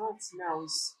my heart now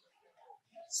is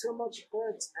so much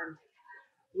hurt and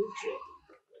hatred.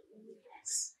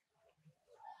 Yes.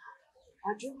 I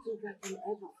don't think I can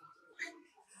ever forgive.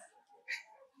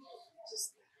 Just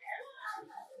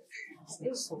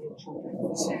stay for your children.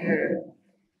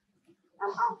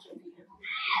 I'm out of here.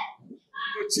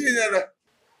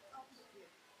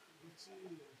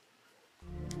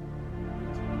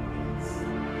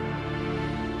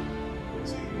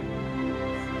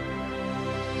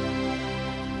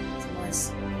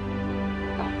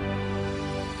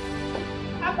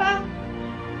 Papa!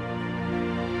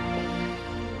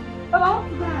 Papa, I want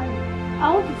to die. I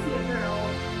want to see a girl.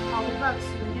 I'll be back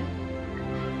soon, yeah?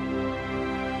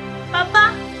 Papa!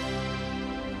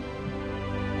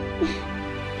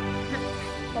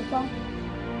 Papa,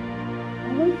 I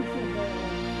want to see a girl.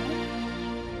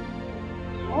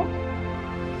 Oh?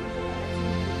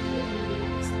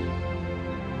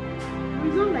 You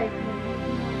don't like me.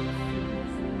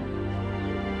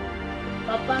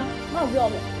 Papa, how's your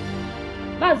mom?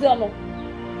 How's your mom?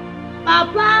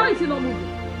 Papa, why is he not moving?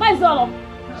 Why is your mom?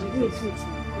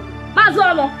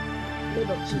 Mazolo!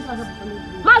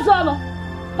 Mazolo!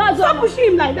 Mazolo! Stop pushing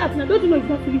him like that. Now, don't you know he's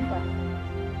not feeling fine?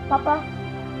 Papa?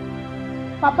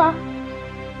 Papa?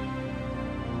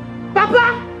 Papa?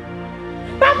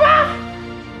 Papa?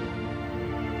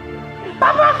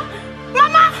 Papa?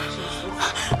 Mama!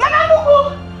 Mama, Ugo!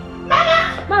 Mama!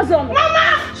 Mazolo! Mama!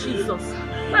 Jesus!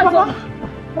 Mazolo!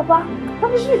 Papa?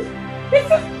 Papa, shit! It's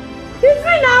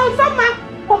me now, Mama!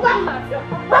 Papa!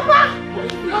 Papa!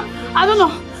 I don't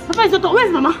know. Papa is not.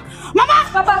 Where's Mama? Mama!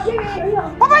 Papa!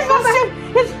 Papa is not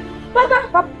safe. Papa!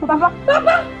 Papa! Papa!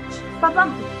 Papa! Papa!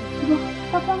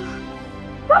 Papa!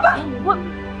 Papa! What?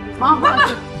 Mama! Papa!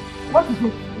 What is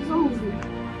it? It's not moving.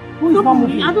 Who is not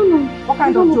moving? I don't know. What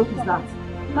kind of joke is that?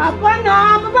 Papa,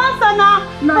 Sana.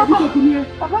 Nah, you come here.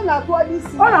 Papa, nah, what this?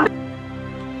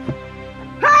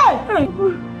 Hey! Hey!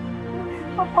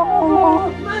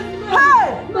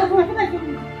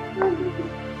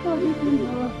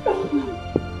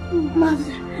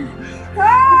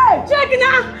 Hey! Check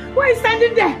now! Why are you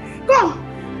standing there? Go!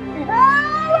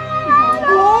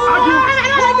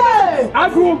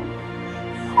 Agu!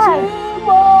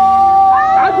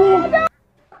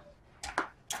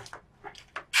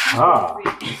 Ah!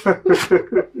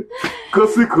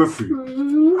 Kosi.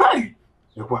 Hi!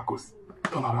 Ekwa Kosi.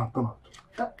 Turn around.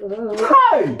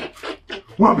 Hi!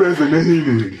 One person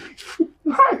in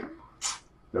Hi!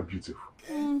 They're beautiful.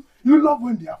 You love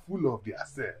when they are full of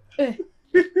themselves.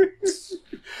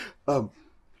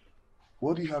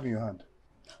 What do you have in your hand?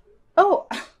 Oh,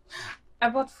 I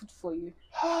bought food for you.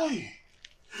 Hi!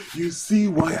 You see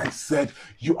why I said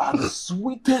you are the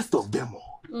sweetest of them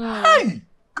all. Hi!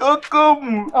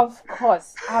 Kokomu! Of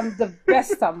course, I'm the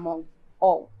best among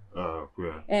all. Well.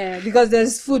 Because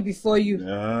there's food before you.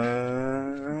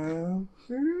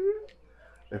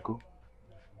 Echo?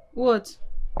 What?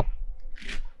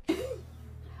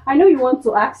 I know you want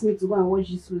to ask me to go and wash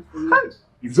this food for you.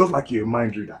 It's just like you're a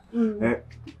mind reader.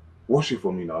 Wash it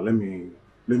for me now. Let me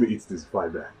eat this before I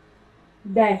die.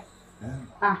 Die?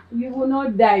 Yeah. You will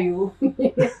not die, you.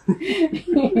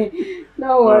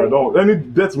 Don't worry. No, any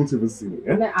death won't even see me.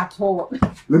 Not at all.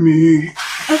 Let me.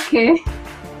 Okay.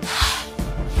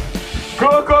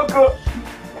 Go.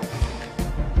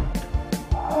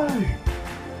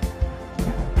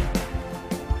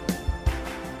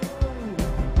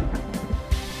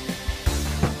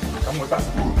 Come on, that's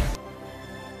good.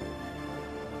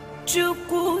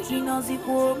 Chuku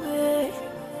inazikome.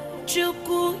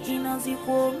 Chuku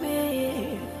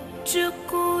inazikome.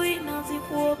 Chuku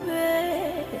inazikome.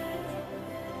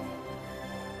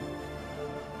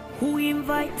 Who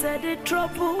invited the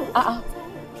trouble?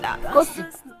 Kosi.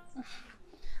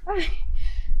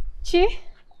 Chi?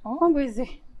 How is it?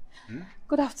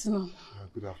 Good afternoon.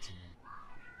 Good afternoon.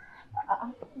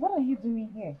 What are you doing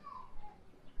here?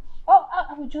 Oh,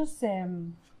 I was just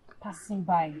passing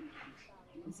by.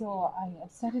 So I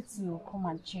decided to come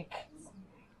and check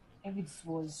if it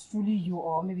was truly you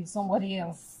or maybe somebody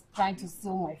else trying to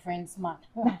steal my friend's man.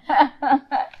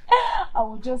 I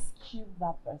will just kill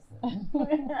that person.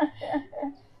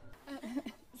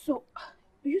 So,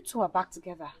 you two are back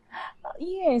together?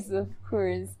 Yes, of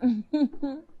course.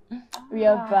 We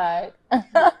are bad.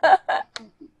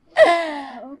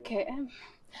 Okay.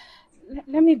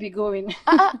 Let me be going.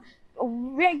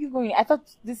 Where are you going? I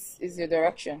thought this is your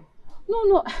direction.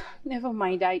 No, never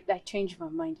mind. I changed my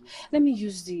mind. Let me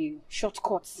use the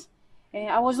shortcuts.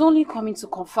 I was only coming to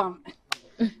confirm.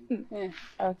 Yeah.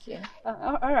 Okay.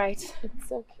 All right.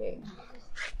 It's okay.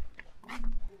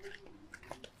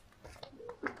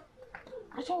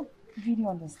 I don't really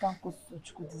understand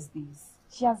Kosochko these days.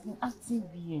 She has been acting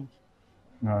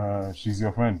weird. She's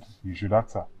your friend. You should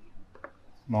ask her.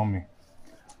 Not me.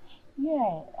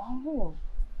 Yeah, I will.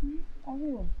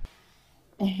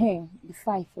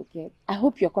 Before I forget, I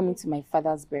hope you're coming to my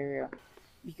father's burial.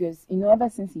 Because, ever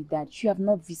since he died, you have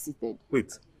not visited.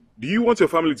 Wait, do you want your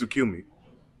family to kill me?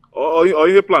 Or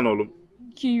you a plan, Olu?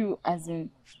 Kill you, as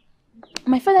in...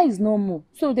 My father is no more,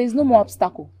 so there is no more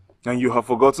obstacle. And you have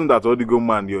forgotten that Odigo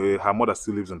man, her mother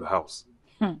still lives in the house.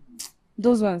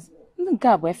 Those ones, you don't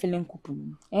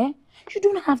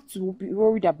have to be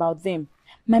worried about them.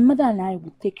 My mother and I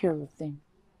will take care of them.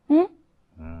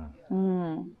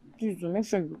 Please make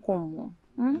sure you come.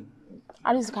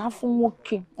 At least have fun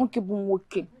okay.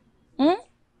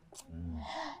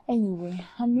 Anyway,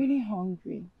 I'm really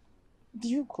hungry.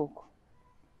 Did you cook?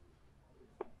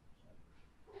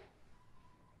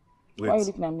 Wait. Why are you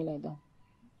looking at me like that?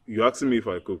 You asking me if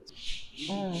I cooked?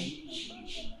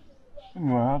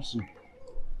 No, I have soup.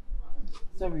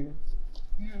 Sorry.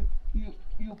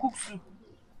 You cook soup?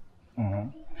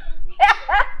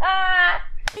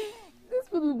 This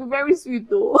food will be very sweet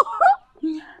though.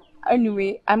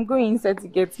 Anyway, I'm going inside to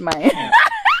get mine.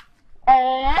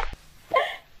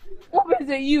 What is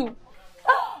it you?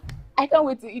 I can't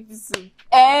wait to eat this soup.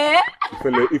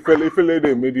 If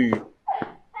maybe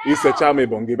it's a charm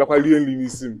bonge, but I really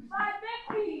need him.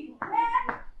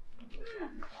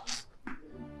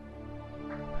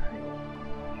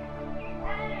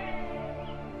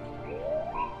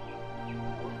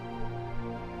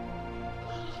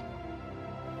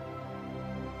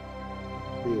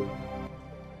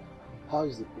 How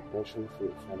is the preparation for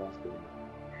your father's going?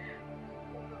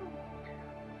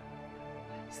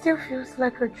 Still feels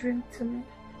like a dream to me.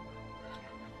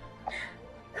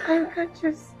 I can't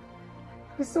just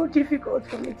It's so difficult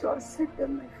for me to accept that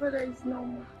my father is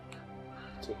normal.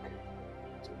 It's okay.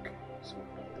 It's okay. It's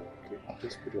okay.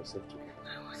 Just put yourself together.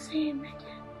 I will see him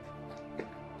again.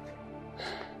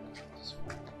 It's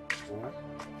fine. Alright?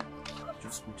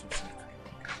 Just put yourself together.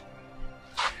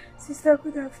 Sister,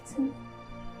 good afternoon.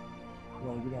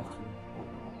 Well, good afternoon.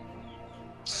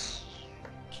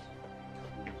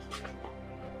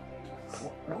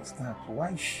 What's that? Why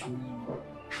is she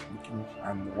looking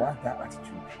and why that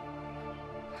attitude?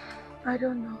 I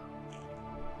don't know.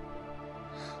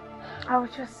 I'll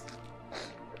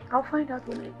find out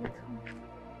when I get home.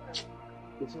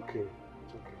 It's okay.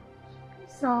 It's okay.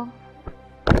 So,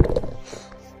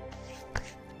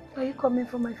 are you coming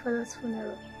for my father's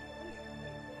funeral?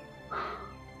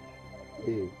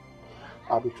 Babe,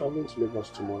 I'll be traveling to Lagos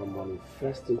tomorrow morning.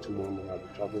 First thing tomorrow morning, I'll be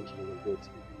traveling to Lagos.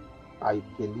 I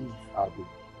believe I'll be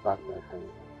back by then.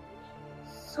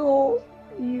 So,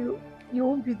 you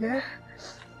won't be there?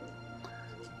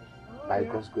 By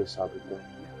God's grace, I'll be there.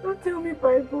 Don't tell me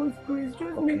by God's grace.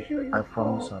 Just make sure you I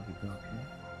promise I'll be there, okay?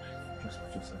 Just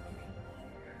put yourself together.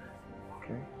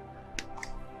 Okay?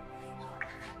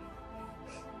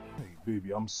 Hey,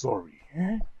 baby, I'm sorry.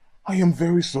 Eh? I am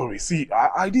very sorry. See,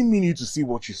 I didn't mean you to see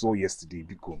what you saw yesterday,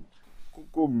 Biko.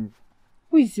 Come.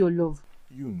 Who is your love?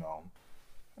 You now.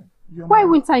 Why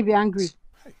wouldn't I be angry?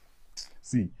 Hey.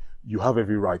 See, you have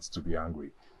every right to be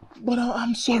angry. But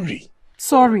I'm sorry.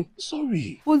 Sorry.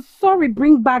 Sorry. Well, sorry,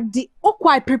 bring back the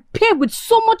okwa I prepared with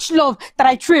so much love that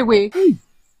I threw away. Hey.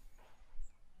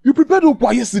 You prepared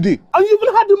okwa yesterday and you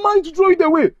even had the mind to throw it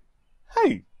away.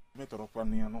 Hey.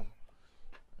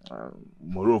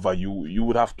 Moreover, you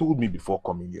would have told me before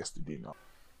coming yesterday now.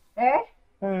 Eh?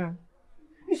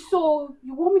 So,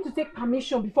 you want me to take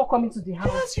permission before coming to the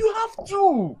house? Yes, you have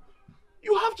to.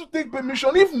 You have to take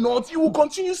permission. If not, you will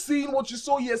continue seeing what you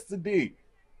saw yesterday.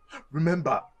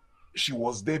 Remember, she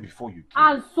was there before you came.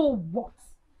 And so what?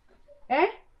 Eh?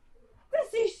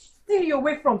 This is steal you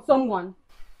away from someone.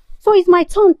 So it's my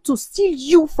turn to steal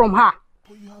you from her.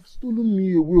 But you have stolen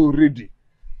me away already.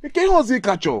 Can't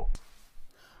catch you?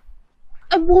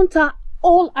 I want her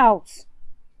all out.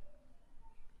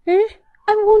 Eh?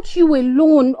 I want you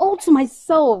alone, all to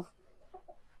myself.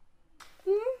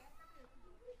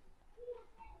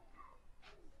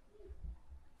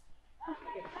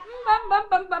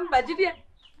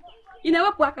 You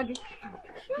never work again.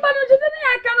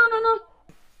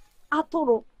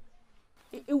 Atoro.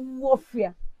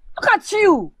 Warfare. Look at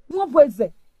you. What was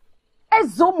it?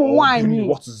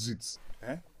 What is it?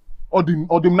 Eh? Or the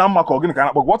Namaka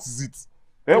again, but what is it?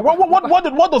 Eh?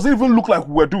 What does it even look like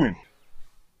we were doing?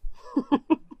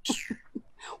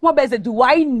 What better do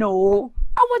I know?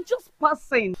 I was just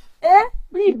passing. Eh?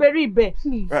 Ribe.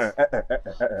 Please.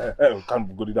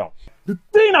 Can't go it down. The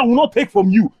thing I will not take from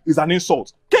you is an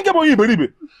insult. Can't get on you,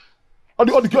 Ribe.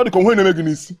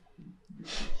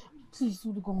 Please,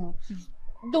 Ugo, please.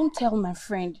 Don't tell my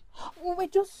friend. We're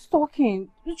just talking.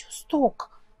 We just talk.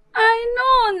 I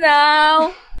know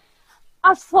now.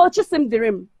 As for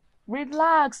Chisimdirim,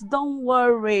 relax, don't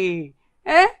worry.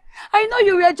 Eh? I know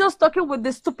you were just talking with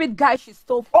the stupid guy she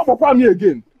stole. Oh, Papa, me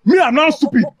again. Me, I'm not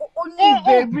stupid.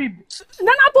 Baby.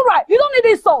 No, not right. You don't need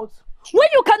insult. When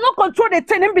you cannot control the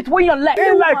thing in between your legs.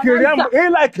 You cannot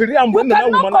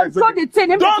control the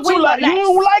thing in between your legs.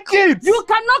 You like it. You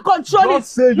cannot control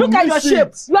it. Look at your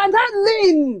shape. You are not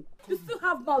lean. You still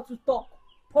have mouth to talk.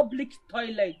 Public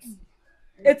toilet.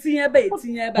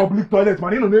 Public toilet,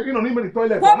 man. You don't even the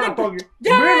toilet. Public.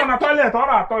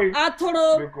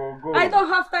 I don't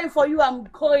have time for you. I'm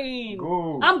going.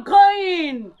 Go. I'm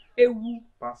going.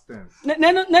 Past tense.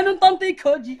 Nenu tonte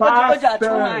koji. Past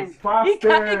tense.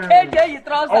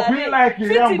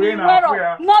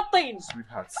 Nothing.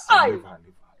 Sweetheart.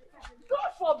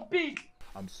 God forbid.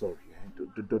 I'm sorry.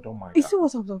 Don't mind. You see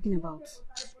what I'm talking about?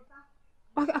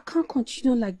 I can't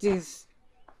continue like this.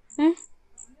 Eh?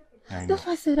 That's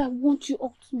why I said I want you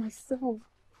all to myself.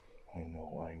 I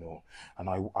know. And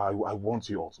I want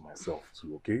you all to myself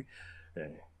too, okay?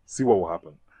 See what will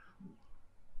happen.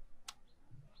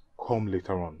 Come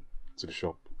later on to the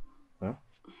shop. Huh?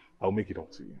 I'll make it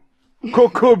up to you.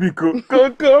 Coco Biko.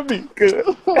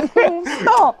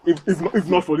 Stop! If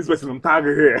not for this person, I'm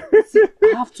tagging here. See,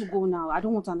 I have to go now. I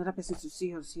don't want another person to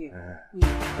see us here.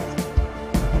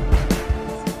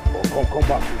 Come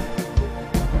back.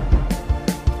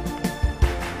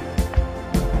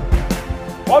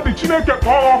 All the Chineke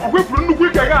we put in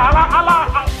the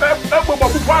ala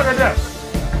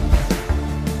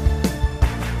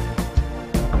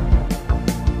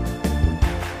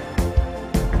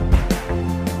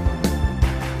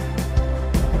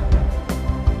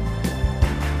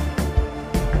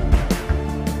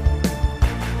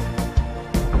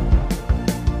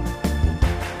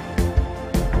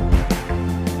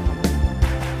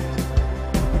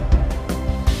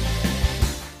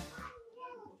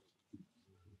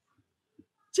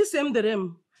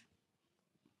Chisemderem.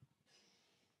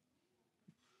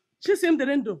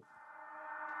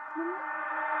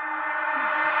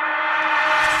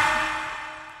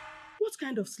 What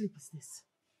kind of sleep is this?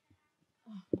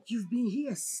 You've been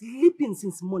here sleeping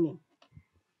since morning.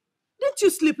 Didn't you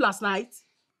sleep last night?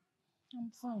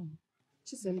 I'm fine.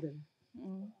 Chisemderem,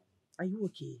 are you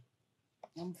okay?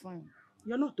 I'm fine.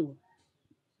 You're not though.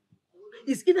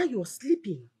 It's either you're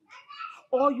sleeping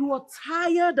or you are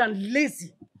tired and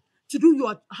lazy to do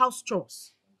your house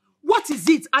chores. What is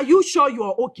it? Are you sure you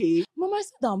are okay? Mama, I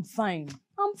said I'm fine.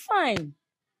 I'm fine.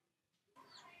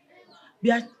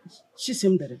 Bia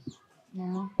Chisemderem,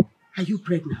 Mama. are you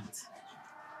pregnant?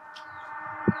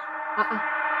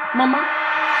 Mama,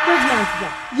 pregnant?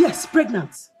 Yeah. Yes,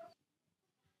 pregnant.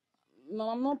 No,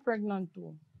 I'm not pregnant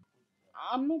though.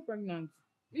 I'm not pregnant.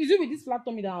 Is it with this flat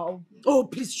tummy that I'll... Oh,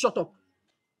 please shut up.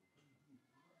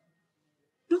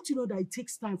 Don't you know that it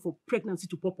takes time for pregnancy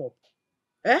to pop up?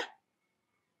 Eh?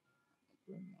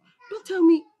 Don't tell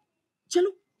me,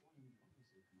 Jello.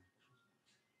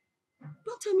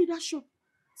 Don't tell me that shop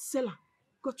seller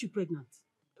got you pregnant.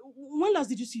 When last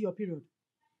did you see your period?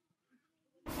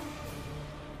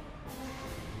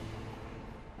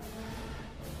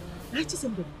 Right,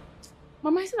 somebody.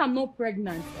 Mama, I said I'm not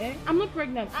pregnant. Eh? I'm not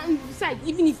pregnant. And besides,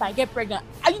 even if I get pregnant,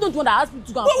 are you not the one that asked me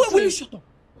to go and... Wait, will you shut up?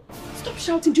 Stop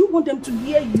shouting. Do you want them to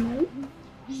hear you?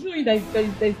 You know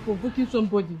that is provoking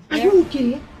somebody. Are you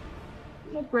okay?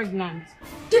 I'm not pregnant.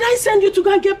 Did I send you to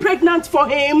go and get pregnant for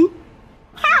him?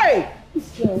 Hey!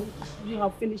 So, you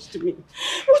have finished me.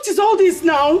 What is all this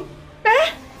now?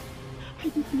 Eh? I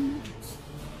did not.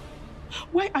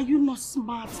 Why are you not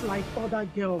smart like other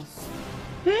girls?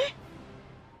 Eh?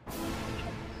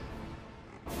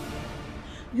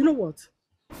 You know what?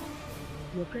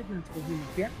 You're pregnant for him,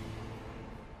 yeah?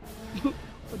 What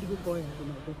do you call her for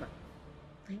my daughter?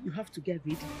 You have to get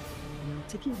ready. And I'm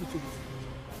taking you to this.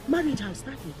 Marriage has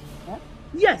started. Huh?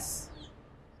 Yes.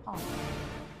 Oh.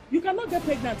 You cannot get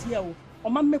pregnant here. Or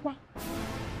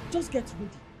just get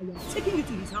ready. And I'm taking you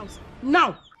to his house.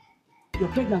 Now. You're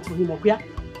pregnant for him, okay?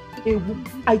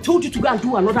 I told you to go and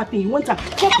do another thing. You went and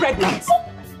got pregnant.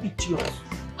 Idiot.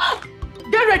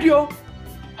 Get ready, oh.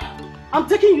 I'm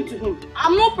taking you to him.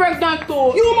 I'm not pregnant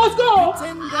though. You must go.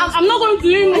 I'm not going to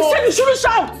him. I said you shouldn't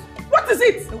shout. What is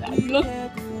it?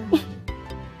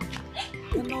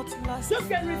 Just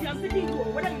get ready. I'm taking you,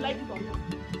 whether you like it or not.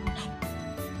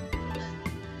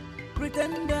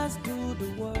 Pretenders do the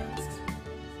worst.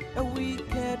 A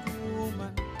wicked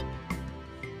woman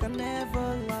can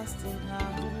never last in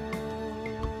her home.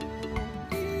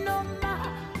 No ma,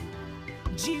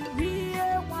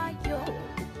 Jirie wayo.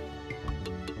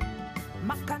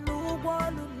 Makano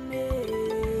walume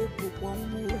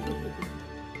kuwamu.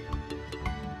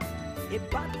 A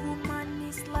bad woman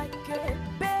is like a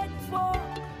bed bug.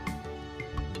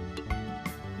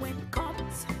 When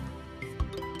comes,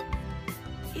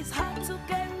 it's hard to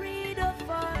get rid of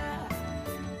her.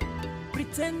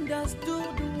 Pretenders do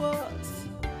the worst.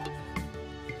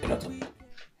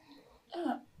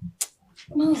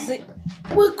 Mazi,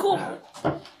 wake up.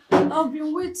 I've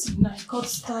been waiting. I got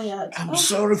tired. I'm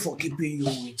sorry for keeping you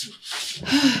waiting.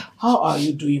 How are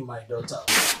you doing, my daughter?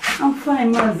 I'm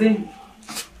fine, Mazi.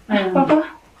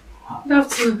 Papa, good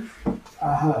afternoon.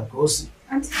 Go see.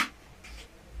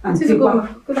 Auntie,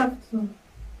 good afternoon.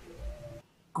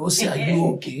 Go see, are you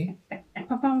okay?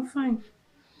 Papa, I'm fine.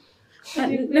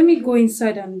 Let me go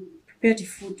inside and prepare the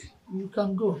food. You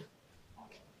can go.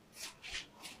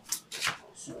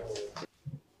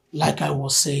 Like I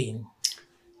was saying,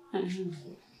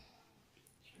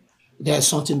 there's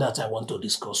something that I want to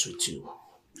discuss with you.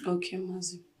 Okay,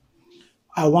 Mazi.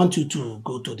 I want you to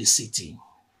go to the city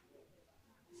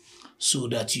so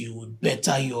that you would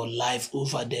better your life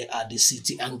over there at the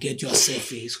city and get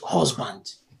yourself a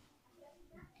husband.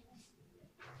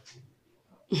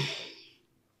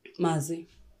 Mazi,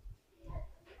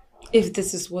 if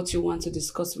this is what you want to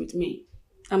discuss with me,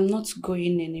 I'm not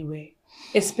going anywhere,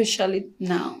 especially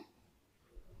now.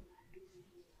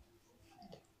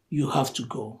 You have to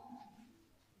go.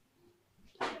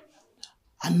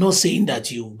 I'm not saying that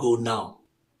you go now.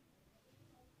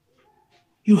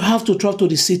 You have to travel to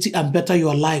the city and better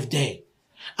your life there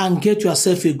and get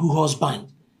yourself a good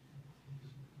husband.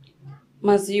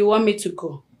 Mazi, you want me to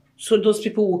go? So those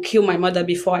people will kill my mother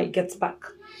before I get back.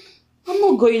 I'm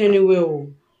not going anywhere.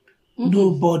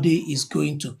 Nobody is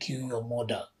going to kill your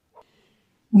mother.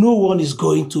 No one is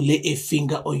going to lay a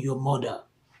finger on your mother.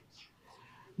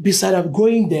 Besides, I'm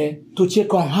going there to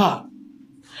check on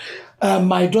her.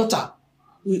 My daughter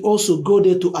will also go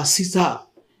there to assist her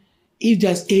if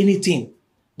there's anything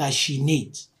that she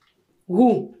needs.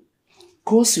 Who?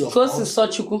 Kosi, of course.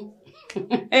 Sochuku.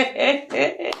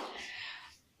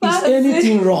 Is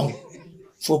anything wrong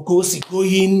for Kosi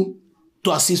going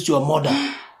to assist your mother?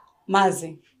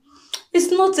 Mazi,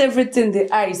 it's not everything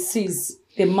the eye sees,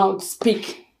 the mouth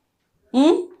speak.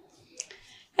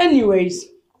 Anyways,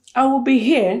 I will be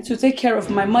here to take care of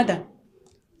my mother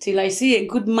till I see a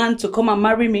good man to come and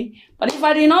marry me. But if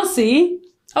I did not see,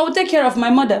 I will take care of my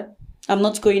mother. I'm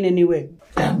not going anywhere.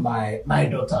 And my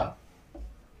daughter,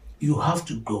 you have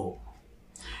to go.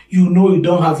 You know you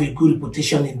don't have a good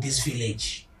reputation in this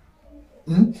village.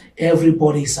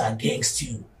 Everybody is against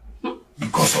you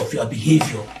because of your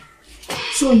behavior.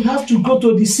 So you have to go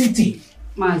to the city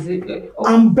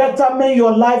and betterment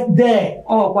your life there.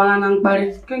 I'm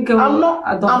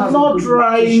not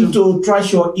trying to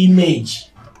trash your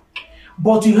image,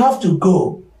 but you have to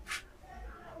go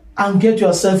and get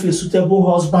yourself a suitable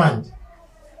husband.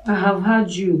 I have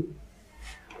heard you.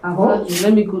 I've heard you.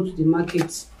 Let me go to the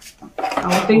market. I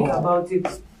will think about it.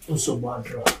 Also,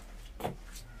 Badra.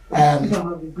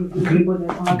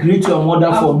 Greet your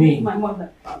mother for me. My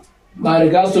mother. My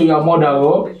regards to your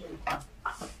mother,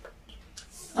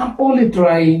 I'm only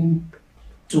trying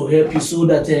to help you so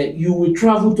that you will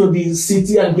travel to the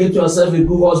city and get yourself a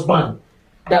good husband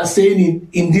that's staying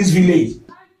in this village.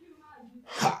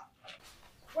 Ha.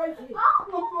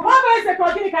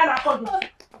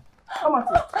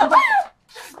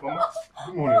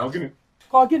 Good morning, Ogini.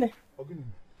 Ogini,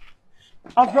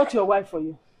 I've brought your wife for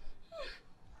you.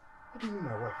 What do you mean,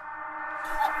 my wife?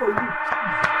 For you.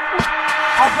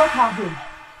 I brought her home.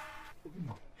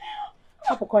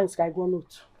 Papa coins guy go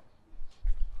note.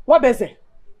 What is it?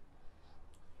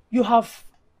 You have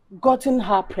gotten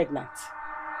her pregnant.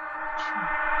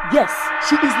 Yes,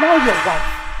 she is now your wife.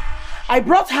 I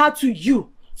brought her to you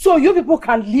so you people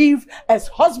can live as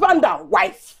husband and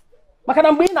wife.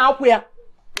 Makana mbe na akwea.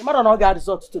 You might not get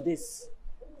result to this.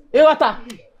 Ewata,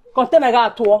 container ga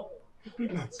atuo.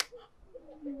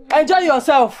 Enjoy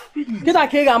yourself. Kita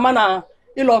kega mana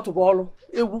ilo to bolu.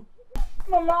 Ewu.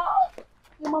 Mama.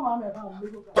 Come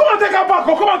and take her back,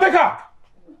 come and take her.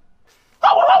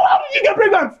 How did you get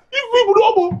pregnant? If people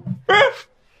don't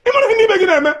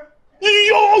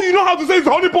you know how to say it's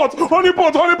honey pot.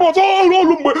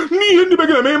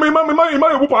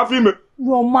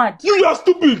 You're mad. You are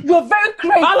stupid. You're very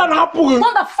crazy.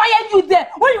 Mother fired you there.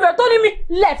 When you were telling me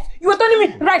left, you were telling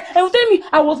me right, and you were telling me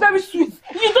I was very sweet.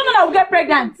 You don't know I will get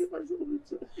pregnant.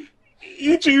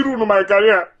 You ruined my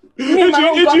career.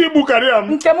 Ichi career.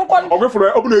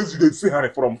 Open ezige see honey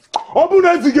from. Open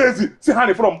ezige see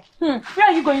honey from. Where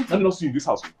are you going to? Let me not see you in this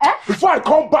house. Before I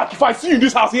come back, if I see you in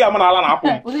this house here, I'm gonna allow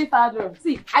happen.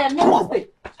 See, I am here to stay.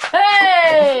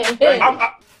 Hey!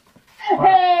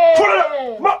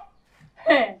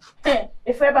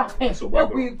 If ever, where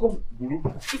will you go?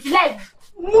 If you like,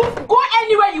 move, go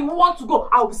anywhere you want to go.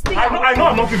 I will stay. I know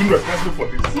I'm not even responsible for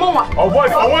this. Mama. Avoid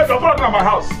my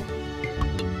house.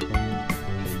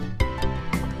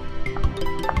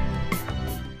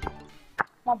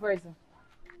 My brother,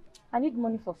 I need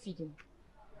money for feeding.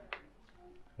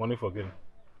 Money for getting?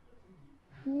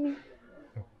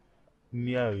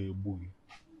 Near a boogie.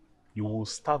 You will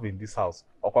starve in this house.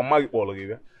 One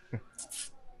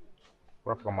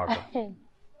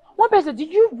person,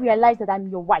 did you realize that I'm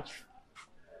your wife?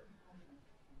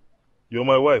 You're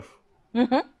my wife?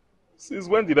 Since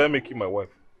when did I make you my wife?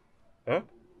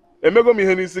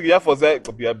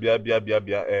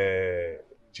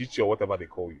 Chichi or whatever they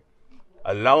call you.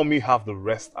 Allow me have the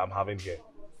rest I'm having here.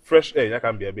 Fresh air, you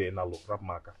can be a bit in a look.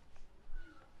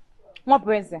 What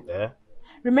brother?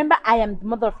 Remember, I am the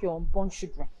mother of your unborn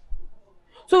children.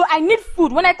 So I need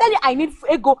food. When I tell you I need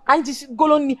ego and just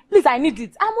go on me, please, I need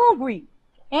it. I'm hungry.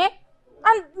 And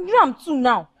you am too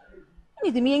now. I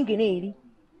need me and you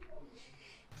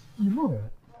know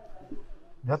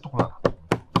that?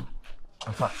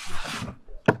 In fact,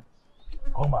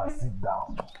 come and sit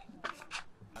down.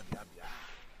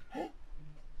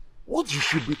 What you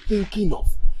should be thinking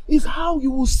of is how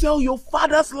you will sell your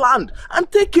father's land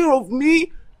and take care of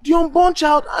me, the unborn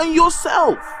child, and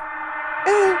yourself.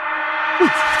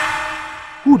 Wait,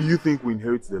 who do you think will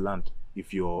inherit the land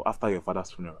if you're after your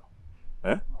father's funeral?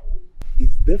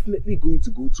 It's definitely going to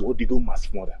go to Odigoma's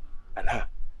mother and her.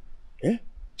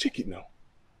 Check it now.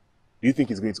 Do you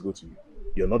think it's going to go to you?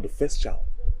 You're not the first child.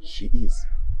 She is.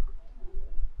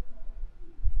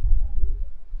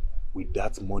 With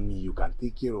that money, you can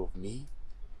take care of me,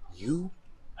 you,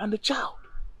 and the child.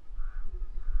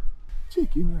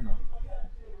 Check in here now.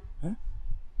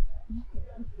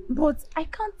 But I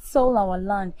can't sell our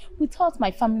land without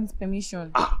my family's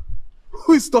permission.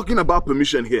 Who is talking about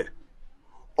permission here?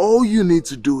 All you need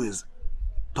to do is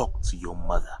talk to your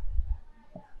mother.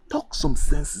 talk some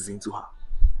senses into her.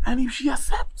 And if she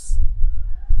accepts,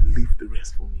 leave the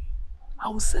rest for me. I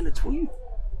will sell it for you.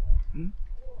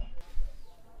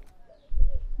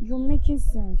 You're making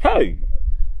sense. Hey!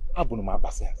 Abunu ma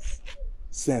sense.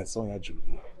 Sense on your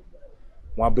jewelry.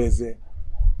 Mwabeze,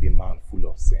 the man full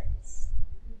of sense.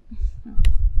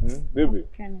 Baby?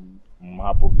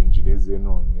 Mhapo ginjideze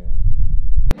no nye.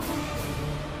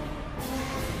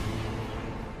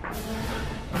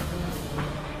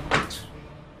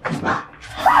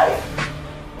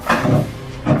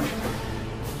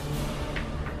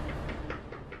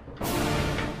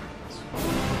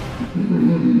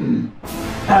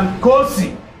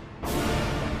 Kosi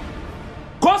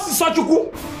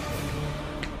Sochuku.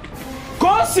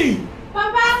 Kosi.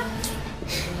 Papa.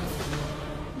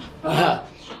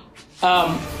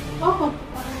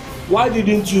 Why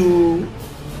didn't you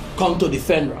come to the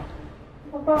funeral?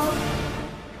 Papa,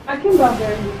 I came back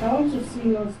very late. I want to see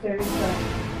Nurse Teresa.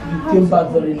 You came back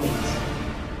very late.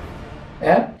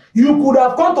 Eh? You could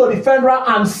have come to the funeral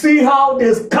and see how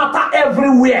they scatter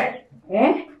everywhere.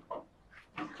 Eh?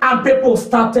 And people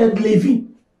started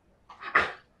leaving.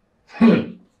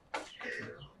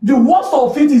 The worst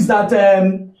of it is that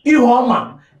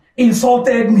Ihoma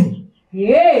insulted me.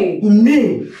 Yay!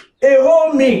 Me. A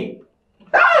whole me.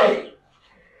 Hey!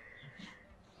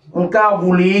 What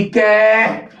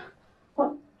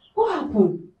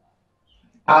happened?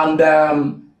 And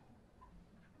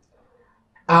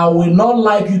I will not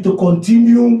like you to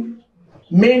continue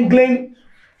mingling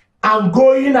and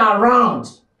going around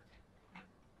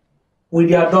with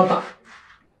your daughter.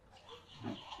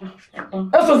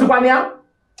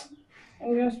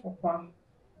 Yes, Papa.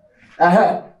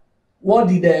 What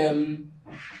did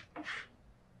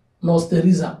Nurse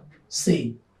Teresa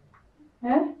say?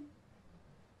 Eh?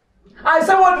 I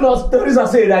said, what did Nurse Teresa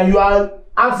say? That you are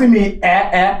asking me,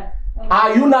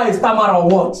 are you now a stammerer or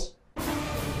what?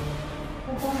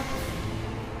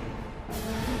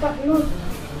 Papa, no.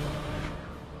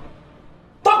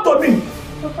 Talk to me.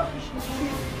 Papa, she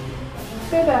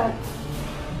said that.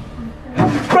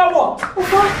 Bravo!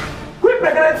 Papa. Quit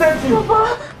pregnant you. Papa.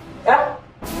 Eh?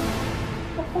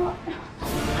 Papa.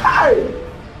 Hi!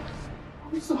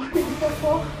 I'm sorry,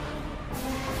 Papa.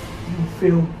 You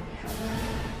failed.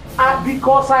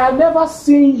 Because I have never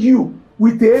seen you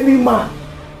with any man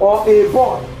or a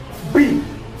boy big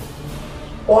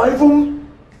or even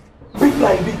big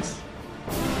like this.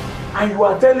 And you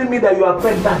are telling me that you are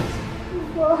pregnant.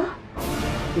 Papa.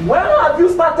 When have you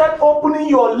started opening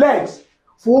your legs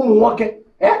for walking?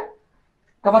 Eh?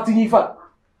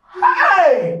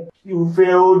 Hey! You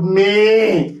failed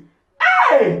me.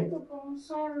 Hey! Papa, I'm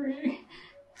sorry.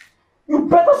 You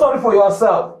better sorry for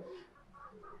yourself.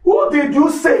 Who did you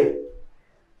say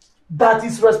that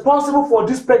is responsible for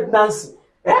this pregnancy?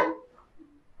 Eh?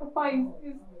 Papa,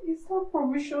 it's not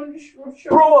provision. Sure.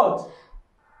 Pro what?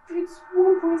 It's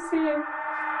 1%.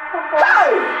 Papa.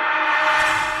 Hey!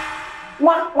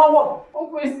 What?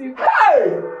 1%.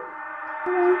 Hey!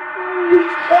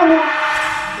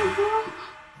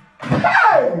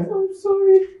 Hey! I'm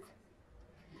sorry.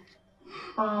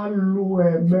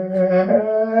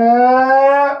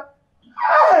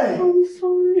 Hey! I'm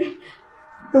sorry.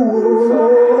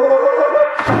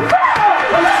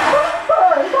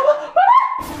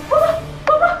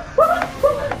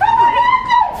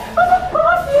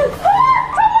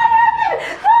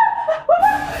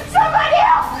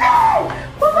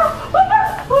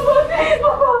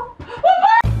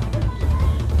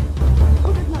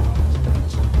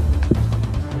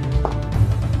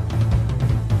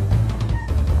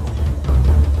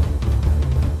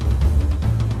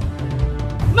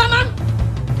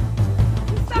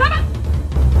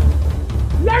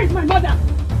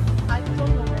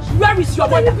 Where is your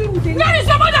mother? Where is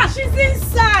your mother? She's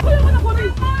inside. Where is your mother?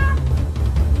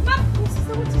 Mama,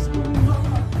 sister, what is going on?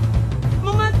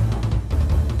 Mama.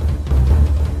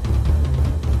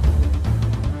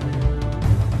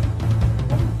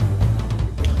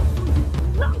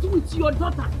 Land with your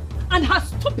daughter and her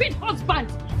stupid husband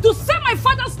to sell my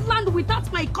father's land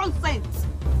without my consent.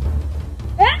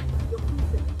 Eh?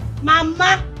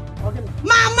 Mama. Okay.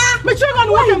 Mama. Mature,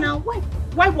 why now?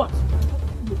 Why what?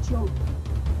 Mature.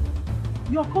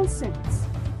 Your consent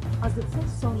as the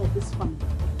first son of this family,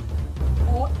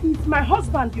 or is my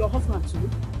husband your husband too?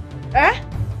 Eh?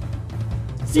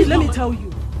 See, let me tell you,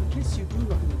 in case you do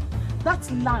not know,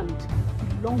 that land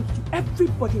belongs to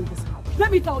everybody in this house.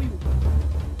 Let me tell you,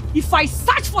 if I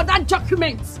search for that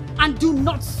document and do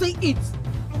not say it,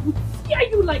 I will tear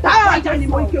you like a bad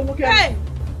animal. Hey!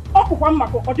 So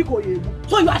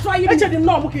you are trying to...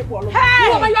 Hey!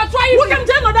 Mama, you are trying to...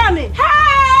 Hey!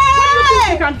 What do you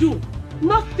think you can do?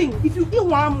 Nothing. If you eat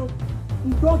one,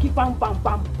 don't give bam.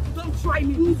 Don't try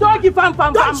me. Don't give bam.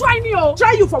 Don't try me, oh.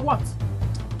 Try you for what?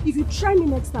 If you try me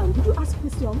next time, did you ask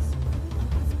questions?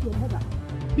 Ask your mother.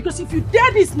 Because if you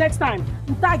dare this next time,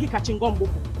 Utagi Kachingombo.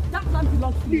 That land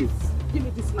belongs to you. Please, give me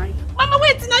this knife. Mama,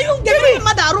 wait, now you give me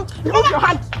mother. Remove your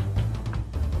hand.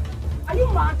 Are you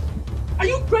mad? Are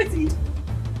you crazy?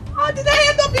 How did I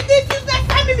end up in this useless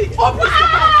family? Oh,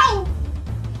 wow!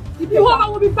 You I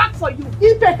will be back for you.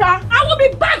 Ipeka, I will be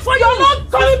back for you. You're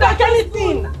not coming back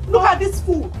anything. Look at this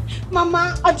fool.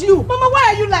 Mama, adieu. Mama,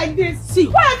 why are you like this? See.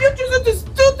 Why have you chosen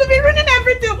to be ruining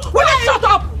everything? Will you shut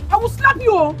up? I will slap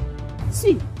you.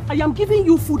 See, I am giving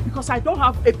you food because I don't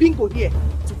have a bingo here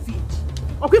to feed.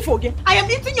 Okay, forget. I am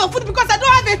eating your food because I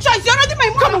don't have a choice. You're already my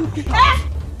mom. Come on.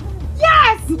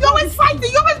 Yes! You're always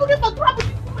fighting. You're always looking for trouble.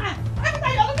 Every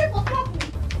time you're looking for trouble.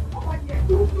 Oh my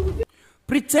God.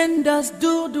 Pretenders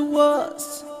do the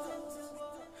worst.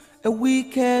 A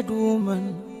wicked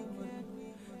woman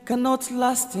cannot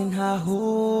last in her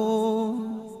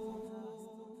home.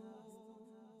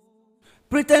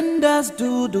 Pretenders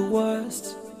do the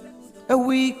worst. A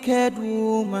wicked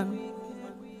woman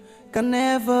can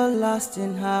never last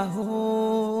in her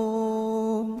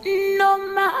home. No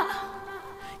ma,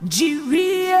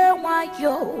 jirie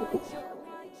wayo.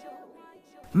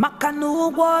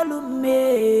 Makanu walu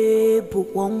me bu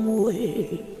one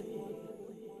way.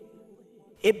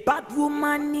 A bad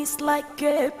woman is like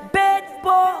a bed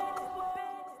bug.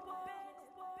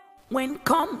 When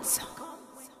comes,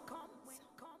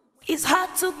 it's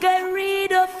hard to get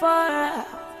rid of her.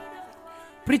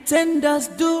 Pretenders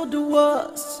do the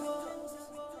worst.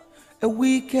 A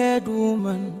wicked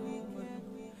woman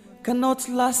cannot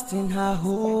last in her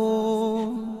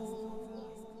home.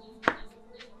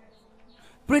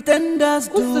 Pretenders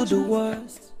do the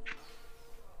worst.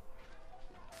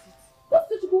 Who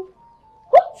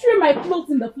threw my clothes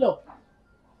in the floor?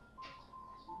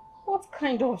 What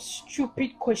kind of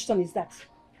stupid question is that?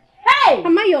 Hey!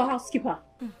 Am I your housekeeper?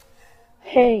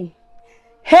 Hey!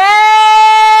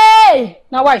 Hey!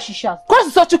 Now why is she shout?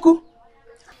 Sochuku,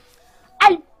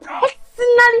 I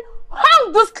personally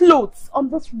hung those clothes on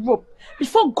this rope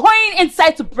before going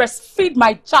inside to breastfeed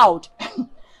my child.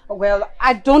 Well,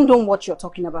 I don't know what you're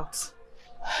talking about.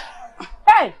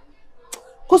 Hey!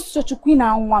 Sochuku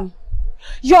now one.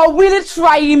 You're really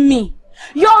trying me.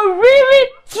 You're really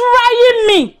trying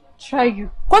me. Try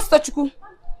you. Sochuku,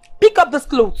 pick up those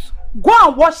clothes. Go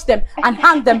and wash them and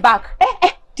hang them back.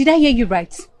 Did I hear you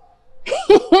right?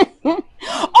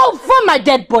 Over my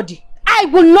dead body. I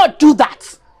will not do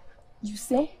that. You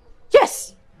say?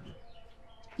 Yes.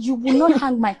 You will not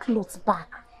hang my clothes back.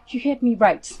 You heard me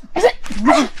right.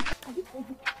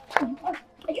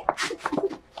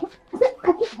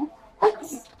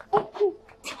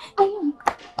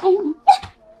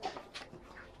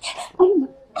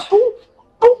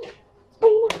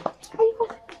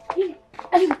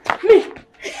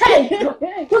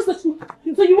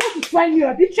 So you want to try me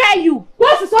or did try you?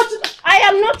 What's the such? I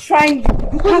am not trying you.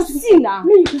 You can see now.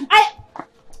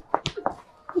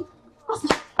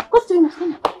 What's doing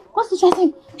that? What's the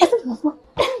trying?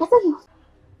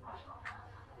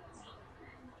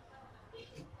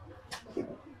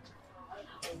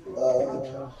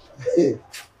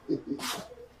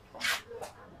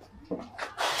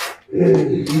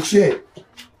 Iche.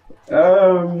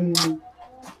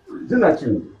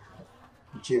 Jonathan.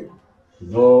 Iche.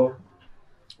 No.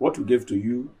 What we gave to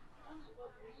you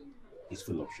is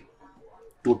full option.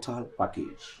 Total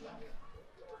package.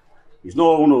 It's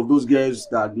not one of those girls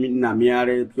that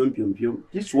Manari.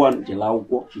 This one,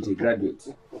 she's a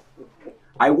graduate.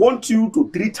 I want you to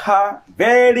treat her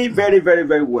very, very, very,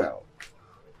 very well.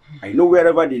 I know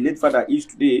wherever the late father is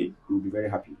today, he will be very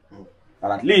happy.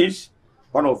 But at least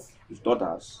one of his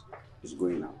daughters is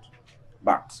going out.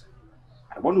 But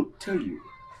I want to tell you,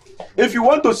 if you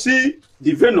want to see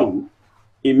the venom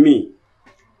in me,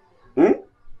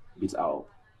 beat out.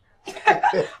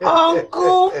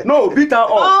 Uncle. No, beat her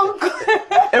up. Uncle.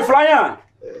 A flyer.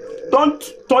 Don't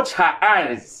touch her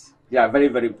eyes. They are very,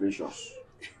 very precious.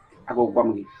 I go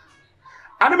Gwamgi.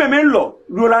 And my main-law,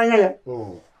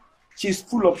 she's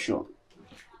full option.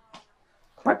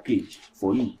 Package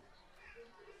for you.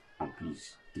 And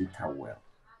please treat her well.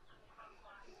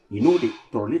 You know the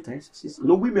tolerate excesses. You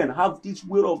know women have this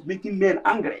way of making men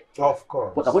angry. Of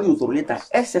course. But according to tolerate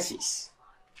excesses.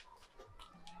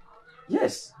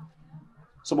 Yes.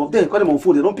 Some of them call them on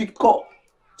phone, they don't pick call.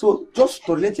 So just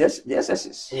tolerate the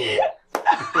excesses.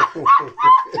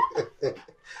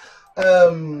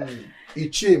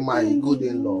 Iche, my good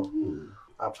in-law,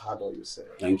 I've heard all you said.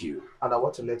 Thank you. And I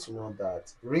want to let you know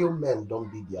that real men don't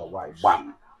beat their wives.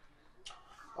 Bam.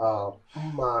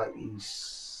 Ma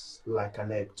is like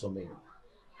an egg to me.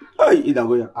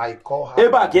 I call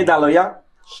her.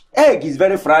 Egg is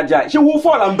very fragile. She will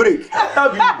fall and break.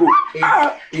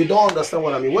 You don't understand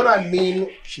what I mean. When I mean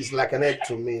she's like an egg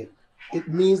to me, it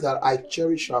means that I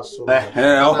cherish her so much. I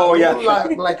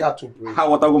don't like her to break.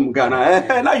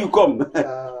 Now you come.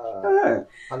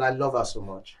 And I love her so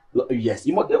much. Yes,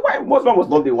 you must. Most man must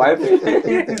love the wife.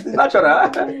 It's natural.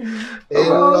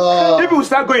 People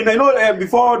start going. I know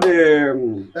before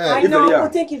the. I know.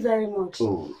 But thank you very much.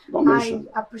 I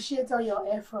appreciate all your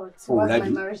efforts towards my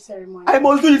marriage ceremony. I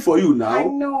must do it for you now. I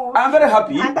know. I'm very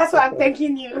happy. And that's why I'm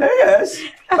thanking you. Yes.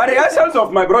 By the essence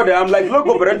of my brother, I'm like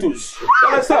local parentus.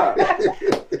 Understand?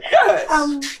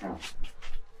 Yes.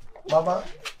 Mama,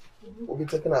 we'll be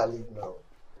taking our leave now.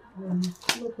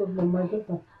 No problem, my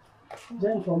daughter.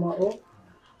 Jen from my own.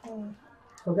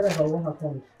 Forget about what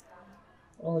happened.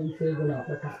 Oh, you say go now.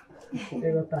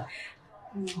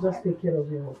 Just take care of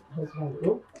your husband.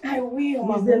 Oh? I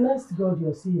will. He's the next God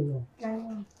you're seeing. I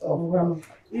know. Oh,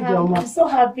 I'm so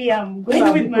happy I'm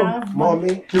going with my husband.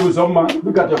 Mommy. She was some man.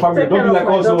 Look at your family. Don't be like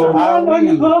us. Don't like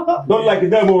them. Don't be like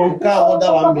them.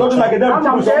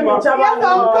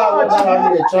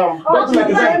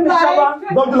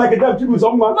 Don't be like them. She was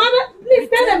some man. Please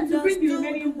tell them to bring the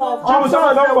remaining balls. She was some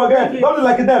man. Don't forget. Don't be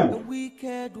like them. A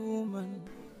wicked woman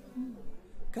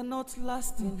cannot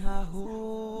last in her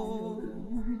home.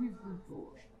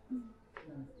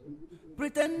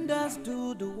 Pretenders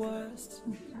do the worst.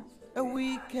 A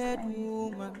wicked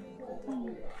woman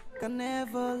can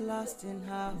never last in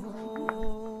her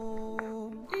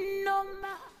home. No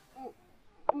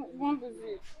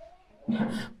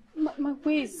My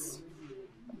waist.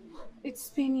 It's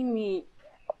paining me.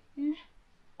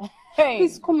 Hey.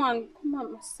 Please come on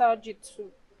massage it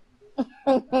too.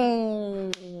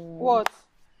 What?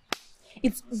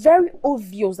 It's very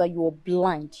obvious that you're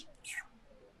blind.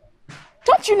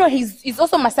 Don't you know he's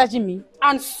also massaging me?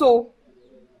 And so?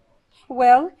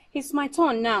 Well, it's my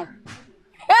turn now.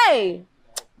 Hey!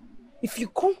 If you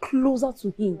come closer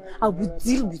to him, I will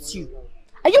deal with you.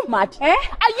 Are you mad? Eh?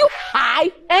 Are you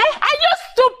high? Eh? Are you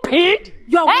stupid?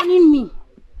 You are warning me.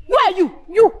 Who are you?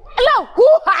 You. Hello, who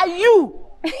are you?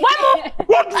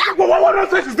 What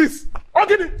nonsense is this? What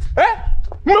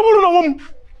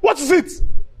is it?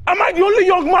 Am I the only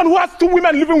young man who has 2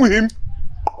 women living with him?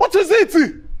 What is it?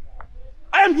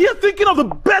 I am here thinking of the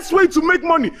best way to make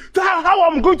money. To how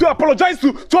I'm going to apologize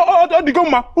to the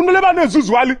Goma.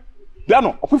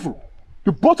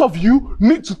 The both of you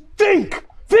need to think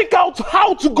out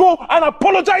how to go and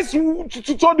apologize to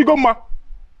the Goma.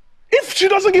 If she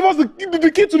doesn't give us the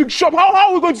key to the shop, how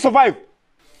are we going to survive?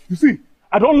 You see,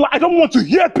 I don't want to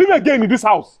hear Pim again in this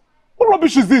house. What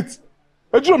rubbish is it?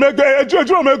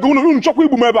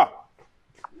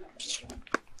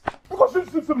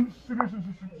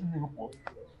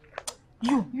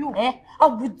 You, I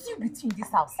will deal with you in this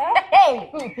house. Hey!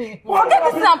 Forget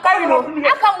this thing I'm carrying on. I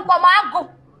can't come.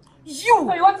 You!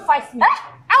 So you want to fight me?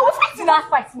 I will fight you now.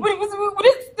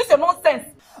 With this is nonsense.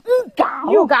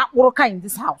 You got worker in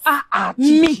this house.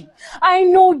 Me. I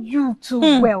know you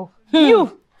too well.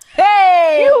 You.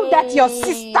 Hey! You that your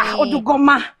sister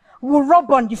Odugoma will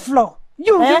rub on the floor.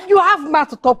 You have mouth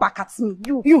to talk back at me.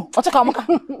 You. Ochokomaka.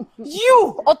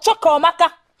 You.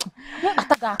 Ochokomaka.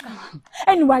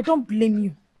 Anyway, I don't blame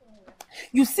you.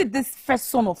 You see this first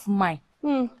son of mine.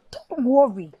 Don't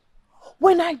worry.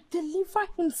 When I deliver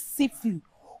him safely,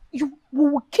 we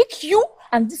will kick you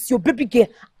and this your baby girl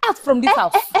out from this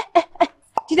house.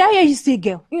 Did I hear you say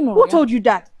girl? You know, who told you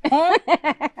that?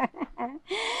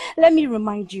 Let me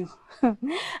remind you.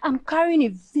 I'm carrying a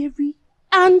very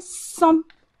handsome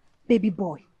baby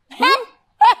boy.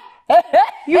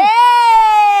 You.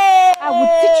 Hey! I will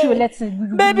teach you a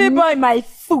lesson. Baby boy, my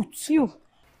foot. You.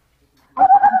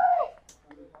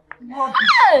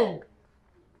 Hey!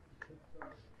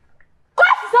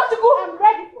 I'm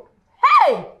ready for.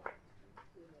 Hey!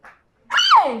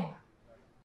 Hey!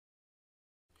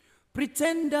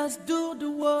 Pretenders do the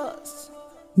worst.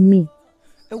 Me,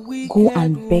 go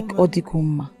and beg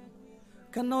Odigoma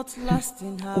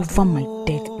over my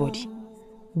dead body.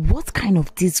 What kind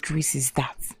of disgrace is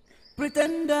that?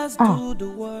 Pretenders do the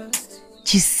worst.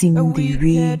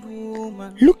 Chisindere,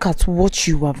 look at what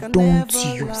you have done to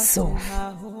yourself.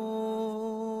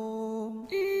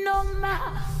 No ma,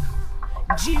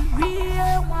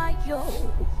 Jiria wayo.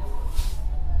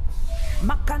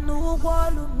 Makano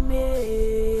walu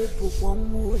me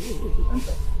buwangwe.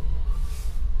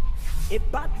 A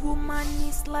bad woman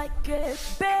is like a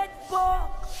bed bug.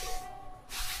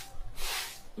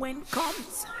 When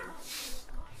comes,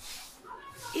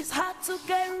 it's hard to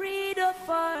get rid of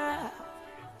her.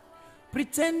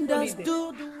 Pretenders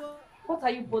do. What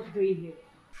are you both doing here?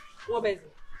 Nwabeze,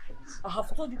 I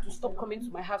have told you to stop coming to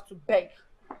my house to beg.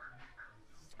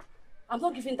 I'm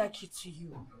not giving that key to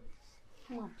you.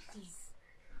 Come on, please.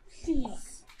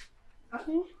 Please.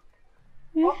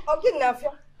 Okay,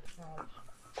 Nafia.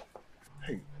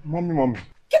 Hey, mommy.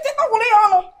 Get it over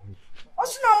there,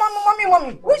 what's no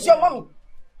mommy? Who's your mommy?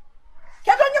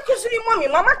 Get on your cousin, mommy.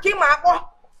 Mama came out.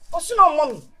 What's no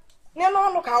mommy? No,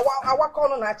 look, I walk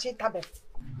on a cheat tablet.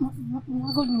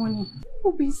 Good morning.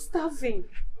 We'll be starving.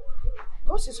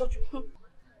 What's this?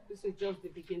 This is just the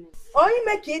beginning. Oh, you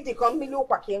make it the Camilo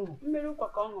Paking.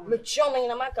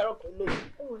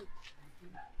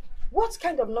 What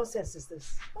kind of nonsense is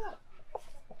this?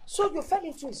 So you fell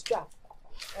into his trap.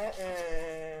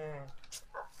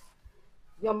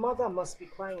 Your mother must be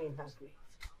crying in her grave.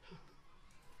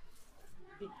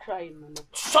 Be crying, Mama.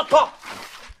 Shut up!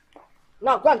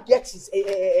 Now go and get his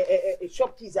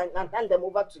shop keys and hand them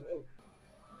over to him.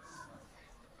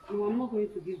 No, I'm not going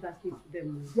to give that key to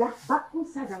them. Yeah, back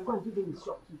inside and go and give him his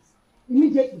shop keys.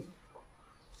 Immediately.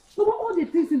 So all the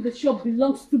things in the shop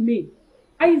belongs to me.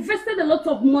 I invested a lot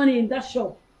of money in that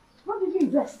shop. What did you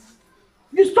invest?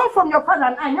 You stole from your father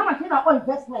and I. Now I came our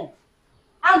investment.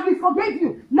 And we forgave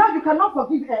you. Now you cannot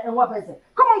forgive Nwabeze.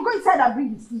 Come on, go inside and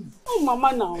bring his keys. Oh,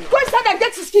 Mama, now. Go inside and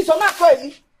get his keys or not,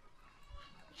 Kweli.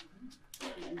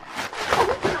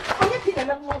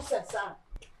 Nonsense,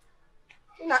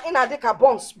 in a deca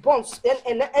bonds,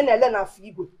 and Elena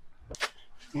Figo.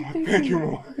 Thank you,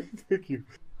 Mom. Thank you.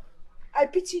 I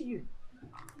pity you.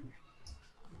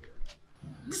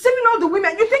 Deceiving all the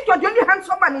women, you think you're the only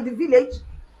handsome man in the village?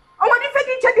 I want if you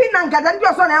didn't check in and get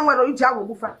your son and where you are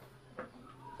with her.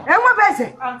 And what is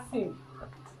it?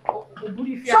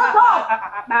 Shut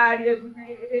up!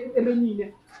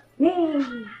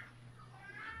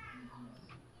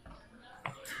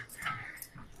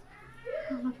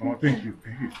 Oh, thank you.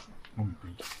 Mommy,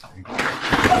 thank you.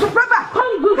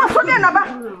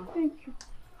 Thank you.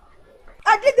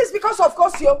 I did this because of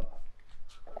course you.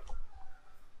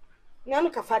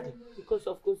 Because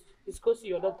of course, it's because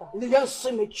your daughter.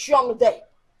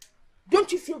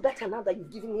 Don't you feel better now that you've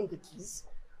given him the keys?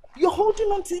 You're holding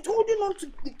on to it. Holding on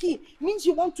to the key means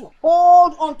you want to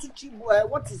hold on to Chibu.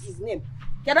 What is his name?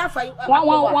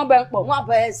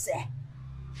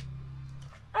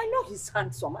 I know he's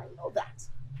handsome, I know that.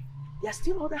 There are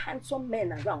still other handsome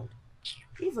men around.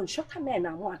 Even shorter men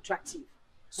are more attractive.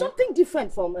 Something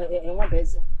different from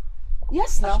Nwabeze.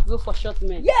 Yes, now. Go for short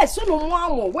men. Yes, so no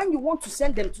more. When you want to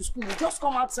send them to school, you just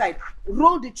come outside,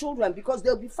 roll the children because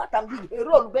they'll be fat and big. Hey,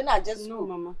 roll, just no,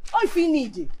 Mama. Oh, if you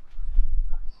need it.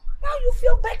 Now you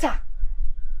feel better.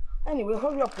 Anyway,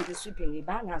 hurry up with the sweeping.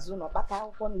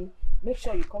 Make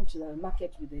sure you come to the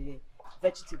market with the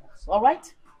vegetables. All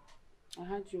right? I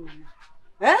heard you, Mama.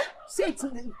 Eh? Say it.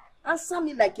 Answer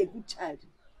me like a good child.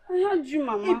 I heard you,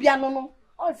 Mama. Ibianono.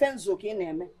 All friends okay,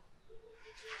 name.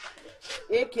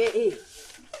 AKA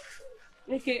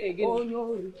again. Oh,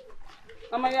 no.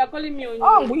 Mama, you are calling me on you.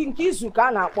 Oh, we in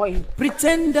Kizuka boy.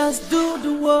 Pretenders do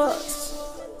the worst.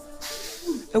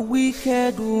 A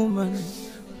wicked woman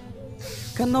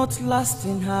cannot last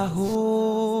in her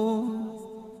home.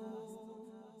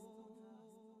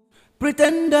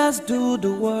 Pretenders do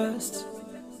the worst.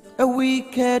 A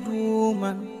wicked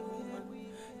woman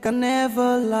can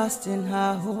never last in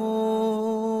her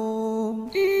home.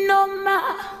 No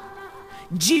ma,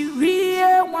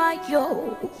 Jirie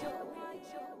wayo.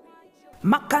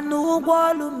 Makano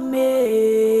walu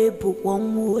me bu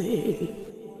one way.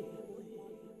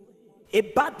 A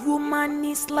bad woman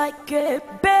is like a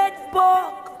bed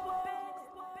bug.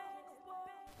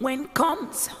 When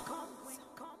comes,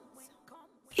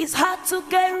 it's hard to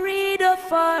get rid of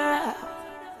her.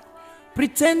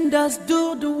 Pretenders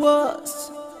do the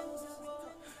worst.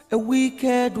 A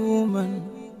wicked woman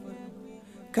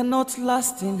cannot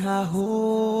last in her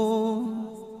home.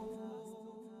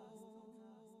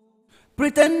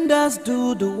 Pretenders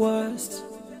do the worst.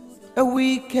 A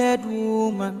wicked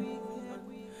woman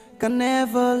can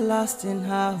never last in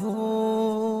her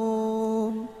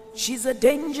home. She's a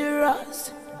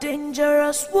dangerous,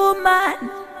 dangerous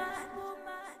woman.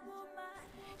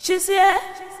 She's here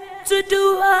to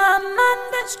do harm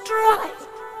and destroy.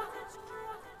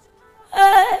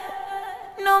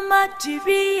 No matter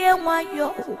why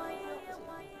yo,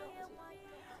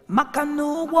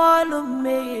 Makano walu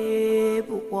me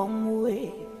bu one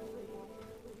way.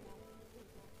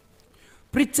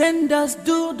 Pretenders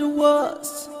do the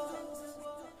worst.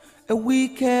 A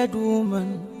wicked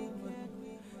woman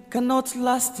cannot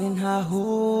last in her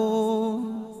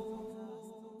home.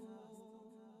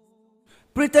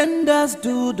 Pretenders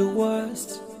do the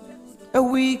worst. A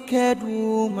wicked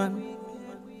woman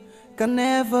can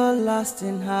never last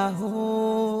in her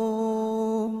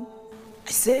home.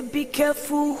 I say be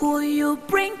careful who you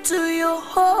bring to your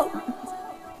home.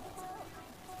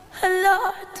 A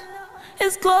lot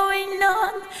is going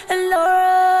on, a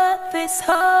lot is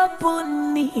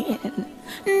happening.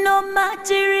 No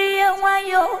Nigeria, why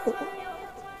yo?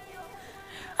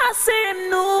 I say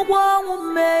no one will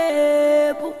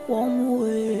make but one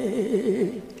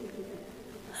way.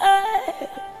 Hey,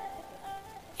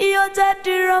 you're the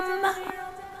drama.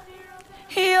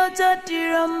 You're the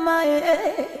drama.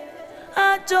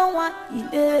 I don't want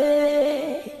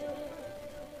it.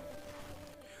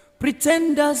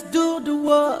 Pretenders do the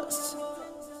worst.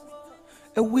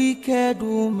 A wicked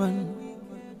woman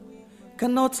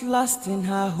cannot last in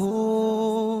her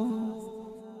home.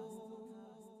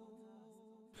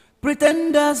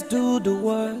 Pretenders do the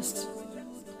worst.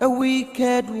 A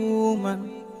wicked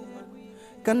woman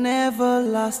can never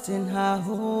last in her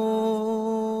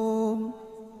home.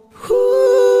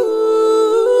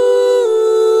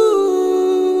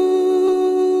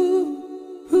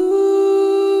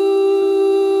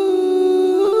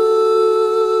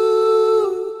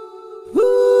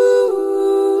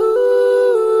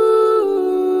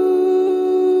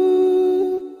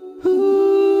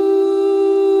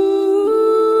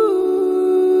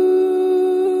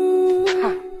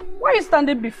 Why are you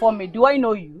standing before me? Do I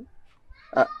know you?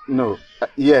 No.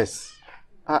 Yes.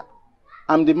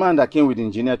 I'm the man that came with the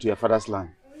engineer to your father's land.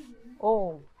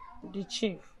 Oh, the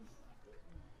chief.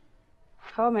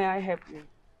 How may I help you?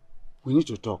 We need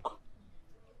to talk.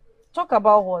 Talk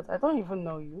about what? I don't even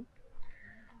know you.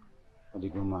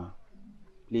 Odigoma,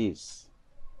 please.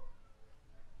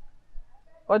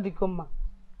 Odigoma,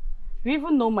 you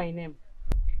even know my name.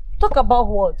 Talk about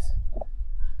what?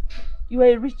 You are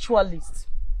a ritualist.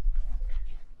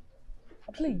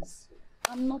 Please,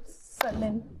 I'm not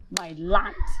selling my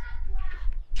land.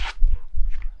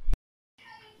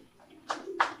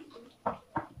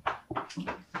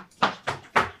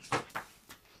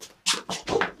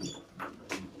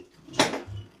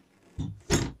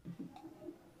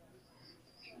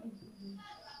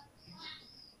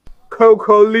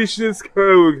 Coco-licious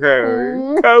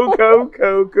Coco.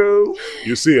 Coco.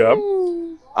 You see,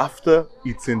 after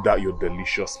eating that your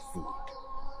delicious food,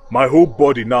 my whole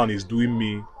body now is doing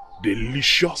me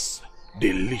delicious.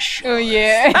 Oh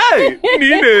yeah. Hey,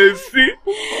 Nina, see?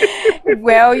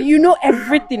 Well, you know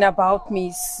everything about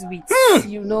me, sweet.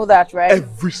 You know that, right?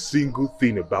 Every single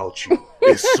thing about you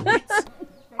is sweet.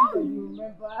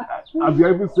 Have you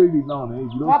ever said it now, eh?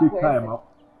 If you don't take time out.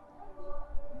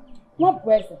 What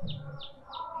present?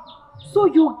 So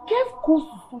you gave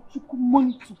Kosu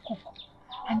money to cook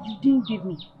and you didn't give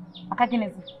me.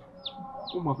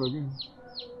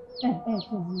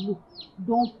 Look,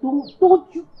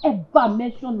 don't you ever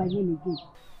mention my name again.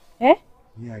 Eh?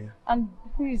 Yeah. And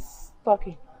who is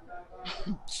talking?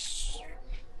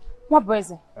 What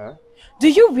present? Huh? Do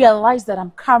you realize that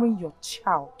I'm carrying your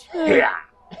child? Yeah.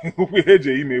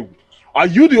 Are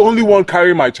you the only one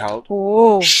carrying my child?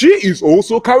 Oh. She is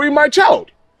also carrying my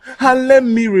child. And let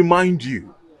me remind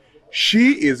you,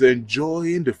 she is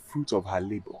enjoying the fruit of her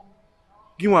labor.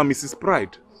 Give her Mrs.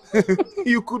 Pride.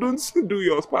 You couldn't do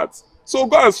your part. So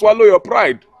go and swallow your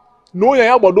pride. No,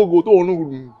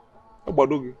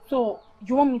 So,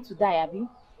 you want me to die, Abby?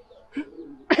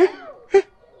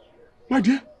 My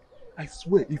dear, I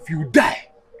swear, if you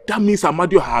die, that means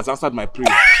Amadio has answered my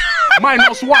prayer.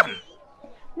 -1.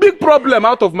 Big problem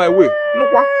out of my way. No,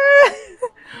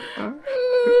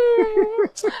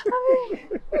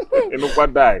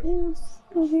 die.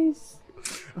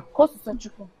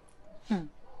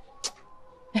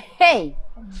 Hey,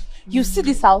 you see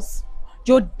this house?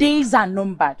 Your days are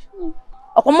numbered.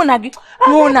 Mona,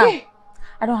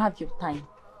 I don't have your time.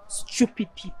 Stupid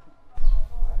people.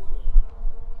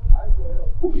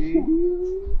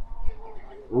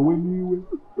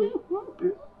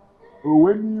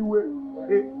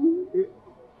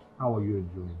 How are you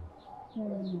enjoying?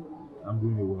 I'm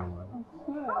doing it well,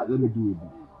 right? Let me do it.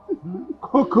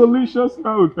 Cocolicious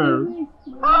okay.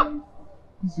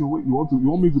 This is what you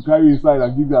want me to carry inside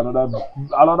and give you another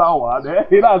one.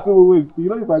 Eh? That's so waste. You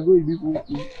know, if I go in this way,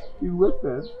 it's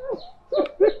wasted.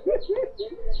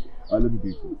 Let me do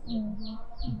it.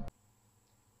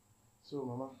 So,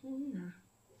 Mama,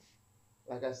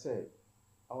 like I said,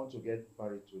 I want to get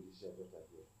married to this daughter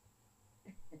here.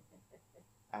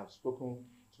 I've spoken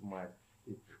to my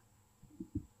people,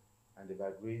 and they've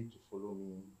agreed to follow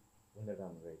me whenever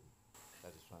I'm ready.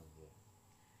 That is why I'm here.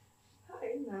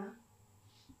 Hi, Na.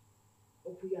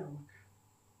 Okuyamaka.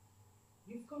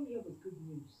 You've come here with good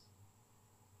news,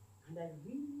 and I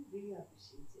really, really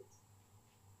appreciate it.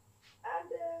 And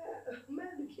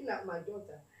man, looking at my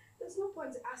daughter, there's no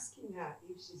point asking her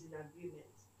if she's in agreement.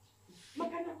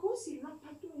 Makana kosi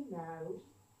lapato now.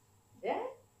 Yeah?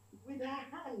 With her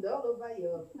hand all over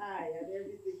your eye and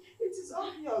everything. It is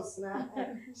obvious now.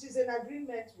 She's in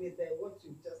agreement with what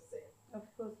you just said. Of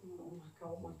course, Mama.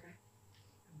 Oh my God.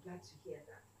 I'm glad to hear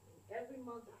that. I mean, every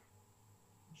mother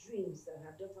dreams that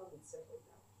her daughter would settle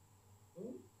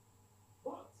down.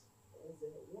 But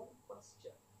there's one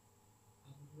question I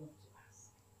would love to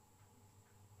ask.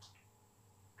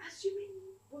 Assuming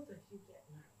both of you get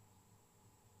married,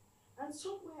 and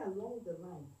somewhere along the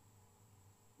line,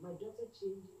 my daughter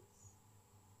changes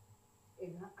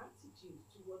in her attitude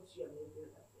towards you and every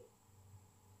other thing,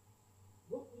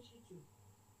 what would you do?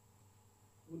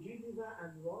 Would you leave her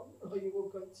and run, or you will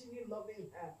continue loving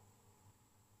her?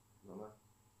 Mama,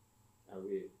 I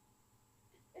will.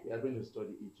 We are going to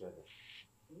study each other.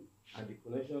 And the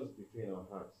connections between our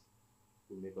hearts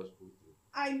will make us pull through.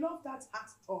 I love that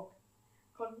heart talk.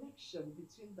 Connection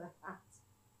between the heart.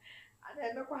 And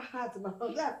I know what heart now.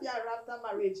 That after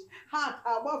marriage. Heart,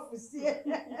 I want to see it.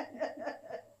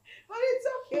 But it's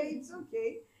okay, it's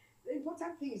okay. The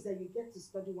important thing is that you get to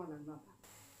study one another.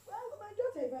 Well, my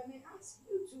daughter, if I may ask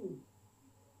you too,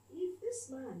 if this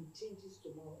man changes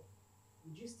tomorrow,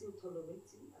 would you still tolerate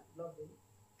him and love him?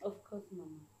 Of course,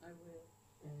 Mama, I will.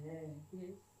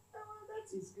 Yes. Oh, that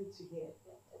is good to hear.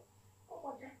 Oh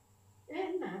my God.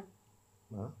 Anna.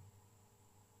 Ma?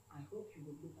 I hope you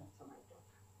will look after my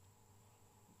daughter.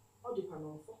 Or the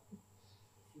panofo.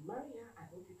 If you marry her, I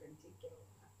hope you can take care of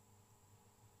her.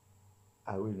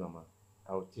 I will, Mama.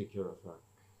 I will take care of her.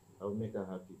 I will make her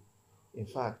happy. In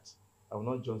fact, I will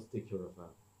not just take care of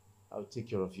her. I will take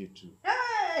care of you too.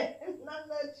 Hey!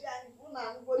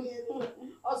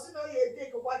 Also, you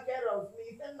take what care of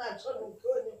me.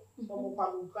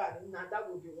 That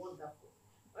would be wonderful.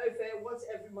 If what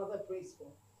every mother prays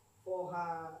for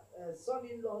her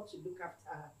son-in-law to look after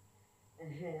her.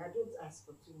 I don't ask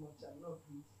for too much. I'm not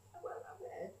greedy. Well,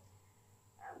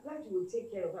 I'm glad you will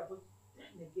take care of her, but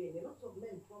then again, a lot of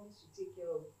men promise to take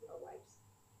care of their wives.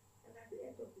 And at the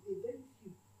end of the day, very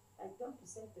few, like 10%,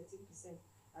 13%,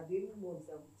 are the only ones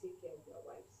that will take care of their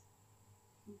wives.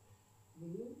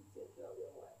 Will you take care of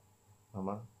your wife?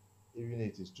 Mama, even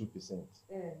if it is 2%,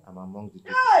 I'm among the 2%.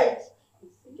 Hey!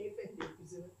 If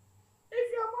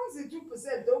you're amongst the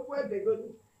 2%, don't worry,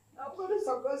 baby. I'm going to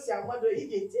suppose your mother he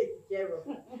can take care of.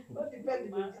 Not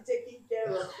depending on you taking care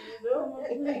of, you know.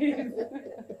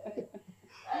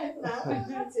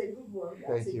 That's a good one.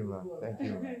 Thank you, ma. Thank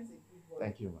you, ma.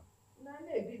 Thank you, ma.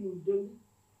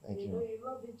 Thank you, know, you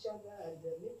love each other and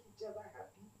make each other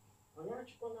happy. I will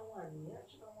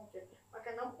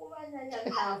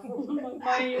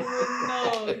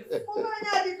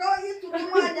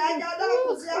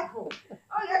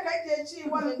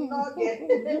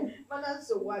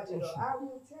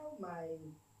tell my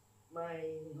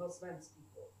husband's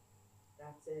people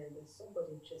that there's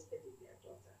somebody interested in their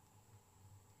daughter.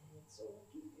 And so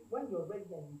when you're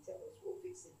ready and you tell us, we'll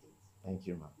fix it. Thank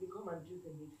you, ma. You come and do the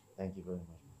needful. Thank you very much,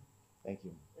 ma. Thank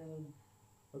you.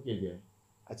 Okay, dear.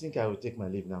 I think I will take my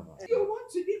leave now, ma. You want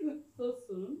to leave so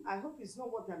soon? I hope it's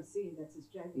not what I'm saying that is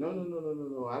driving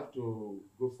No. I have to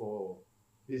go for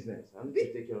business. I need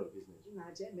to take care of business.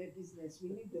 Business. We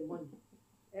need the money.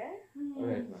 All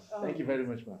right, ma. Thank you very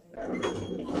much, ma.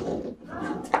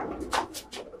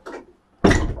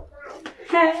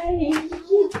 Hey,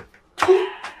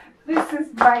 this is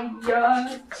my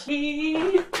young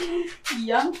chief.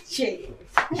 Young chief.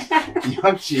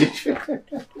 Young chief? You're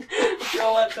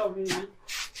welcome.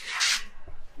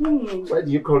 Why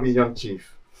do you call me young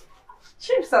chief?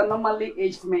 Chiefs are normally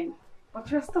aged men, but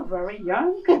you're still very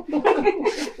young.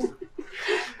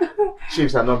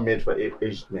 Chiefs are not made for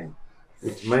aged men.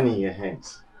 With money in your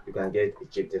hands, you can get a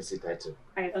chieftaincy title.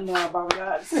 I don't know about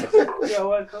that. You're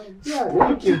welcome. Yeah, you're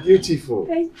looking beautiful.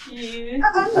 Thank you.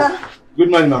 Good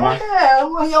morning, Mama. Yeah,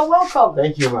 well, you're welcome.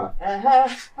 Thank you, ma.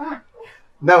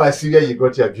 Now I see where you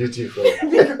got your beauty from.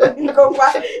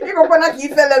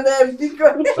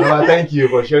 Mama, thank you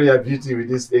for sharing your beauty with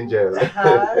this angel.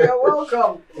 You're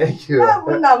welcome. Thank you.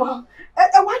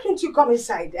 Why don't you come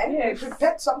inside? Yes. We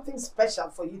prepared something special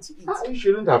for you to eat. You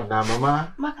shouldn't have now,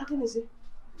 Mama.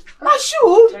 I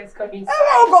should. Let's come inside.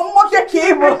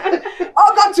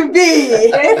 All got to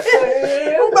be.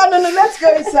 No, let's go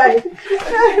inside.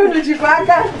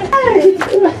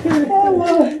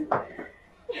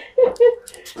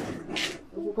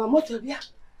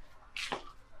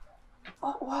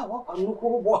 Oh, wow, no,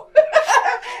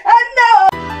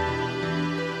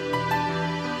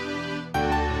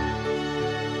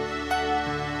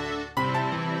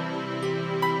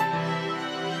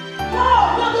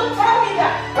 don't tell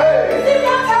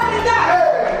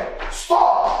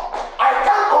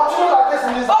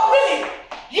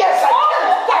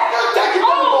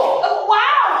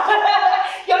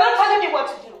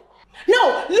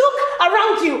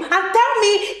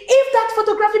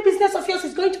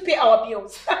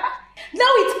bills. No,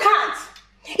 it can't.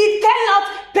 It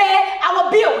cannot pay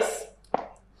our bills.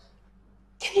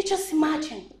 Can you just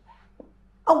imagine?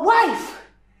 A wife.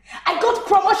 I got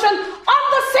promotion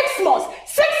under 6 months.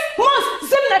 6 months,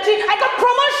 Zimnachi, I got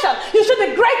promotion. You should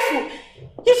be grateful.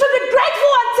 You should be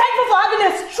grateful and thankful for having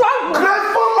a strong woman.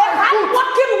 Grateful, my a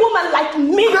hard-working woman like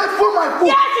me. Grateful, my foot.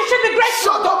 Yes, you should be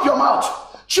grateful. Shut up your mouth.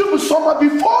 Chibu-sama,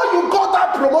 before you got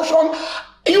that promotion,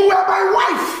 you were my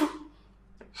wife.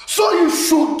 So you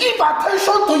should give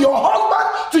attention to your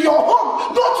husband, to your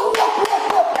home. Don't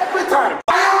work every time.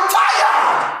 I am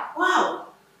tired. Wow.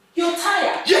 You're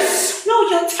tired? Yes. No,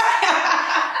 you're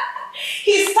tired.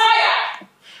 He's tired.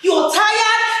 You're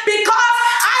tired because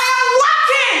I am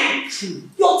working.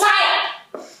 You're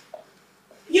tired.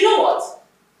 You know what?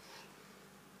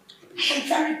 I am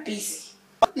very busy.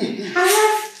 I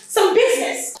have some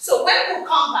business. So when we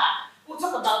come back, we'll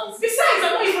talk about this. Besides,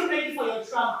 I'm not even ready for your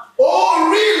drama. Oh,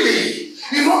 really?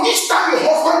 You know, each time your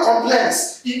husband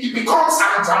complains, it becomes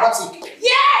dramatic.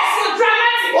 Yes, you're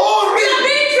dramatic. Oh, really? You're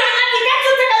being dramatic. Can't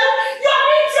you take a look? You're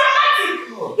being dramatic.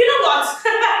 Oh. You know what?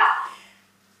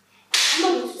 I'm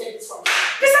not going to take this from you.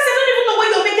 Besides, I don't even know why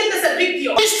you're making this a big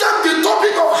deal. Each time the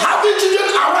topic of having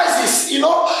children arises, you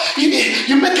know,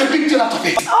 you make a big deal out of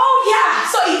it. Oh, yeah.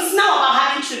 So it's now about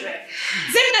having children.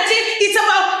 Zimnachi, it's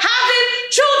about having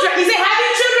children. Is it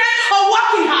having children or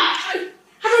working hard?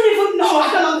 I don't even know. I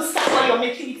don't understand why you're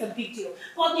making it a big deal.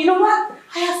 But you know what?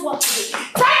 I have work to do.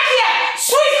 Right here,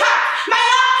 sweetheart. My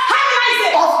love, have a nice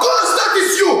day. Of course, that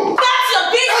is you. That's your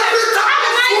business. Have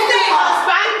a nice day, husband.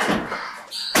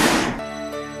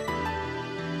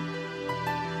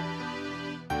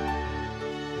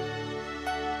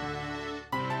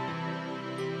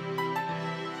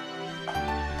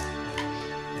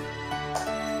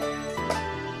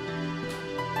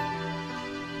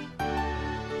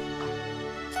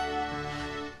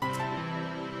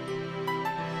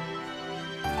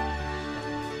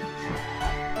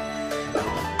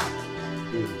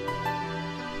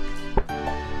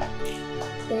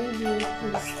 Baby,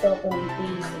 please stop, I'm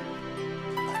busy.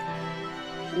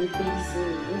 I'm busy.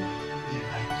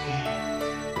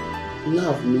 Now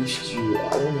I've missed you. I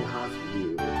want to have you.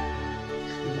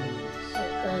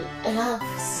 Okay. I have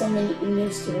so many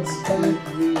emails to respond.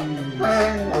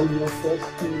 I'm your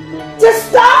first email. Just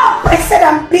stop! I said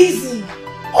I'm busy.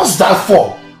 What's that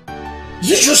for? Did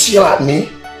you just yell at me?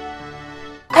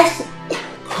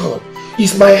 God,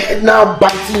 is my head now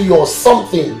biting you or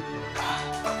something?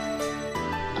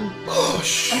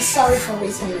 Gosh. I'm sorry for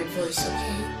raising my voice,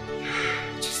 okay?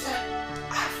 Just that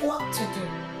I have work to do.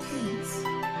 Please. I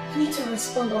need to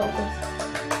respond to all this.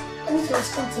 I need to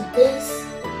respond to this.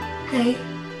 Okay?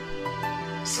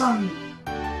 Sorry.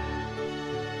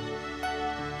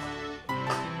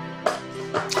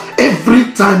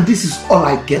 Every time this is all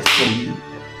I get from you.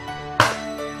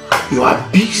 You are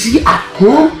busy at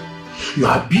home. You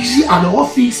are busy at the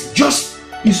office. Just,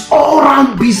 it's all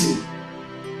around busy.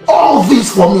 All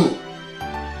this for me.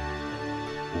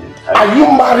 Are you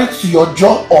married to your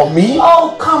job or me?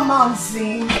 Oh, come on,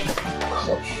 Zing.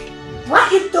 Why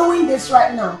are you doing this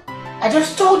right now? I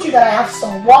just told you that I have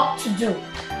some work to do.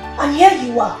 And here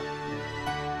you are.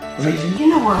 Really? You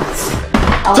know what?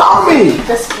 Tell me! Leave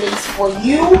this place for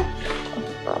you.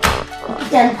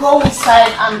 Then go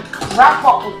inside and wrap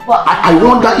up with what? I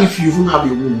wonder if you even have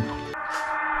a womb.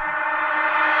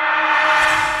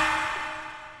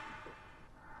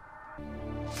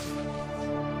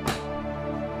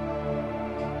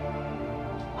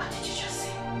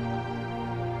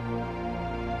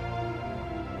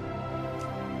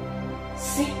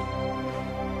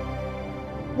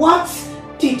 What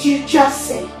did you just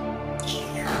say?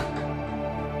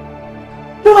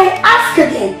 No, I ask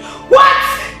again.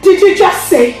 What did you just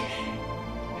say?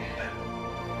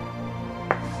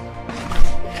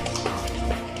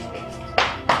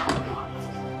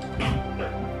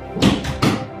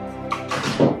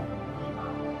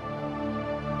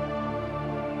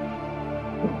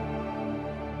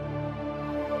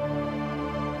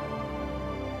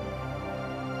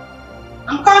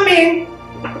 I'm coming.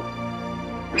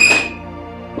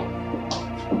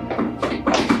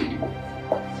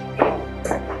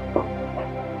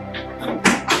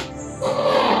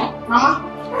 Mama?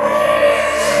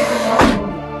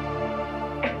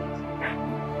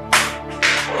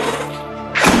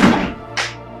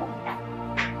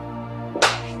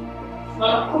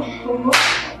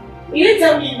 You didn't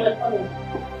tell me you were coming.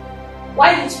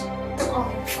 Why did you?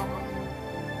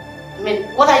 I mean,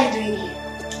 what are you doing here?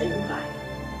 Are you lying?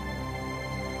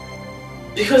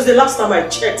 Because the last time I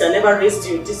checked, I never raised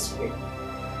you this way.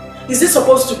 Is this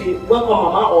supposed to be welcome,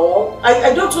 Mama, or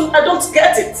I don't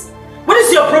get it? What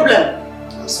is your problem?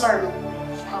 I'm sorry.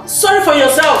 Sorry for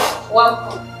yourself.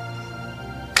 Welcome.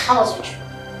 How was your trip?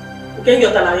 Okay,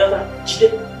 you're Chide.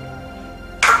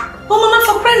 Oh, Mama,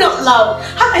 for crying out loud,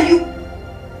 how can you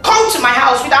come to my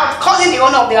house without calling the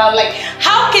owner of the house? Like,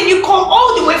 how can you come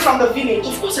all the way from the village?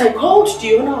 Of course, I called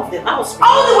the owner of the house.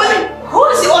 All the way? Who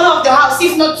is the owner of the house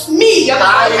if not me? You're the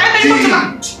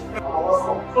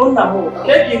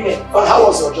How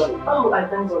was your journey? Oh, I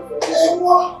thank God for it.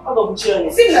 How about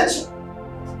journey?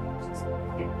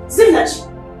 Zimnachi.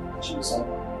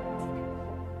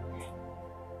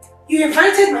 You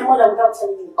invited my mother without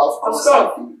telling me. Of course.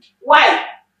 Why?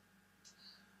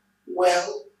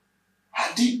 Well,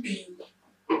 had it been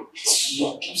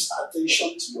she gives attention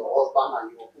to your husband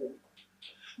and your home,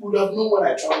 you would have known when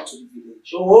I traveled to the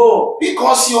village. Oh.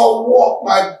 Because your work,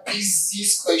 my busy,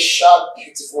 special,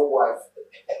 beautiful wife.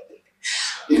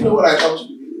 You know when I come to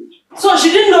the village. So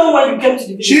she didn't know when you came to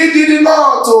the village? She did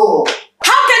not. Oh.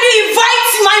 How can you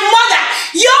invite my mother,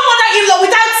 your mother-in-law,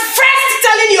 without first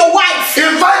telling your wife?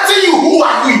 Inviting you? Who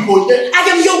are you, Iboye? I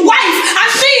am your wife, and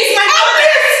she is my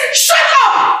mother. Shut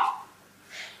up!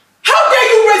 How dare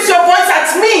you raise your voice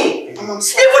at me? I'm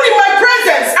sorry. Even in my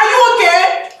presence. Are you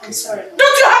okay? I'm sorry.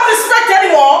 Don't you have respect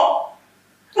anymore?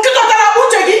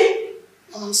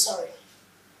 I'm sorry.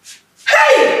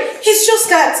 Hey! It's just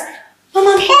that.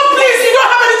 Mama, oh, please, you don't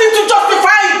have anything to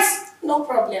justify it. No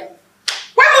problem.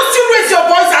 Why must you raise your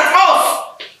voice at us?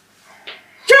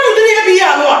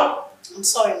 I'm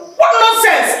sorry, Mama. What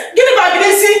nonsense? Give it back,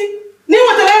 Nancy. Ni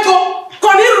what the lego?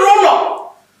 Can you run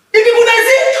up? If you would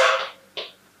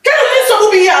can you listen to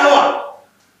be here?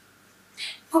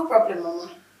 No problem, Mama.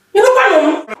 You know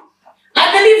what,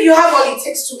 I believe you have what it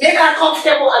takes to make her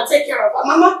comfortable and take care of her.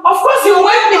 Mama, of course you will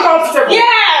make me comfortable.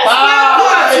 Yes!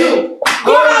 Look at you.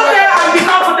 Go out there and be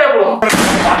comfortable.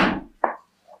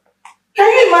 Can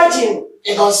you imagine?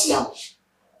 You don't see him.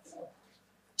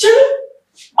 Chili?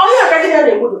 Oh, yeah, I can't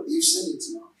hear. You've seen it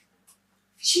now.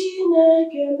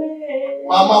 Chinekele.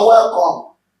 Mama,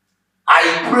 welcome.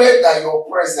 I pray that your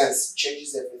presence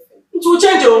changes everything. It will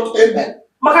change. Amen.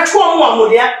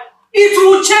 It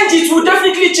will change. It will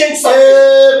definitely change something.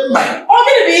 Amen. Oh,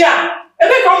 can it be here?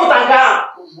 Ebe come with anga.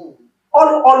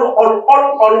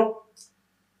 Olu.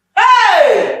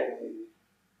 Hey!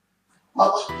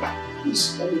 Mama, please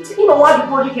let me take you. You know what the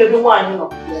body can do one, you know.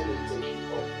 Let me take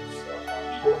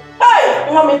you. Hey!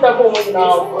 You want me to go with now?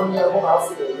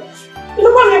 You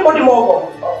know what my body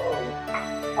more?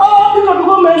 Oh, because you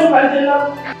go many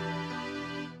times.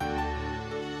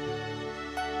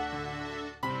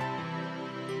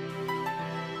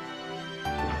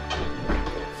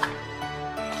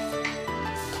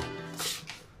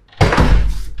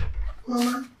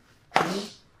 Mama,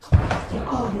 you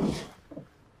called me.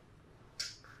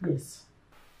 Yes.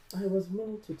 I was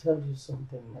meaning to tell you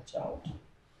something, my child.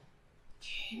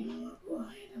 Okay, Mama, go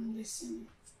ahead. I'm listening.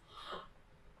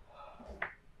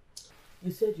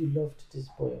 You said you loved this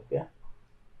boy, yeah?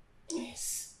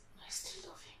 Yes, I still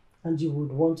love him. And you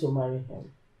would want to marry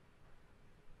him.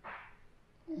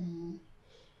 Mm.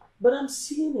 But I'm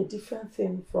seeing a different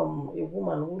thing from a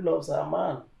woman who loves her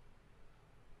man.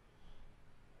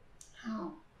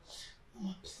 How?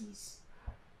 Mama, please.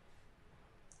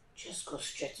 Just go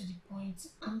straight to the point.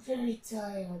 I'm very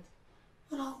tired.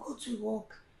 And I'll go to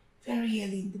work very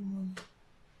early in the morning.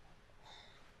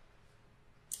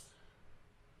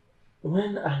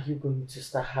 When are you going to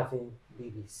start having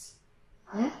babies?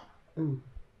 Huh?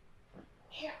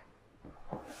 Yeah.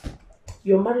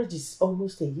 Your marriage is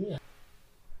almost a year.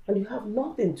 And you have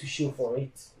nothing to show for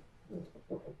it.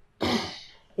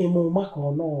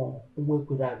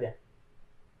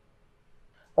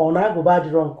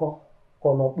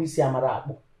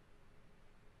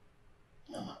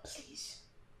 Mama, please.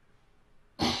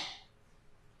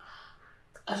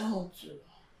 I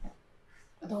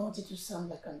don't want it to sound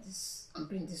like I'm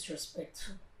being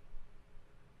disrespectful.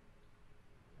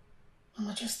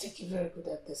 Mama, just take it very good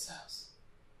at this house.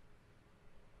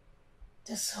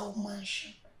 This whole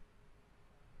mansion.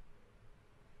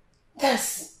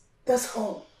 That's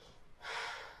home.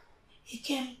 It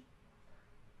came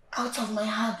out of my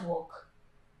hard work.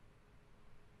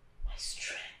 My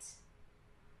strength.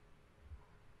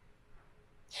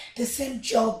 The same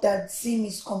job that Zim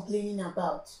is complaining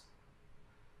about.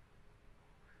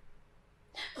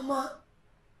 Mama,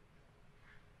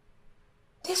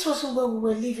 this wasn't where we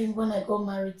were living when I got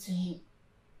married to him.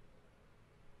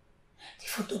 The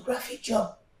photography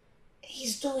job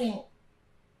he's doing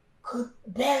could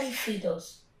barely feed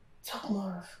us. Talk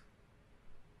more of.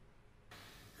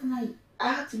 And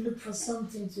I had to look for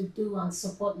something to do and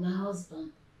support my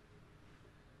husband.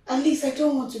 At least I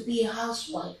don't want to be a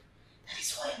housewife. That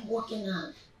is why I'm working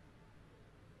hard.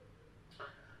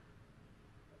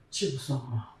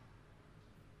 Chibusoma,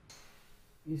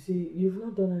 you see, you've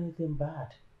not done anything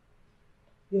bad.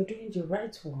 You're doing the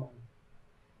right woman.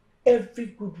 Every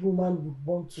good woman would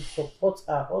want to support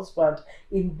her husband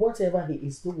in whatever he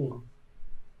is doing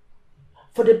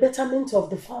for the betterment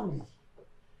of the family.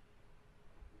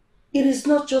 It is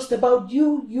not just about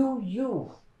you.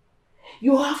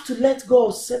 You have to let go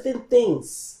of certain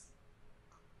things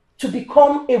to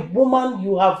become a woman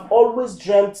you have always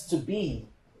dreamt to be.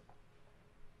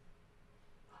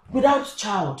 Without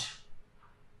child,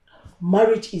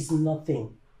 marriage is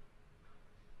nothing.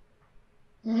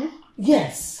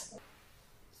 Yes.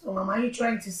 So, Mama, are you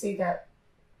trying to say that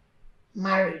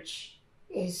marriage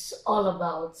is all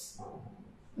about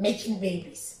making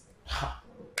babies?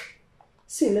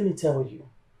 See, let me tell you.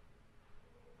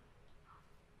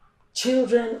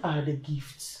 Children are the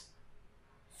gifts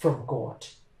from God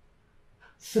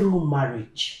through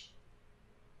marriage.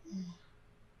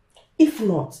 If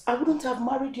not, I wouldn't have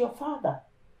married your father.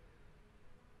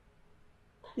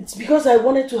 It's because I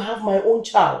wanted to have my own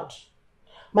child,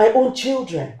 my own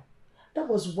children. That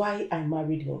was why I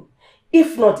married him.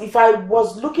 If not, if I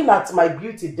was looking at my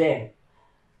beauty then,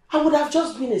 I would have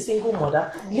just been a single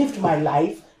mother, lived my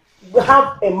life,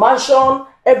 have a mansion,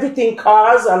 everything,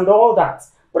 cars and all that.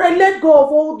 But I let go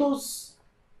of all those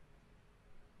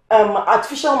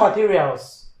artificial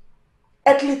materials,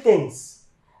 earthly things,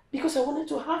 because I wanted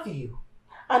to have you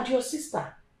and your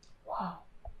sister. Wow.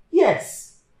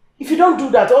 Yes. If you don't do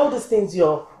that, all these things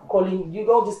you're calling,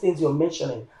 all these things you're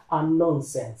mentioning are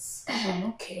nonsense.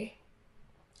 Okay.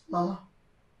 Mama,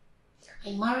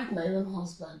 I married my own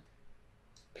husband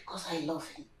because I love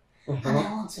him and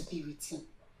I want to be with him.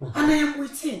 And I am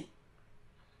with him.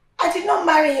 I did not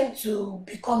marry him to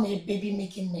become a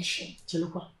baby-making machine.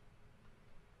 Chilukwa,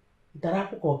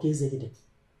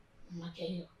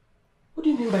 what do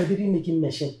you mean by baby-making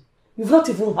machine? You've not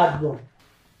even had one.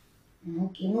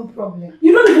 Okay, no problem.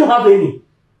 You don't even have any.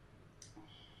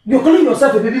 You're calling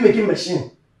yourself a baby-making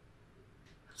machine.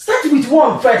 Start with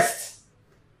one first.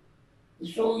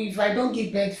 So if I don't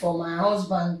give birth for my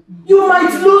husband... You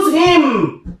might lose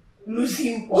him. Lose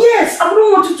him? Yes, I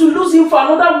don't want you to lose him for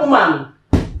another woman.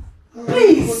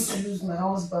 Please. I'm going to lose my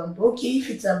husband. Okay, if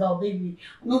it's about baby,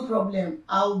 no problem.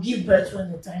 I'll give birth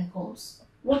when the time comes.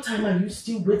 What time are you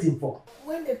still waiting for?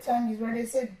 When the time is ready. They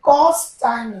said God's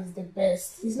time is the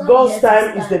best. It's not God's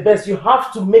time is the best. You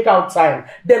have to make out time.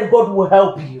 Then God will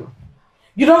help you.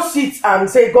 You don't sit and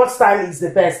say God's time is the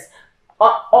best.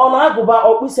 Mama,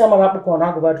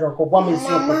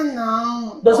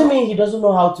 now. Doesn't mean he doesn't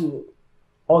know how to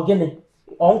organic.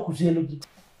 Oh,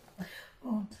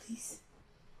 please.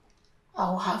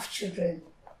 I'll have children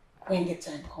when the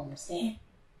time comes, eh?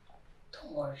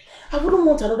 Don't worry. I wouldn't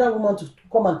want another woman to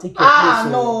come and take your place.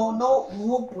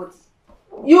 Nobody.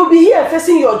 You'll be here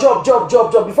facing your job.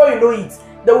 Before you know it,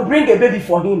 they will bring a baby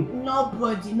for him.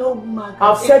 Nobody, no woman can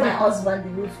I've take said my it. husband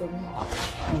away from me.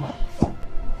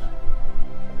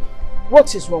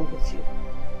 What is wrong with you?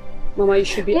 Mama, you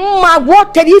should be...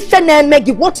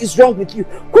 What is wrong with you?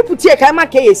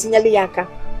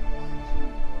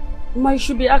 Mama, you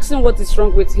should be asking what is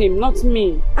wrong with him, not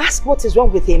me. Ask what is wrong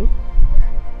with him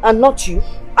and not you.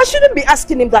 I shouldn't be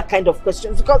asking him that kind of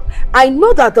questions because I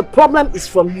know that the problem is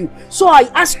from you. So I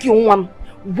ask you, Mom,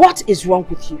 what is wrong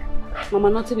with you? Mama,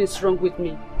 nothing is wrong with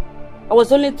me. I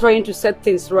was only trying to set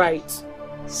things right.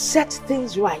 Set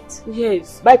things right?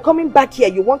 Yes. By coming back here,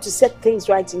 you want to set things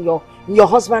right in your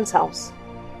husband's house?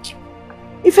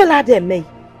 Ifelademe,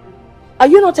 are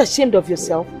you not ashamed of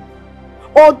yourself?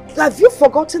 Or have you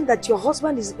forgotten that your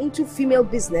husband is into female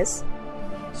business?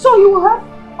 So you will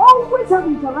always have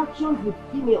interactions with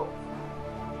females.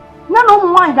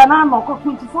 No one can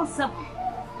 24/7.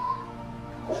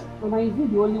 Mama, is he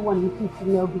the only one into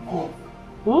female business?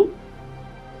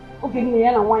 Okay, me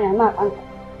and one are not.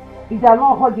 If they are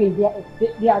not hugging,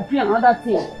 they are doing another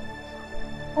thing.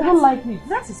 I don't like it.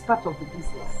 That is part of the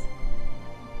business.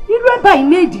 You read by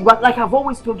Nady, like I've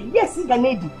always told you. Yes, he's a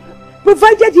Nady.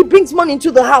 Provided he brings money into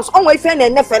the house. No man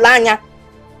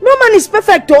is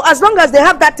perfect though, as long as they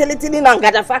have that teletili and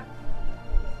gadafa.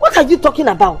 What are you talking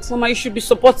about? Mama, you should be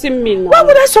supporting me now. Why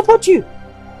would I support you?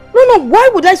 No, why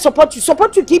would I support you?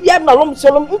 Support you, keep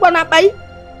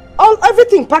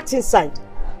everything packed inside.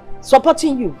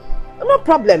 Supporting you. No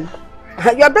problem.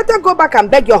 You better go back and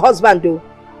beg your husband though.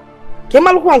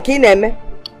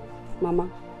 Mama,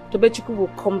 Tobechiku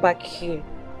will come back here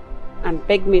and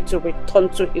beg me to return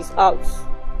to his house.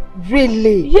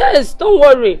 Really? Yes, don't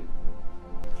worry.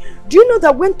 Do you know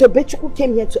that when Tobechiku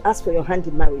came here to ask for your hand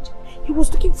in marriage, he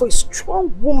was looking for a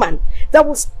strong woman that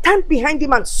will stand behind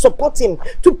him and support him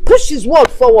to push his world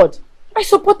forward? I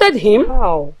supported him.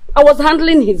 How? I was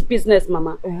handling his business,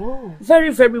 Mama.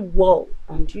 Very, very well.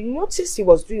 And you noticed he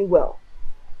was doing well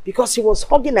because he was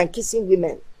hugging and kissing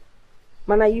women.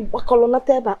 Mana, you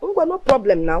no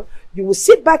problem now. You will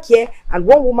sit back here and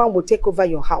one woman will take over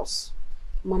your house.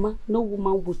 Mama, no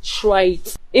woman will try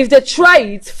it. If they try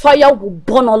it, fire will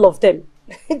burn all of them.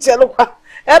 The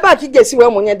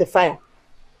fire.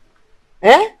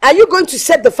 Are you going to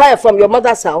set the fire from your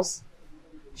mother's house?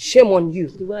 Shame on you.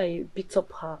 The way I beat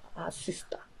up her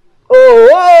sister.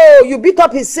 Oh, you beat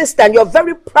up his sister and you're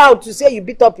very proud to say you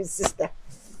beat up his sister.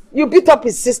 You beat up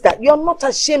his sister. You're not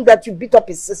ashamed that you beat up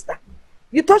his sister.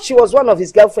 You thought she was one of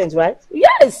his girlfriends, right?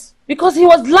 Yes, because he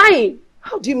was lying.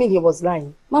 How do you mean he was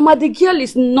lying? Mama, the girl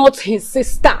is not his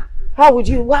sister. Why would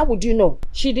you know?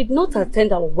 She did not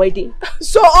attend our wedding.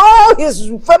 So all his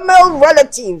female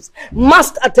relatives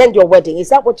must attend your wedding. Is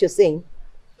that what you're saying?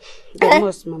 They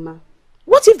must, Mama.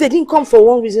 What if they didn't come for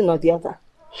one reason or the other?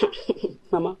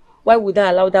 Mama, why would I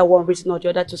allow that one reason or the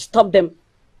other to stop them?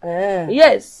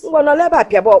 Yes.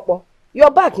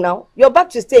 You're back now. You're back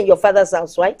to stay in your father's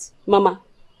house, right? Mama,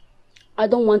 I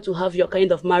don't want to have your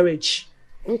kind of marriage.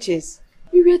 Which is?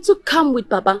 You were too calm with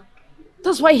Papa.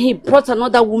 That's why he brought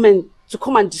another woman to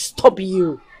come and disturb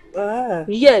you.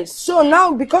 Yes. So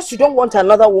now, because you don't want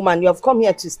another woman, you have come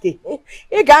here to stay.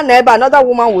 Another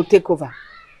woman will take over.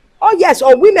 Oh yes,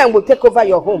 or women will take over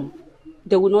your home.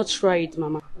 They will not try it,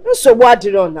 Mama. So what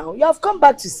do you now? You have come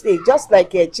back to stay, just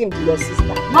like Chim to your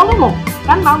sister. No.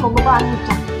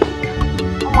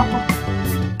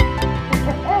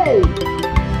 Hey!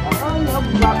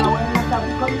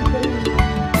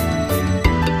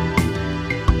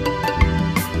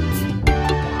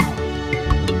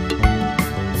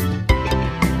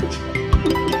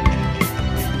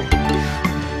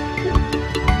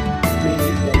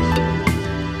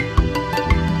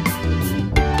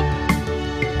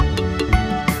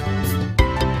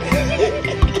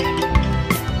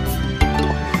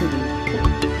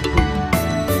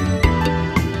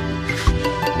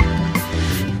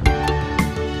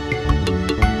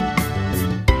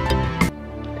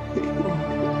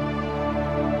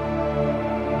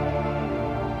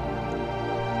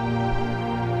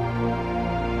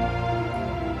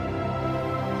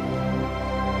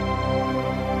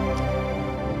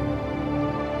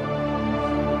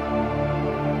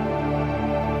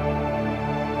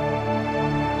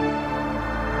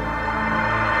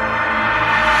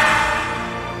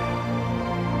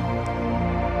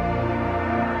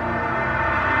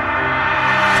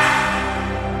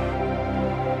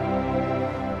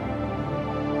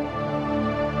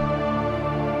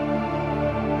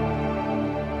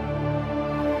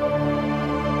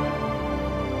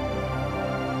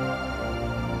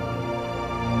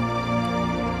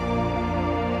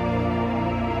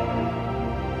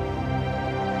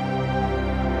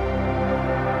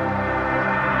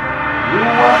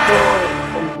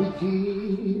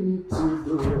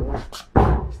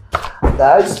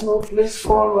 There is no place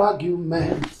for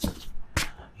argument.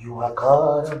 You are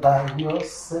God by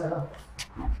yourself.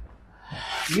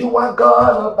 You are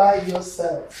God by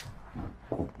yourself.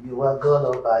 You are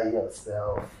God by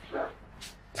yourself.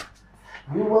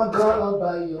 You are God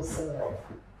by yourself.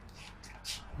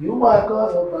 You are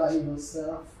God by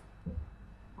yourself.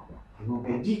 You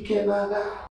be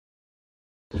Dikenaga.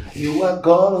 You are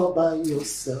God by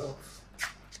yourself.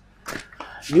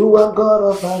 You are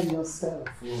God by yourself.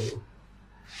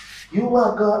 You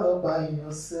are God by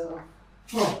yourself.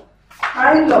 Oh,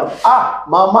 I love. Ah,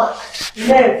 Mama.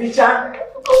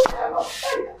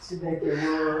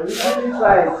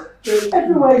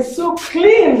 Everywhere is so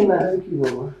clean. Thank you,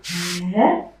 Mama.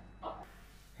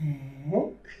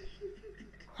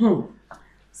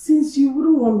 Since you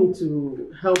wouldn't want me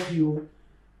to help you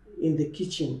in the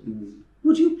kitchen,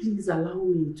 would you please allow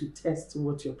me to test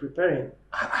what you're preparing?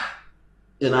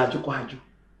 You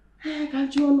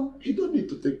don't need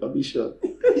to take permission.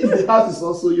 The house is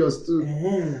also yours too.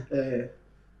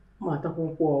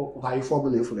 Are you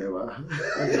forming forever?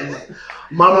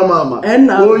 Mama.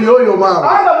 Oh, yo, mama.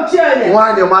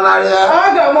 Why the Manari?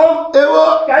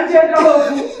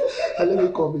 Let me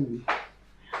call baby.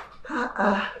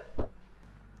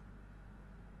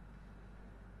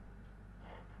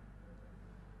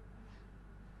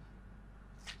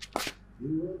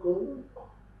 You are going?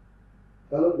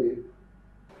 Hello, babe.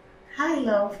 Hi,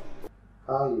 love.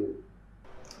 How are you?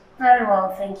 Very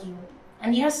well, thank you.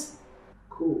 And yours?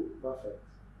 Cool, perfect.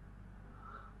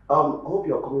 Hope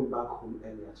you're coming back home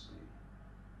earlier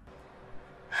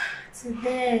today.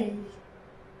 Today?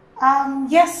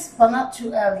 Yes, but not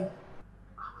too early.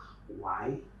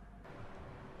 Why?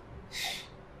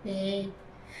 Babe,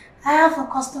 I have a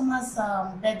customer's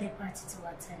birthday party to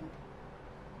attend.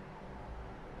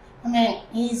 I mean,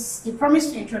 he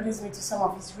promised to introduce me to some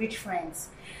of his rich friends.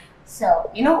 So,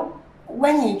 you know,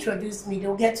 when he introduced me,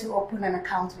 they'll get to open an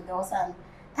account with us, and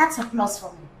that's a plus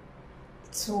for me.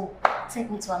 To take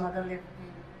me to another level.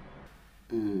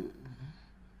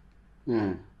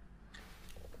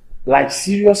 Like,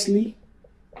 seriously?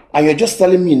 And you're just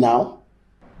telling me now?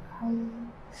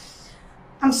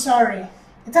 I'm sorry.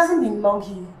 It hasn't been long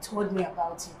he told me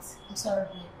about it. I'm sorry.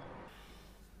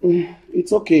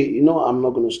 It's okay. You know, I'm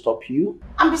not going to stop you.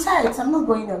 And besides, I'm not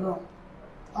going alone.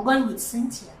 I'm going with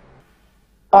Cynthia.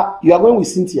 Ah, you are going with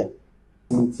Cynthia?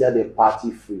 Cynthia, the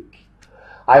party freak.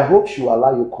 I hope she will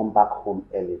allow you to come back home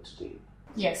early today.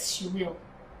 Yes, she will.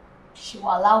 She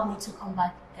will allow me to come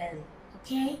back early.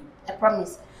 Okay? I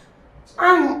promise.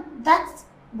 And that's...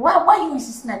 Why are you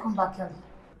insisting I come back early?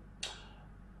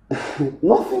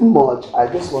 Nothing much. I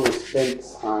just want to spend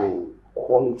time,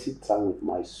 quality time with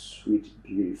my sweet,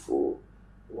 beautiful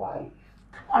wife.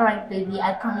 Alright, baby.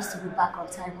 I promise to be back on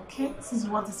time, okay? Since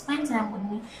you want to spend time with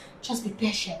me, just be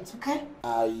patient, okay?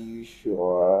 Are you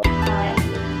sure? Alright.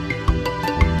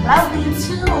 Love you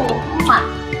too. Mwah.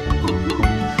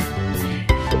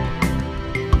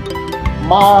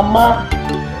 Mama.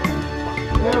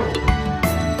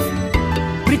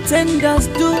 Pretenders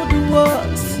do the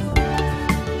worst.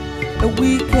 A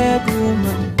wicked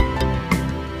woman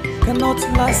cannot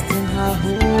last in her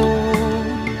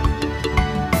home.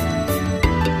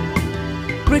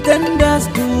 Pretenders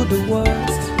do the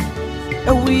worst. A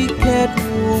wicked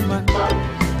woman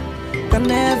can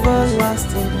never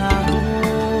last in her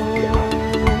home.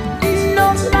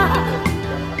 No lie,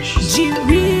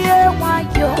 why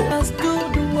you do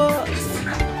the worst.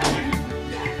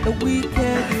 A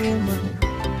wicked woman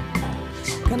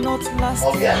cannot last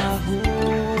in her home.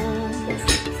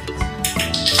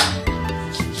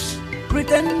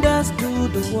 Pretenders do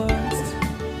the worst.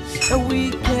 A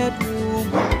wicked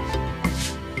woman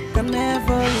can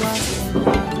never last in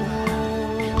her home.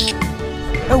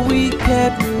 A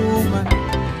wicked woman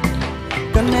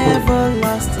can never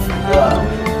last in her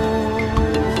home.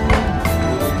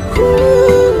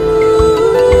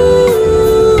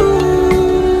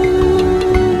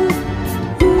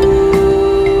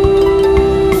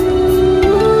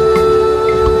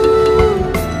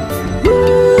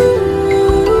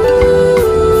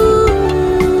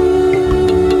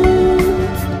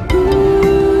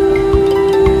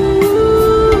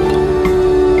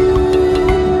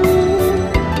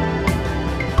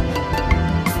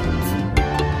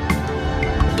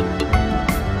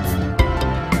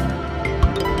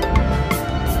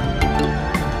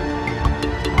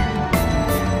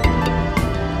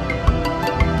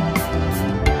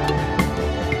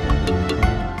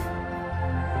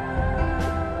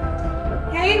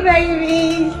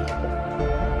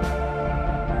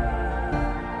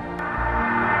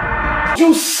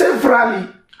 You severally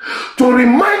to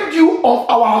remind you of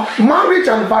our marriage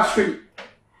anniversary,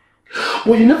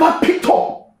 but you never picked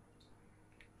up.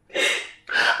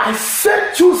 I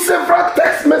sent you several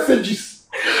text messages.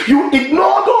 You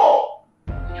ignored all.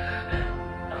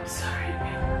 I'm sorry.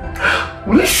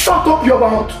 Will you shut up your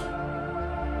mouth?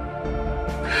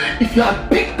 If you had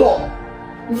picked up,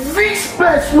 this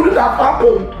mess wouldn't have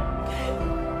happened.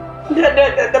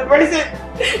 The person,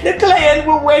 the client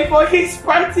will wait for his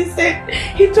practice, and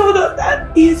he told us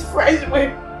that his friends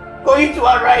were going to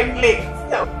arrive late.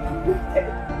 So,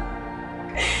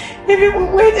 if we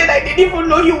waited, I didn't even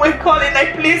know you were calling.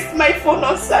 I placed my phone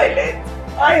on silent.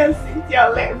 I and Cynthia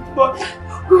left, but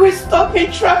we were stuck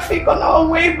in traffic on our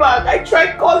way back. I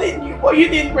tried calling you, but you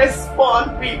didn't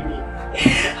respond, baby.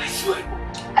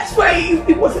 I swear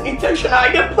it wasn't intentional.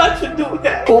 I didn't plan to do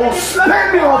that. Oh,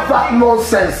 spare me of that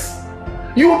nonsense.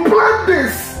 You planned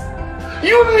this.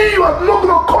 You knew you were not going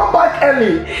to come back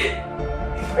early.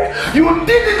 You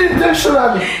did it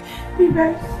intentionally.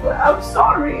 I'm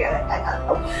sorry.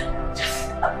 Just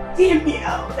hear me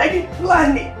out. I didn't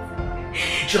plan it.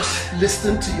 Just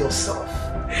listen to yourself.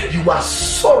 You are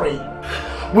sorry.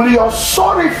 Will your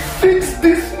sorry fix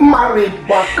this marriage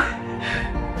back?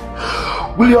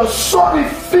 Will your sorry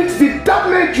fix the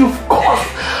damage you've caused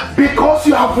because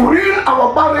you have ruined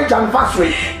our marriage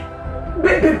anniversary?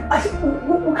 Baby,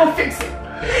 we can fix it.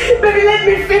 Baby, let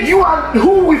me fix it. You and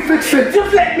who will fix it?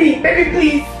 Just let me, baby,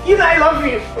 please. You know I love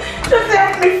you. Just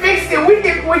let me fix it. We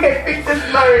can fix this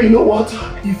marriage. You know what?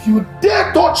 If you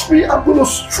dare touch me, I'm gonna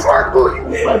strangle you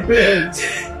with my bed.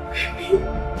 Baby,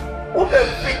 we can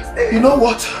fix it. You know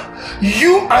what?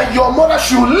 You and your mother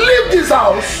should leave this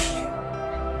house.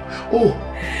 Oh,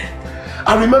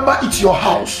 I remember it's your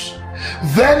house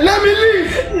then let me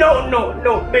leave.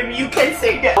 No, baby, you can't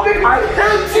say that. Baby, I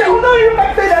hate you. No, you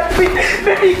can't say that to me.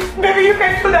 Baby, you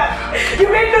can't do that. You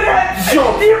can't do that.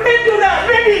 Yo. You can't do that,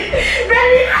 baby.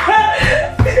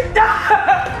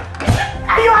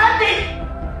 Are you happy?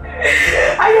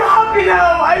 Are you happy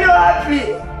now? Are you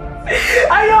happy?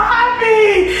 Are you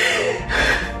happy?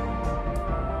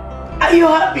 Are you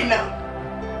happy now?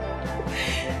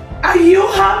 Are you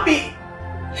happy?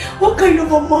 What kind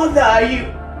of a mother are you?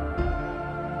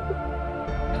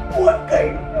 What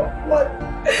kind of what?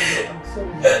 I'm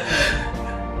sorry.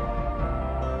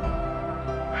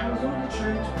 I was only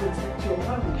trying to protect your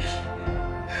marriage.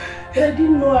 But I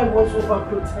didn't know I was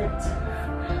overprotective.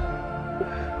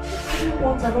 I didn't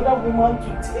want another woman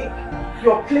to take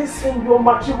your place in your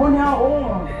matrimonial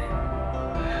home.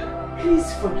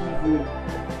 Please forgive me.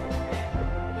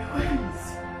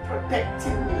 Please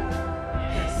protecting me.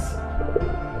 Yes.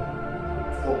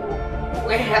 So,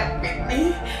 we're helping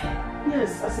me.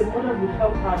 Yes, as a mother would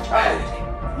help her child.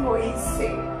 You're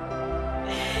insane.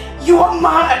 You are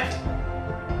mad.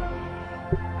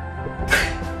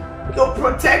 You're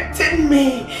protecting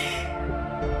me.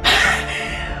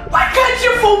 Why can't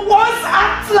you for once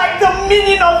act like the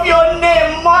meaning of your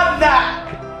name, mother?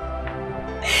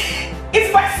 It's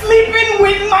by sleeping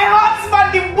with my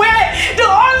husband the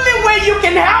only way you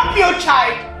can help your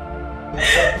child.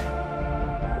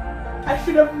 I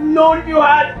should have known you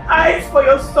had eyes for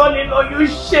your son-in-law, you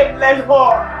shameless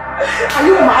whore. Are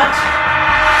you mad?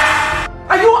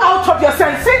 Are you out of your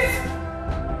senses?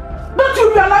 Don't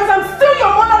you realize I'm still your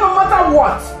mother no matter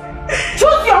what?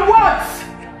 Choose your words.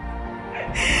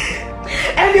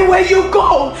 Anywhere you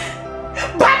go,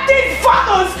 bad things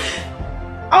follows.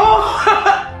 Oh,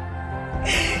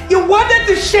 you wanted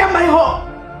to share my home,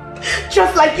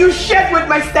 just like you shared with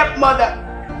my stepmother.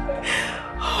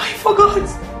 Oh, I forgot the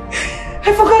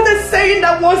saying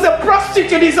that once a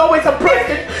prostitute is always a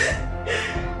prostitute.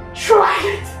 Try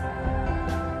it.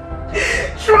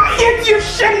 Try it, you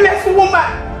shameless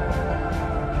woman.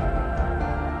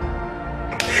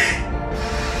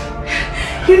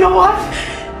 You know what?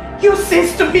 You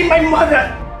cease to be my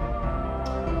mother.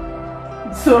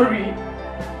 I'm sorry.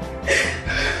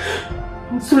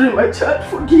 I'm sorry, my child.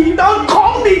 Forgive. Don't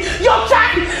call me your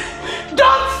child.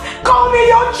 Don't call me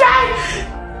your child.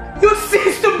 You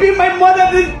cease to be my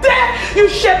mother the day you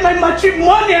shared my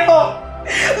matrimonial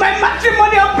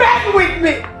bed with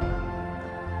me.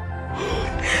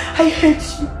 I hate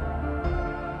you.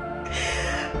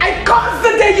 I caused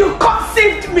the day you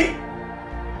conceived me.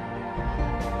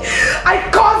 I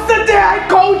caused the day I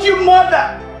called you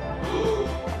mother.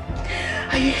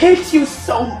 I hate you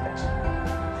so much.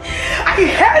 I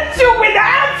hate you with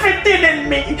everything in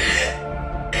me.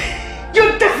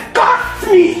 You disgust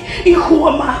me,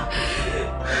 Ihuama.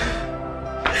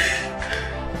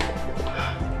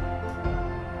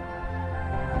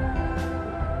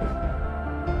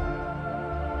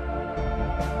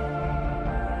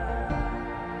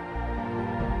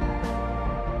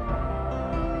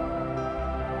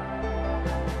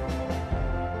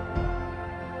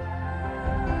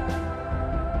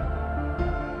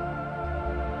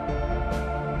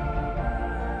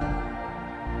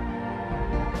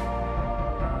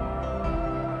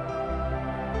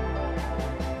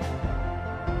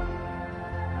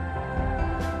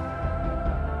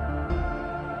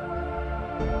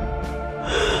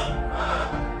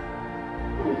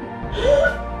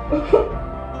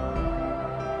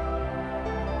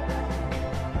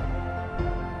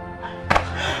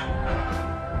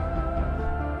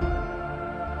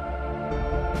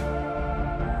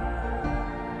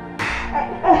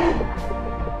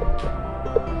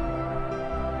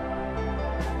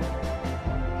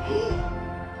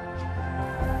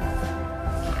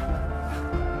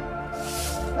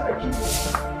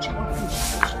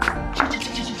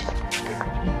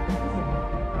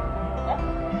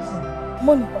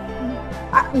 Money.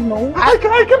 No.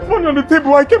 I kept money on the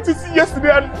table. I kept it yesterday,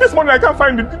 and this morning I can't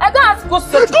find it. I don't ask Because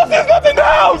it's not in the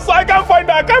house. I can't find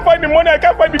that. I can't find the money. I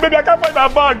can't find the baby. I can't find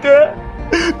that bag. Eh?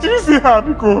 Do you see her,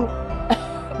 Biko?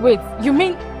 Wait, you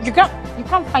mean you can't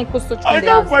find Kosto in the house? I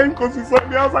can't find Kosto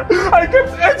inside the house. I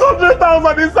kept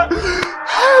 800,000 inside.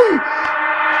 Hey!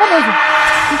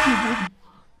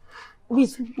 What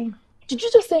is it? Wait, did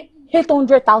you just say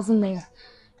 800,000 naira?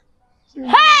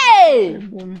 Hey!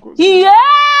 Yay!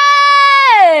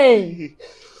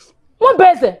 What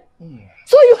better?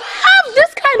 So you have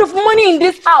this kind of money in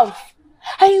this house,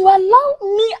 and you allow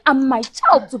me and my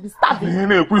child to be starving.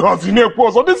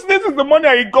 So this is the money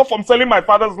I got from selling my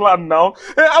father's land now.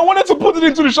 I wanted to put it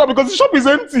into the shop because the shop is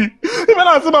empty. Even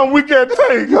I said I'm wicked.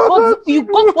 But you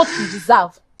got what you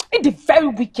deserve. It's very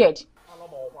wicked.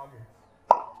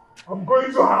 I'm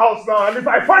going to her house now, and if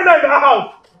I find her in that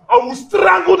house, I will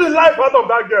strangle the life out of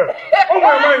that girl. Oh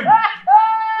my mind.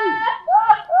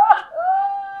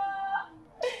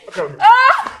 Okay.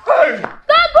 Hey.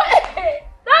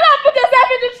 Don't put yourself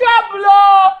into trouble,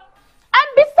 oh. And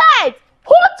besides,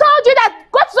 who told you that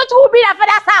God such will be in our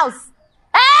father's house?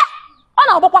 Eh? Oh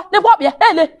no, Papa, they bought me.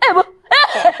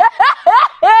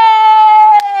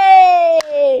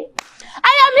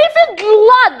 I am even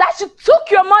glad that she took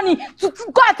your money to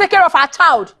go and take care of her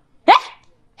child. Eh?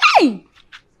 Hey!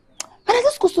 But I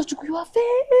just go so you are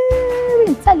very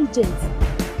intelligent.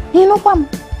 You know, Pam,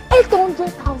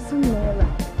 800,000 naira.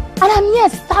 And I'm here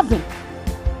starving.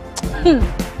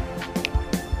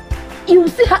 You will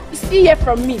see here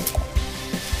from me.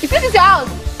 If this is your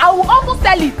house, I will also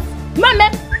sell it.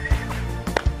 Mama,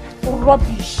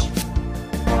 rubbish.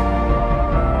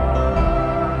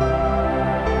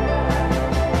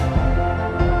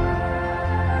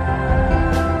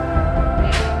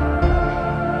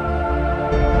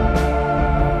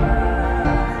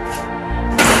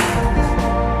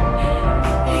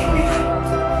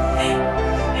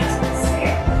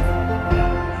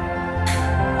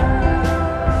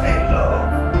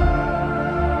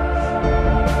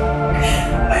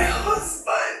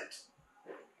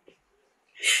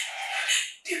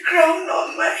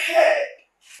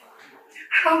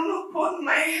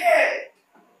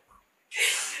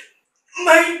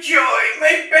 My joy,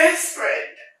 my best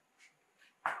friend.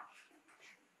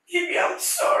 Baby, I'm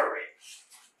sorry.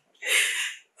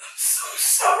 I'm so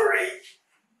sorry.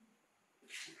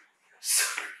 I'm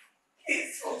sorry.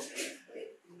 Please forgive me.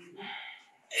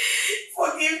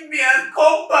 Forgive me and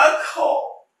come back home.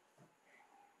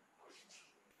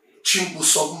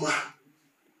 Chimbusoma,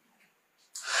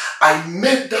 I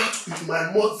made that with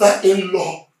my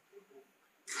mother-in-law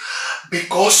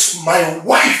because my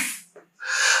wife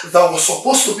that was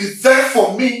supposed to be there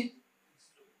for me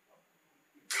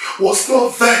was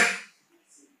not there.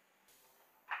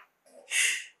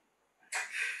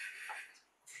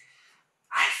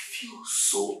 I feel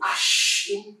so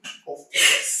ashamed of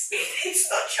this. It's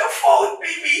not your fault,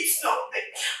 baby. It's not.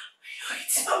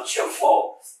 It's not your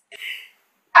fault.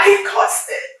 I caused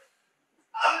it.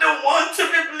 I'm the one to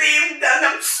be blamed, and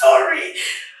I'm sorry.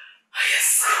 I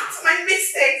accept my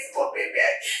mistakes, but baby,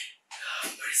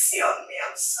 have mercy on me.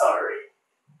 I'm sorry.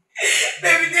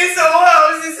 Baby, this whole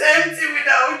house is empty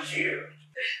without you.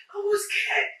 I was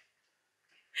scared.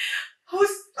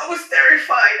 I was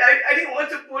terrified. I didn't want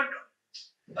to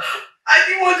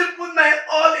put my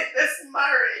all in this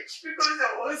marriage because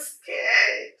I was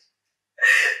scared.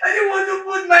 I didn't want to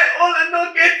put my all and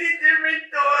not get it in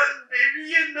return, baby.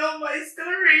 You know my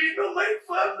story, you know my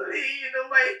family, you know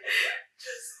my...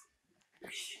 Just...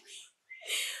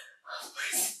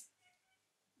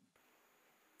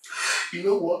 You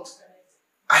know what?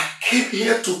 I came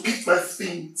here to pick my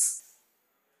things.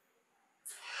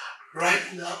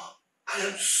 Right now, I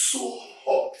am so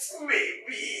hot.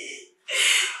 Baby.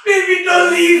 Baby,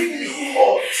 don't leave me.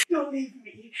 Hot. Don't leave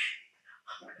me.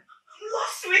 I'm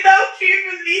lost without you. If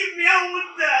you leave me, I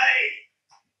would die.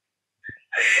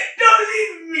 Don't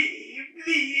leave me.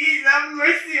 Please, have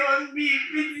mercy on me.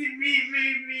 Pity me,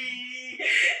 baby.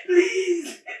 Please.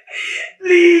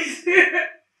 Please.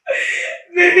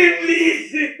 Baby,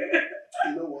 please.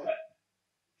 You know what?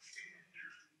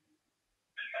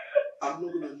 I'm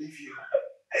not going to leave you.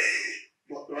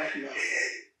 But right now...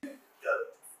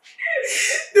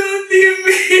 Don't leave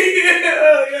me.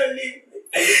 Oh, don't leave me.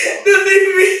 Don't leave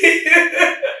me.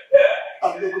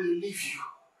 I'm not going to leave you.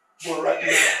 But right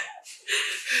now,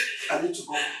 I need to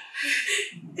go.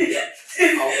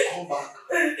 I'll come back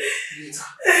later.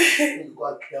 I need to go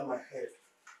and clear my head.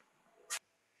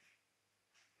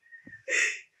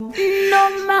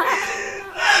 Noma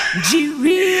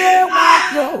Jirie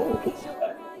wayo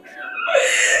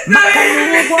Makalu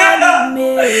walume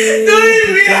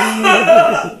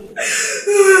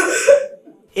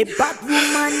A bad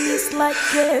woman is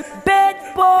like a bed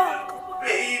bug,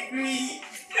 baby.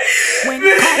 When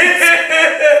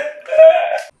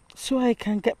so I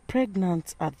can get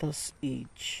pregnant at this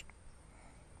age.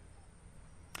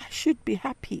 I should be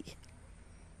happy,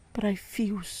 but I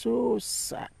feel so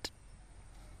sad.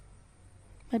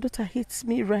 My daughter hates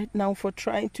me right now for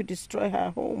trying to destroy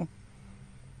her home.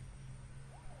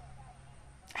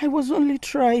 I was only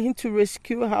trying to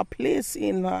rescue her place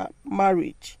in her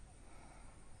marriage.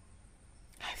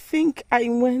 I think I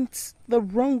went the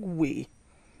wrong way.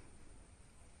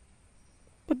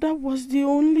 But that was the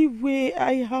only way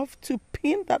I have to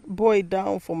pin that boy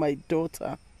down for my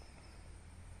daughter.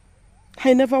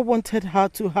 I never wanted her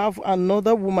to have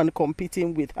another woman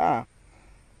competing with her.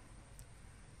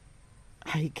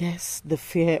 I guess the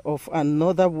fear of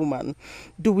another woman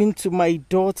doing to my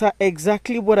daughter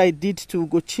exactly what I did to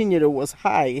Ugo was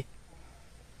high.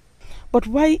 But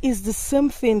why is the same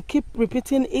thing keep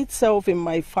repeating itself in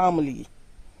my family?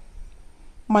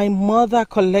 My mother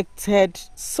collected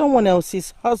someone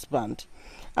else's husband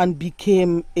and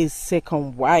became a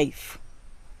second wife.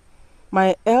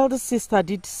 My elder sister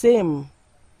did the same.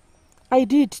 I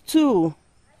did too.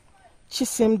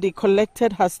 Chisimdi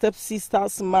collected her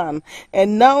stepsister's man,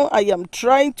 and now I am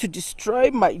trying to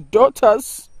destroy my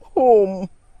daughter's home.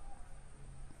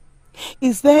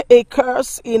 Is there a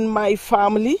curse in my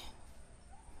family?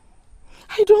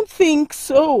 I don't think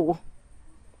so.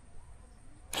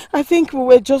 I think we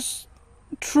were just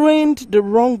trained the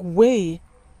wrong way.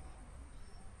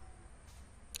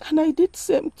 And I did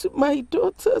same to my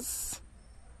daughters.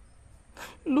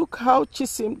 Look how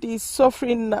Chisimdi is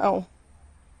suffering now.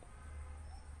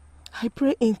 I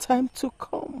pray in time to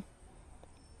come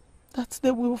that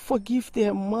they will forgive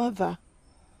their mother.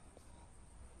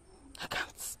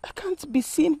 I can't be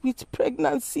seen with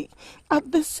pregnancy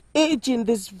at this age in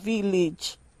this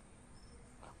village.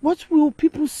 What will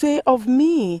people say of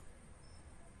me?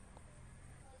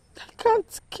 I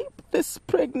can't keep this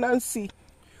pregnancy.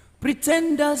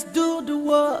 Pretenders do the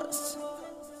worst.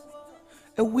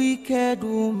 A wicked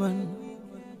woman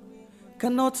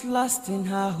cannot last in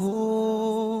her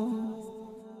home.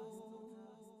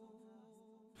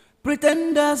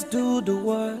 Pretenders do the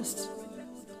worst.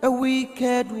 A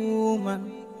wicked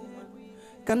woman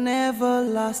can never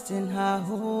last in her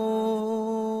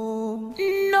home.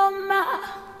 No ma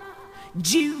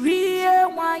jiri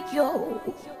wayo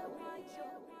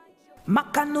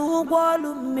makanu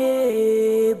walu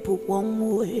me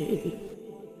buwongwe.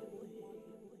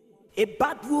 A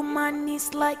bad woman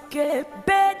is like a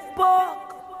bed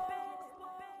bug.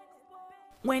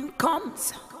 When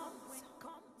comes,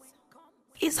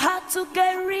 it's hard to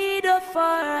get rid of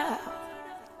her.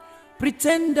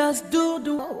 Pretenders do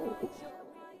the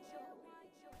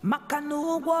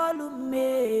makanu walu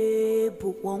me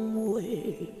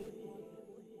buwongwe.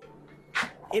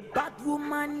 A bad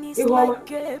woman is like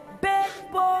a bed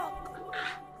bug.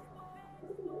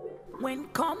 When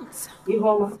comes,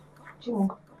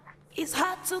 it's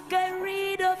hard to get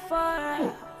rid of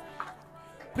her.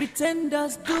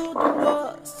 Pretenders do the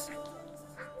worst.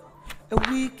 A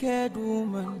wicked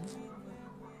woman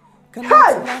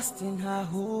cannot last in her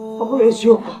home.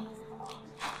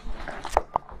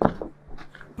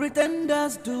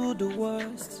 Pretenders do the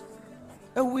worst.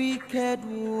 A wicked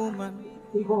woman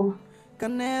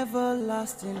can never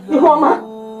last in her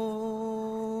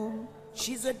home.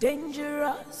 She's a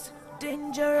dangerous,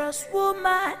 dangerous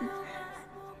woman.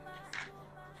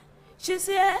 She's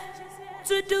here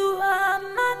to do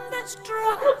harm and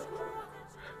destroy.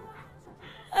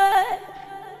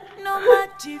 No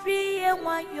matiri e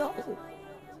wayo.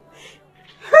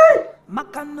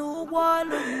 Makanu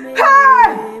walu me.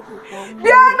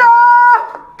 Diana!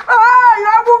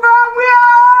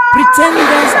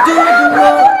 Pretenders do the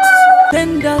worst.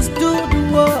 Pretenders do the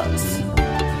worst.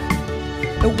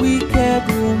 A wicked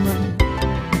woman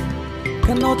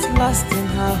cannot last in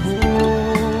her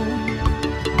home.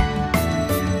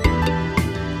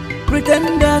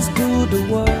 Pretenders do the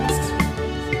worst.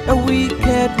 A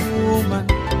wicked woman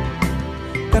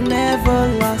can never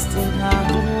last in her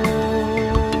home.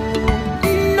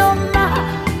 No ma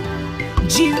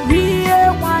jiri e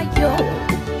wayo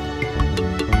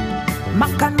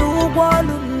makanu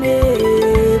walu me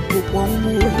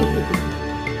buwongwe.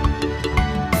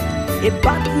 A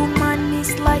bad woman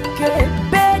is like a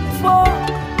bed bug.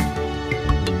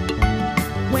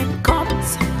 When comes,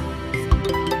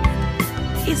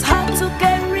 it's hard to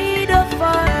get rid of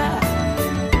her.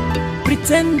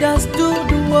 Pretenders do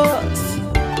the worst.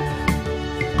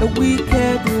 A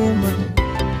wicked woman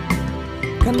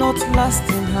cannot last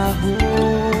in her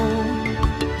home.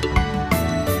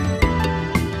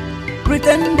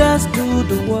 Pretenders do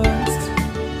the worst.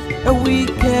 A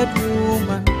wicked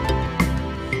woman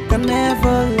can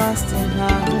never last in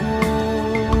her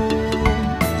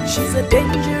home. She's a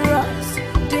dangerous